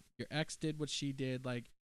stop. Your ex did what she did. Like,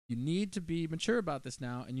 you need to be mature about this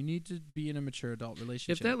now, and you need to be in a mature adult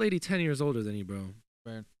relationship. If that lady 10 years older than you,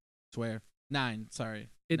 bro. Swear. 9, sorry.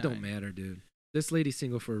 It 9. don't matter, dude. This lady's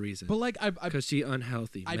single for a reason. But like, because she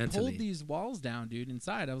unhealthy mentally. I pulled these walls down, dude,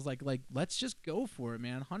 inside. I was like, let's just go for it,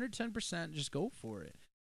 man. 110%, just go for it.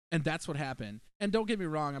 And that's what happened. And don't get me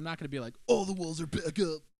wrong, I'm not going to be like, oh, the walls are back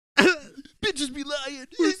up. Bitches be lying.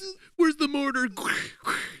 Where's the mortar?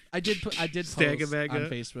 I did post on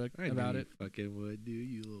Facebook about it. Fucking would,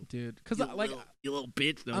 dude. Because you little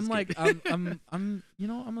bitch. No, I'm like, I'm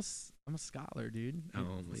a scholar, dude. Oh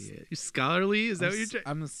my god, you're scholarly? Is that what you're trying?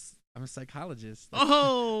 I'm a psychologist.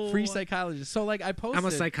 Oh, free psychologist. So like, I posted. I'm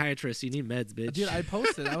a psychiatrist. You need meds, bitch. Dude, I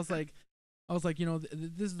posted. I was like, you know,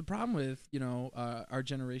 this is the problem with, you know, our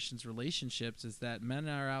generation's relationships is that men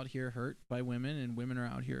are out here hurt by women and women are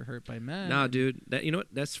out here hurt by men. Nah, dude, that you know what?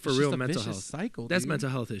 That's for real mental health. Cycle, that's dude. Mental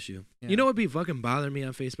health issue. Yeah. You know what be fucking bothering me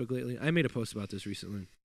on Facebook lately? I made a post about this recently.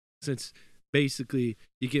 Since basically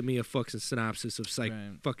you give me a fucking synopsis of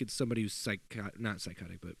fucking somebody who's not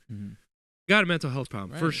psychotic, but got a mental health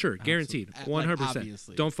problem for sure, guaranteed,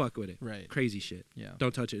 100%. Don't fuck with it. Right. Crazy shit. Yeah.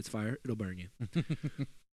 Don't touch it. It's fire. It'll burn you.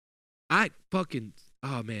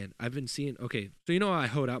 Oh man, I've been seeing. Okay, so you know I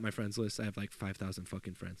hoed out my friends list. I have like 5,000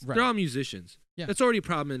 fucking friends. Right. They're all musicians. Yeah, that's already a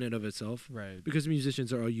problem in and of itself. Right. Because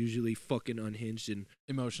musicians are all usually fucking unhinged and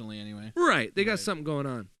emotionally anyway. Right. They got something going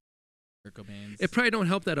on. Kurt Cobain's. It probably don't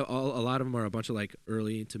help that a lot of them are a bunch of like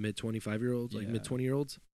early to mid 25-year-olds, like mid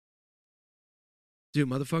 20-year-olds. Dude,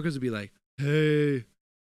 motherfuckers would be like, "Hey,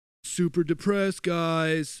 super depressed,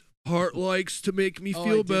 guys. Heart likes to make me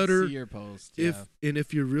feel better. See your post. Yeah.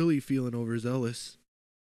 If you're really feeling overzealous,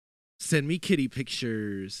 send me kitty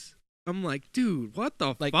pictures." I'm like, dude, what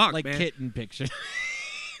the fuck, man? Like kitten pictures.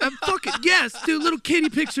 I'm fucking yes, dude, little kitty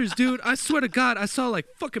pictures, dude. I swear to God, I saw like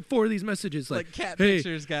fucking 4 of these messages, like cat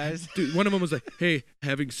pictures, guys. Dude, one of them was like, "Hey,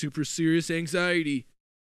 having super serious anxiety.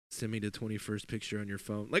 Send me the 21st picture on your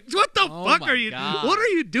phone." Like, what the fuck are you? God. What are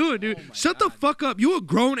you doing, dude? Shut the fuck up. You a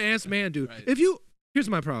grown ass man, dude. Right. Here's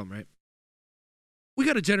my problem, right? We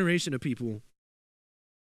got a generation of people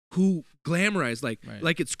who glamorize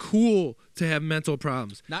like it's cool to have mental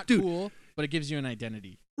problems. Not cool, but it gives you an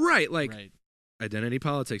identity. Right, like identity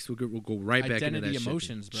politics. We'll go right back into that shit. Identity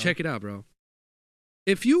emotions, bro. Check it out, bro.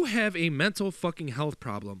 If you have a mental fucking health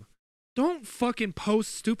problem, don't fucking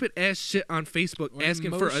post stupid ass shit on Facebook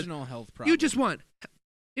asking for emotional health problem. You just want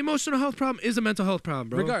emotional health problem is a mental health problem,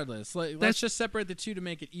 bro. Regardless, let's just separate the two to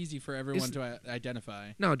make it easy for everyone to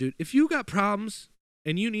identify. No, dude, if you got problems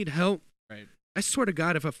and you need help, right? I swear to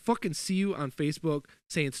God, if I fucking see you on Facebook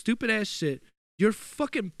saying stupid ass shit, you're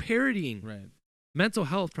fucking parodying mental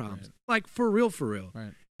health problems, like for real,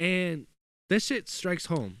 right? And that shit strikes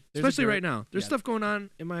home, especially right now. There's stuff going on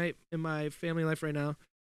in my family life right now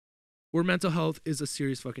where mental health is a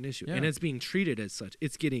serious fucking issue, and it's being treated as such.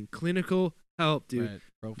 It's getting clinical help, dude. Right.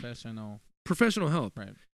 Professional help.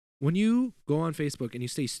 Right. When you go on Facebook and you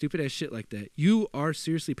say stupid ass shit like that, you are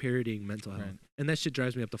seriously parodying mental health, and that shit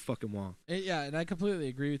drives me up the fucking wall. Yeah, and I completely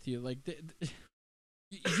agree with you. Like,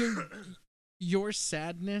 your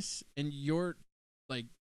sadness and your like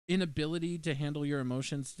inability to handle your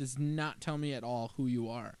emotions does not tell me at all who you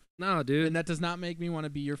are. No, dude. And that does not make me want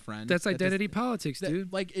to be your friend. That's identity politics,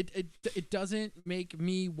 dude. Like it doesn't make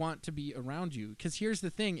me want to be around you. Because here's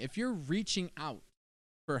the thing: if you're reaching out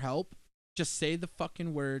for help, just say the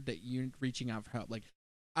fucking word that you're reaching out for help. Like,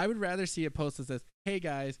 I would rather see a post that says, "Hey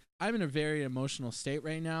guys, I'm in a very emotional state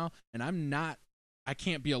right now, and I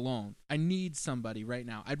can't be alone. I need somebody right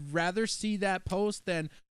now." I'd rather see that post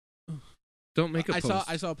than. Don't make a post.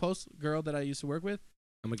 I saw a post, girl that I used to work with.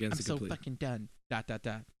 I'm against it completely. I'm so fucking done. ...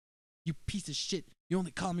 You piece of shit. You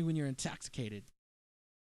only call me when you're intoxicated.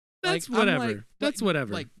 That's whatever. That's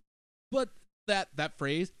whatever. Like, but that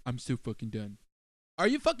phrase, I'm so fucking done. Are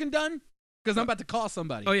you fucking done? Because I'm about to call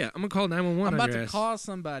somebody. Oh, yeah. I'm going to call 911 I'm on about your to ass. call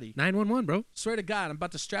somebody. 911, bro. Swear to God, I'm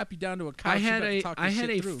about to strap you down to a couch. I had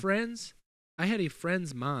a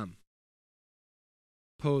friend's mom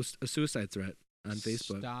post a suicide threat on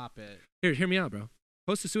Facebook. Stop it. Hear me out, bro.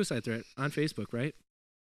 Post a suicide threat on Facebook, right?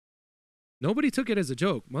 Nobody took it as a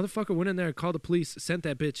joke. Motherfucker went in there and called the police, sent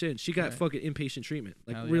that bitch in. She got fucking inpatient treatment.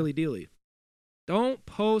 Like, really dealy. Don't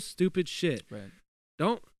post stupid shit. Right.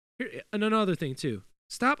 And another thing, too.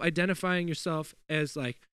 Stop identifying yourself as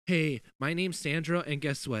like, hey, my name's Sandra, and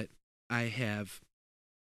guess what? We'll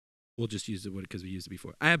just use it because we used it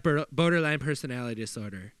before. I have borderline personality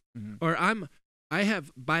disorder. Mm-hmm. Or I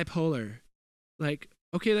have bipolar. Like,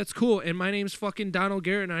 okay, that's cool. And my name's fucking Donald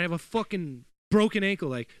Garrett, and I have a fucking broken ankle.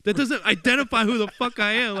 Like, that doesn't identify who the fuck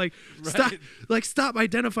I am. Like, stop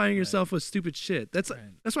identifying yourself with stupid shit. That's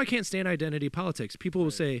why I can't stand identity politics. People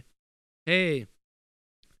will say, hey,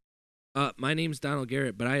 my name's Donald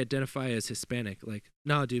Garrett, but I identify as Hispanic. Like,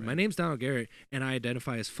 no, dude, my name's Donald Garrett, and I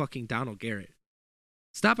identify as fucking Donald Garrett.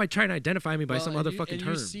 Stop by trying to identify me by some other fucking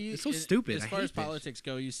term. It's so stupid. As far as politics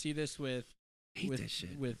go, you see this with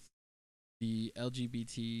the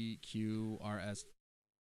LGBTQRS.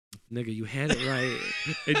 Nigga, you had it right,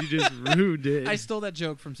 and you just ruined it. I stole that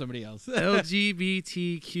joke from somebody else.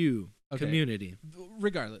 LGBTQ community.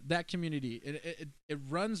 Regardless, that community, it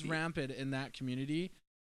runs rampant in that community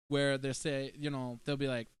where they say, they'll be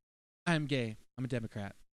like, I'm gay. I'm a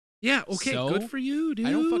Democrat. Yeah, okay, so, good for you, dude.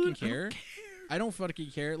 I don't fucking care. I don't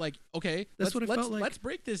fucking care. Like, okay, that's what it felt like. Let's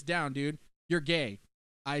break this down, dude. You're gay.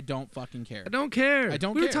 I don't fucking care. I don't care. We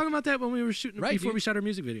were talking about that when we were shooting before we shot our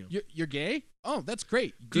music video. You're gay? Oh, that's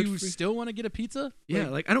great. Do you still want to get a pizza? Yeah,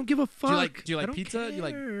 like I don't give a fuck. Do you like pizza? Care. Do you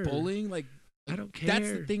like bowling? Like, I don't care.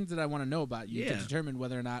 That's the things that I want to know about you to determine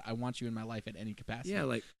whether or not I want you in my life at any capacity. Yeah,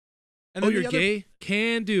 like, you're gay?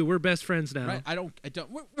 Can do. We're best friends now. Right? I don't.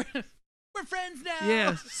 We're friends now.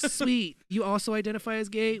 Yeah, sweet. You also identify as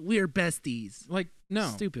gay? We are besties. Like, no.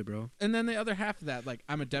 Stupid, bro. And then the other half of that, like,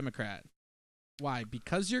 I'm a Democrat. Why?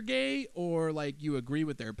 Because you're gay, or like you agree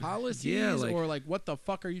with their policies, or like what the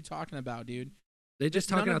fuck are you talking about, dude? They just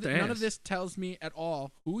talking out their ass. None of this tells me at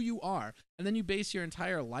all who you are, and then you base your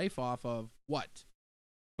entire life off of what?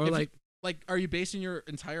 Or are you basing your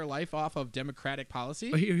entire life off of Democratic policy?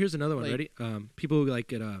 Oh, here's another one. Ready? People who like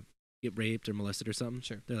get raped or molested or something.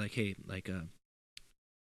 Sure. They're like, hey, like,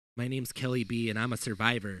 my name's Kelly B, and I'm a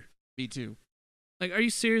survivor. Me too. Like, are you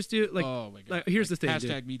serious, dude? Like, oh my God. Like, here's the thing,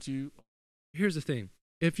 hashtag me too. Here's the thing.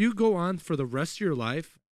 If you go on for the rest of your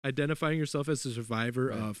life identifying yourself as a survivor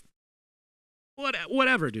of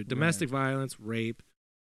whatever, dude, domestic violence, rape,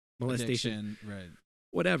 molestation, addiction,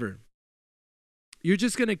 whatever, you're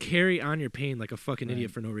just going to carry on your pain like a fucking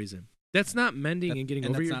idiot for no reason. That's not mending and getting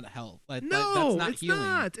over that's your... not health. No, that's not it's healing.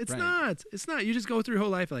 not. It's not. It's not. You just go through your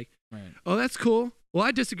whole life like, right. Oh, that's cool. Well,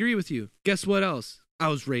 I disagree with you. Guess what else? I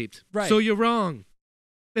was raped. Right. So you're wrong.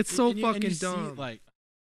 It's so fucking and you dumb. See, like,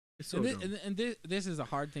 it's so dumb. And this is a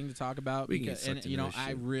hard thing to talk about.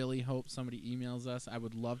 I really hope somebody emails us. I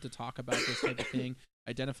would love to talk about this type of thing.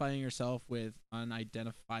 Identifying yourself with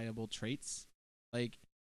unidentifiable traits. Like,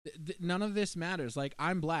 none of this matters. Like,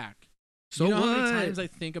 I'm black. So you know what? How many times I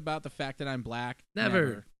think about the fact that I'm black?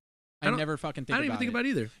 Never. I never fucking think about it. I don't even think about it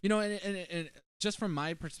either. You know, and just from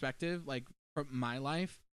my perspective, like, from my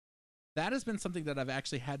life, that has been something that I've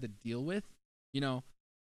actually had to deal with. You know,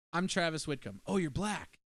 I'm Travis Whitcomb. Oh, you're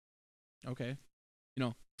black. Okay. You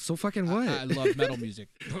know. So fucking what? I love metal music.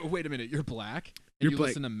 Wait a minute. You're black? And you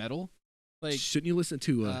listen to metal? Like, shouldn't you listen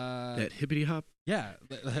to that hippity hop? Yeah.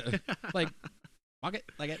 Like, walk it,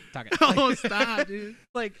 like it, talk it. Oh, stop, dude.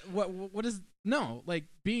 Like, what is... No, like,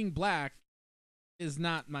 being black is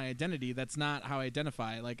not my identity. That's not how I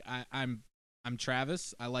identify. Like, I'm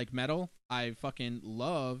Travis. I like metal. I fucking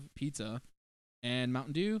love pizza and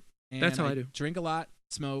Mountain Dew. And that's how I do. Drink a lot,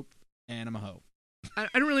 smoke, and I'm a hoe. I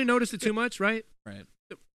don't really notice it too much, right? Right.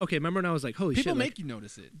 okay, remember when I was like, holy People shit. make you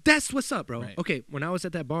notice it. That's what's up, bro. Right. Okay, when I was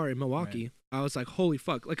at that bar in Milwaukee, I was like, holy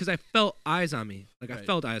fuck. Like, because I felt eyes on me. Like, I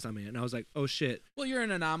felt eyes on me. And I was like, oh shit. Well, you're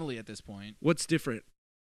an anomaly at this point. What's different?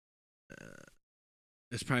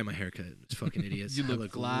 It's probably my haircut. It's fucking idiots. You I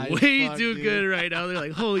look fly way fuck, too dude. good right now. They're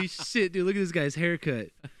like, holy shit, dude, look at this guy's haircut.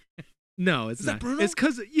 No, it's Is not. that Bruno? It's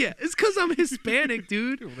because I'm Hispanic,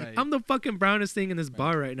 dude. Right. I'm the fucking brownest thing in this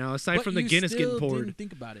bar right now, aside But from the you Guinness still getting poured. Didn't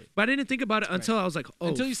think about it. But I didn't think about it until I was like, oh,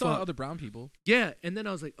 until you saw fuck. other brown people. Yeah, and then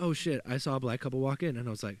I was like, oh shit, I saw a black couple walk in, and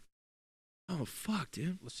I was like, oh fuck,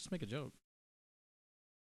 dude. Let's just make a joke.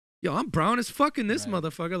 Yo, I'm brown as fuck in this Right.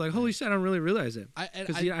 motherfucker. Like, holy shit, I don't really realize it.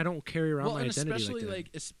 Because I don't carry around well, my and identity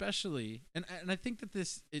especially, and I think that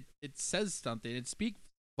this it says something. It speaks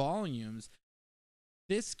volumes.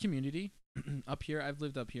 This community up here, I've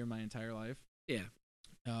lived up here my entire life. Yeah.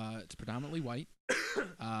 It's predominantly white.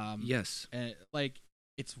 Yes. And like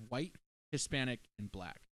it's white, Hispanic, and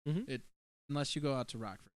black. Mhm. It unless you go out to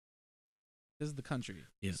Rockford. This is the country.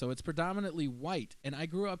 Yeah. So it's predominantly white. And I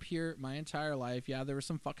grew up here my entire life. Yeah, there were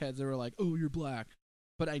some fuckheads that were like, oh, you're black.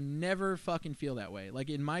 But I never fucking feel that way. Like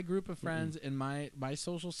in my group of friends, in my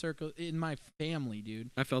social circle, in my family,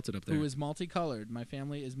 dude, I felt it up there. who is multicolored. My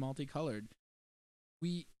family is multicolored.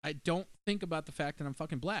 I don't think about the fact that I'm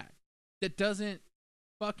fucking black. That doesn't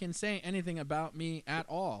fucking say anything about me at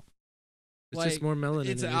all. It's just more melanin.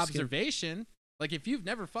 It's in an your skin. observation. Like if you've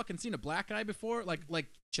never fucking seen a black guy before, like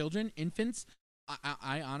children, infants,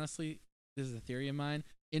 I honestly, this is a theory of mine.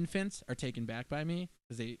 Infants are taken back by me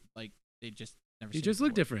because they just never. You seen just it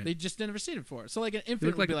look before. different. They just never seen it before. So like an infant You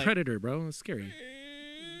look would like be a predator, bro. It's scary.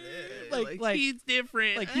 like he's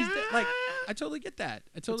different. like he's like I totally get that.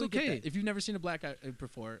 I totally get okay. that. If you've never seen a black guy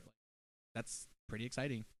before, that's pretty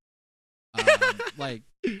exciting. Like,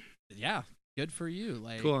 yeah, good for you.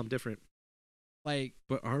 Like, cool. I'm different. Like,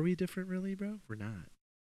 But are we different, really, bro? We're not.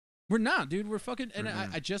 we're not, dude. We're fucking. And We're not.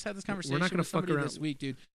 I just had this We're not conversation gonna with fuck somebody around. this week,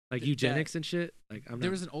 dude. Like That- eugenics and shit. Like I'm There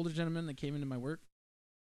not. was an older gentleman that came into my work,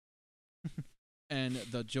 and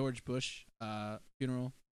the George Bush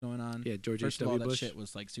funeral going on. Yeah, George First of H.W. all, that Bush. shit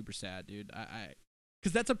was like super sad, dude.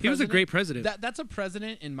 Because that's a He was a president- great president. That's a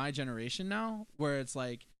president in my generation now, where it's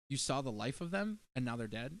like you saw the life of them and now they're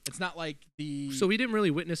dead. It's not like the So we didn't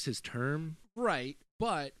really witness his term. right,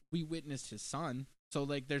 but we witnessed his son. So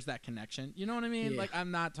like, there's that connection. You know what I mean? Yeah. Like,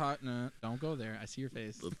 I'm not talking. No, don't go there. I see your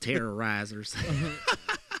face. The terrorizers.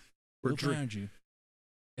 We'll dr- find you,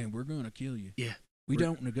 and we're gonna kill you. Yeah. We We're-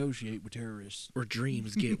 don't negotiate with terrorists. Where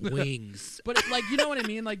dreams get wings. But like, you know what I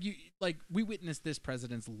mean? Like we witnessed this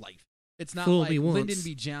president's life. It's not Fool like me once. Lyndon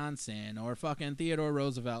B. Johnson or fucking Theodore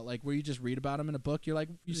Roosevelt, like where you just read about them in a book. You're like,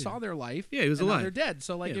 you saw their life. Yeah, he was and now alive. they're dead.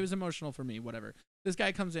 So like, Yeah. it was emotional for me. Whatever. This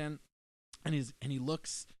guy comes in, and he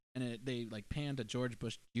looks, and they like pan to George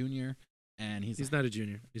Bush Jr. And he's He's like, not a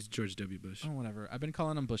junior. He's George W. Bush. oh, whatever. I've been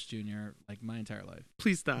calling him Bush Jr. like my entire life.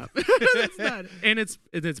 Please stop. It's not. And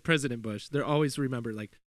it's President Bush. They're always remembered.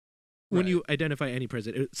 Like when Right. you identify any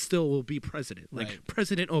president, it still will be president. Like Right.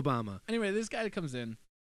 President Obama. Anyway, this guy comes in,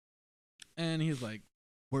 and he's like,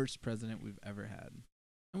 worst president we've ever had.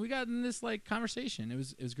 And we got in this like conversation. It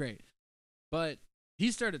was great. But he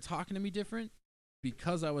started talking to me different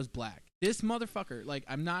because I was black. This motherfucker, like,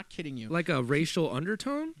 I'm not kidding you. Like a racial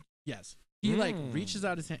undertone. Yes. He like Mm. reaches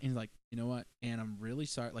out his hand and he's like, you know what? And I'm really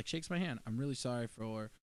sorry. Like, shakes my hand. I'm really sorry for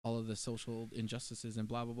all of the social injustices and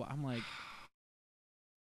blah blah blah. I'm like,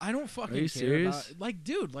 I don't fucking you care serious? about. Like,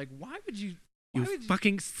 dude, like, why would you? You Why would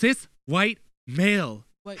fucking cis white male.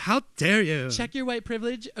 Like, How dare you? check your white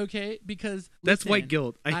privilege, okay? Because That's white listen,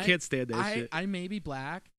 guilt. I can't stand that I, shit. I may be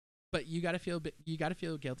black, but you gotta feel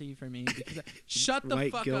guilty for me. Because shut the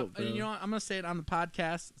White fuck guilt, up. And you bro. know what? I'm gonna say it on the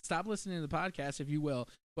podcast. Stop listening to the podcast if you will.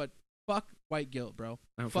 But fuck white guilt, bro.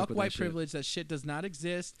 I don't Fuck with white that shit. privilege. That shit does not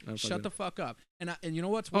exist. I don't fuck Shut with the it. fuck up. And you know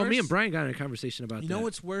what's worse? Oh, me and Brian got in a conversation about You that. know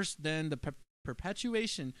what's worse than the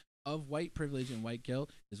perpetuation of white privilege and white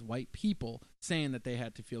guilt is white people saying that they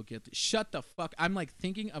had to feel guilty. Shut the fuck. I'm like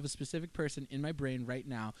thinking of a specific person in my brain right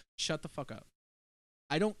now. Shut the fuck up.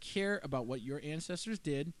 I don't care about what your ancestors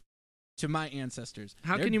did to my ancestors.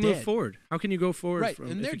 How They're can you dead. move forward? How can you go forward? Right,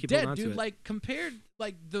 From, and if they're you keep dead, holding on to dude. it? Like, compared,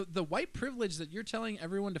 like the white privilege that you're telling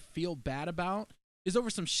everyone to feel bad about is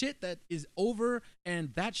over some shit that is over,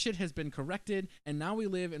 and that shit has been corrected, and now we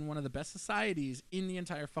live in one of the best societies in the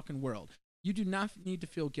entire fucking world. You do not need to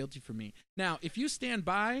feel guilty for me. Now, if you stand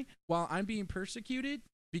by while I'm being persecuted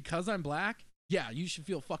because I'm black, yeah, you should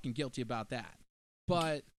feel fucking guilty about that.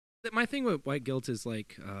 But My thing with white guilt is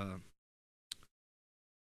like, sorry, I'm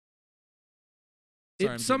it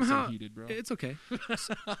getting somehow so heated, bro. it's okay.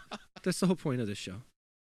 That's the whole point of this show.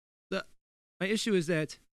 My issue is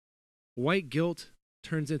that white guilt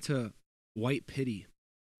turns into white pity.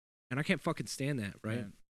 And I can't fucking stand that, right?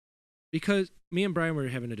 Because me and Brian were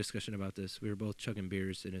having a discussion about this. We were both chugging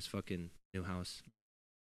beers in his fucking new house.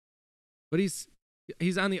 But he's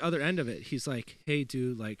on the other end of it. He's like, hey,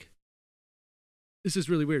 dude, like, this is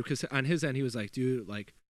really weird. Because on his end, he was like, dude,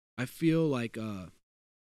 like, I feel like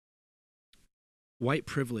white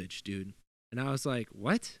privilege, dude. And I was like,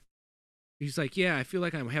 what? He's like, yeah, I feel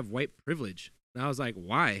like I have white privilege. And I was like,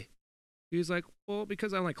 why? He was like, well,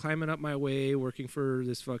 because I'm like climbing up my way, working for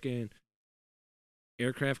this fucking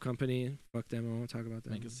aircraft company. Fuck them, I won't talk about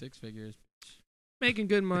that. Making 6 figures. Making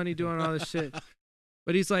good money, doing all this shit.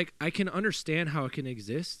 But he's like, I can understand how it can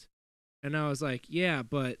exist. And I was like, yeah,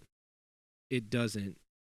 but it doesn't.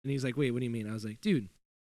 And he's like, wait, what do you mean? I was like, dude,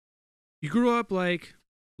 you grew up like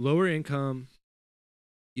lower income,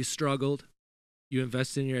 you struggled, you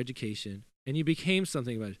invested in your education, and you became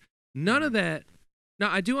something about it. None of that. Now,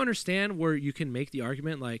 I do understand where you can make the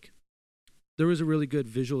argument, like, there was a really good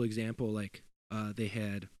visual example, like, they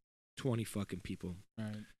had 20 fucking people.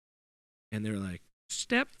 Right. And they're like,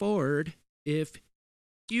 step forward if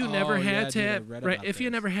you never had to have, right, if you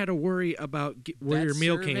never had to worry about where your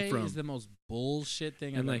meal came from. That is the most bullshit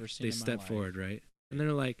thing I've ever seen in my life. And, like, they step forward, right? And then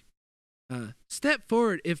they're like, step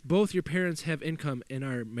forward if both your parents have income and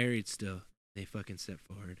are married still. They fucking step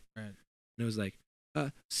forward. Right. And it was like,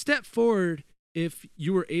 step forward if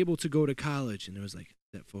you were able to go to college. And it was like,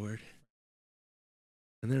 step forward.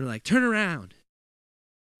 And they're like, turn around.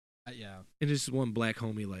 Yeah. And just one black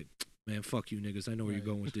homie like, man, fuck you niggas. I know where you're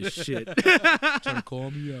going with this shit. Trying to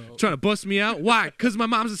call me out. Trying to bust me out. Why? Because my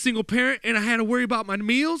mom's a single parent and I had to worry about my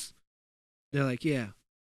meals? They're like, yeah.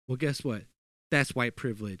 Well, guess what? That's white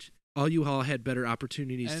privilege. You all had better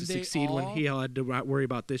opportunities to succeed when he all had to worry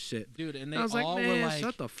about this shit. Dude, and I was like, man, were like,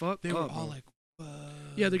 shut the fuck up. They were all like, whoa.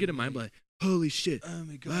 Yeah, they're getting mind blown. Holy shit. Oh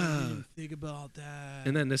my God, I didn't think about that.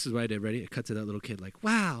 And then this is what I did. Ready? It cut to that little kid like,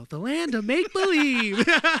 wow, the land of make-believe.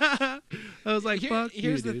 I was like, fuck you,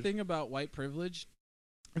 Here's the dude. thing about white privilege.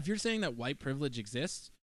 If you're saying that white privilege exists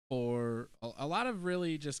for a lot of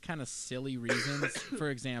really just kind of silly reasons, for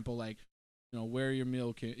example, like, you know, where your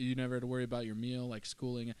meal you never had to worry about your meal, like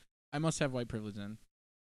schooling. I must have white privilege then.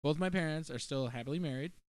 Both my parents are still happily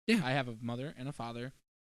married. Yeah. I have a mother and a father.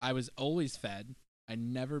 I was always fed. I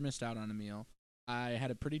never missed out on a meal. I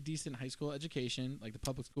had a pretty decent high school education. Like, the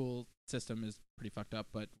public school system is pretty fucked up,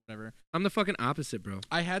 but whatever. I'm the fucking opposite, bro.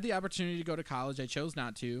 I had the opportunity to go to college. I chose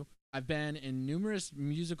not to. I've been in numerous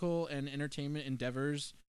musical and entertainment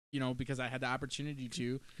endeavors, you know, because I had the opportunity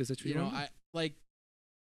to. Because that's what you know.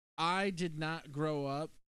 I did not grow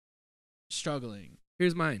up struggling.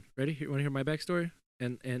 Here's mine. Ready? You want to hear my backstory?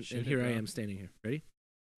 And here I am standing here. Ready?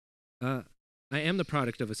 I am the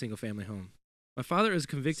product of a single family home. My father is a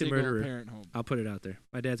convicted murderer. Parent home. I'll put it out there.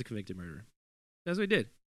 My dad's a convicted murderer. That's what he did.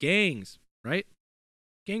 Gangs, right?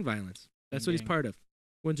 Gang violence. That's what he's part of.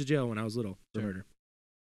 Went to jail when I was little for murder.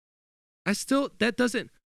 That's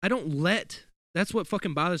what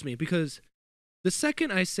fucking bothers me, because the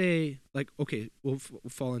second I say, like, okay, we'll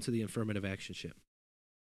fall into the affirmative action shit.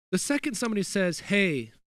 The second somebody says,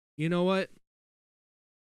 hey, you know what?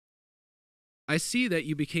 I see that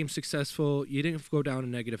you became successful. You didn't go down a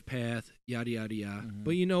negative path, yada, yada, yada. Mm-hmm.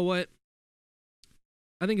 But you know what?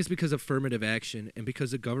 I think it's because of affirmative action and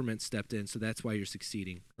because the government stepped in, so that's why you're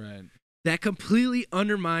succeeding. Right. That completely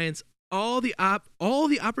undermines all the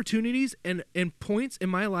opportunities and points in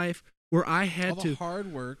my life where I had all the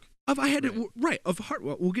hard work.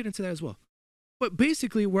 We'll get into that as well. But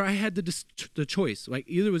basically, where I had the choice, like,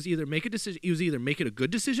 either make a decision, either making a good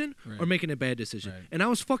decision or making a bad decision. Right. And I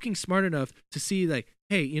was fucking smart enough to see, like,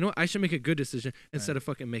 hey, you know what? I should make a good decision instead of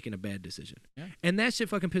fucking making a bad decision. Yeah. And that shit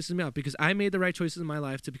fucking pisses me off, because I made the right choices in my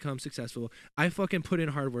life to become successful. I fucking put in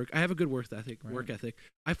hard work. I have a good work ethic.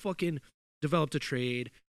 I fucking developed a trade.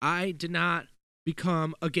 I did not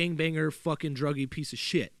become a gangbanger, fucking druggy piece of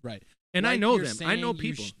shit. Right. And like, I know them. I know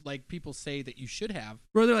people. Like, people say that you should have.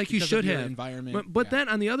 Bro, they're like, you should have. Environment. But then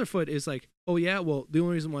on the other foot is like, oh yeah, well, the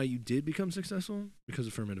only reason why you did become successful because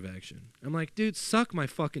of affirmative action. I'm like, dude, suck my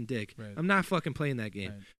fucking dick. Right. I'm not fucking playing that game.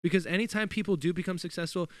 Right. Because anytime people do become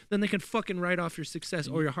successful, then they can fucking write off your success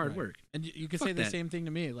or your hard work. And you can say the same thing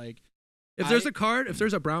to me. Like, if there's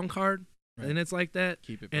a brown card, and it's like that,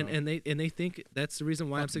 keep it, bro. and they think that's the reason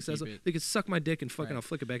why I'm successful. They can suck my dick and fucking I'll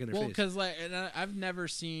flick it back in their face. Well, because like, and I've never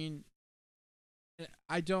seen.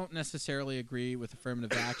 I don't necessarily agree with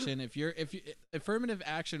affirmative action. If affirmative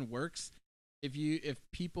action works, if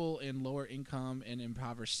people in lower income and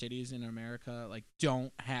impoverished cities in America like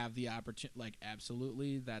don't have the opportunity, like,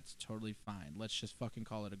 absolutely, that's totally fine. Let's just fucking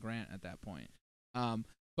call it a grant at that point.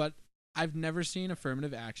 But I've never seen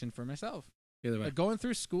affirmative action for myself. Either way. Going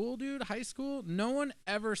through school, dude, high school, no one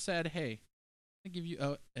ever said, "Hey, I give you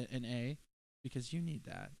an A because you need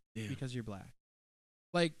that because you're black."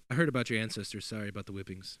 Like, I heard about your ancestors. Sorry about the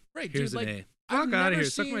whippings. Right, Here's dude. an Like, A. Fuck out of here.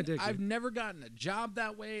 Suck my dick. I've never gotten a job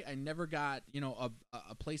that way. I never got,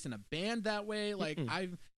 a place in a band that way. Like,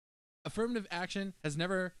 affirmative action has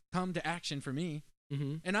never come to action for me.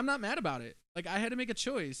 Mm-hmm. And I'm not mad about it. Like, I had to make a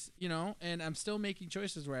choice, and I'm still making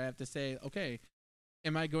choices where I have to say, okay,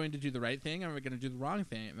 am I going to do the right thing? Or am I going to do the wrong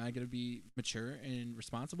thing? Am I going to be mature and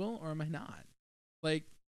responsible, or am I not? Like,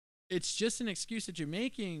 it's just an excuse that you're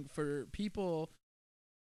making for people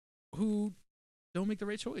who don't make the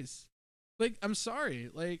right choice. Like, I'm sorry.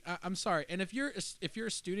 Like, I'm sorry. And if you're a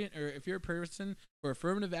student, or if you're a person where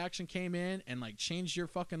affirmative action came in and like changed your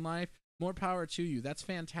fucking life, more power to you. That's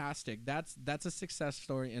fantastic. That's a success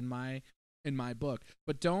story in my book.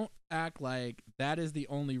 But don't act like that is the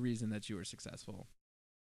only reason that you were successful.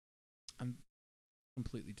 I'm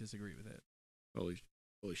completely disagree with it. Holy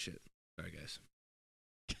shit. Sorry, guys.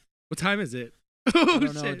 What time is it? I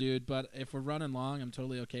don't know, dude. But if we're running long, I'm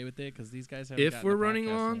totally okay with it because these guys haven't. If we're running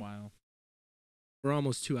long, in a while. We're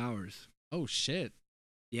almost 2 hours. Oh shit.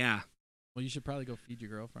 Yeah. Well, you should probably go feed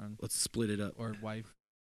your girlfriend. Let's split it up. Or wife.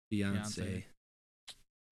 Fiance.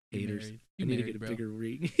 Haters. You I need married, to get a bro. bigger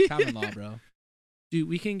ring. Common law, bro. Dude,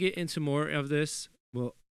 we can get into more of this.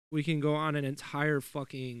 Well, we can go on an entire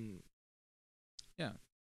fucking. Yeah.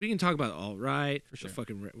 We can talk about alt-right, For sure. the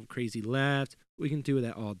fucking crazy left. We can do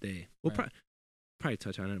that all day. We'll Right. probably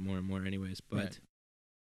touch on it more and more anyways. But Right.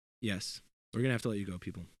 yes, we're going to have to let you go,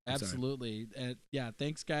 people. I'm sorry. Absolutely. Yeah,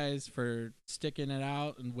 thanks, guys, for sticking it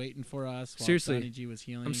out and waiting for us while Seriously. Johnny G was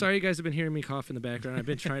healing. I'm sorry you guys have been hearing me cough in the background. I've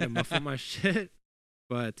been trying to muffle my shit.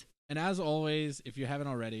 But And as always, if you haven't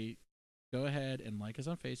already, go ahead and like us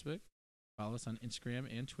on Facebook. Follow us on Instagram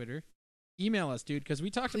and Twitter. Email us, dude, because we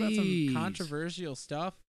talked about some Please. controversial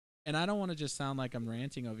stuff. And I don't want to just sound like I'm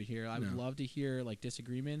ranting over here. I would No. love to hear like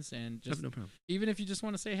disagreements and I just have no problem. even if you just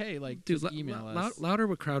want to say, hey, like Dude, just email us. louder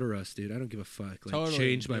with Crowder us, dude. I don't give a fuck. Like, Totally,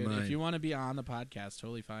 change my dude. mind. If you want to be on the podcast,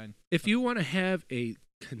 totally fine. If you want to have a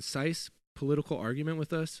concise political argument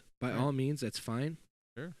with us, by Right. all means, that's fine.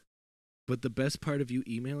 Sure. But the best part of you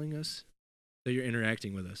emailing us, that you're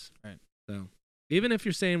interacting with us. Right. So even if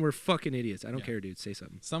you're saying we're fucking idiots, I don't Yeah. care, dude. Say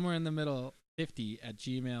something. Somewhere in the middle,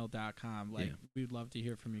 50@gmail.com. Like, Yeah. we'd love to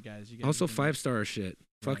hear from you guys. You guys Also, can- 5-star shit.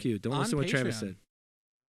 Fuck Right. you. Don't On listen to what Travis Patreon. said.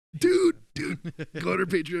 Dude, go to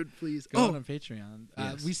Patreon, please. Go on Patreon.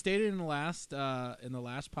 Yes. We stated in the last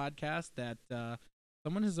podcast that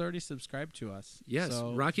someone has already subscribed to us. Yes,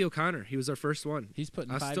 So Rocky O'Connor. He was our first one. he's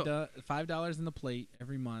putting I still- $5 in the plate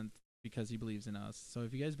every month because he believes in us. So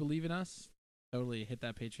if you guys believe in us, totally hit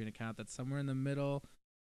that Patreon account. That's somewhere in the middle.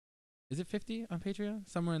 Is it 50 on Patreon?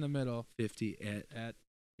 Somewhere in the middle 50 at. at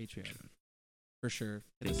Patreon. For sure.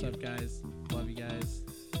 Hit Thank us you. up, guys. Love you guys.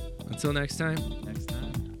 Until next time, Next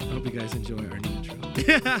time. I hope you guys enjoy our new intro.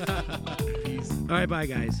 Peace. All right, bye,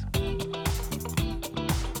 guys.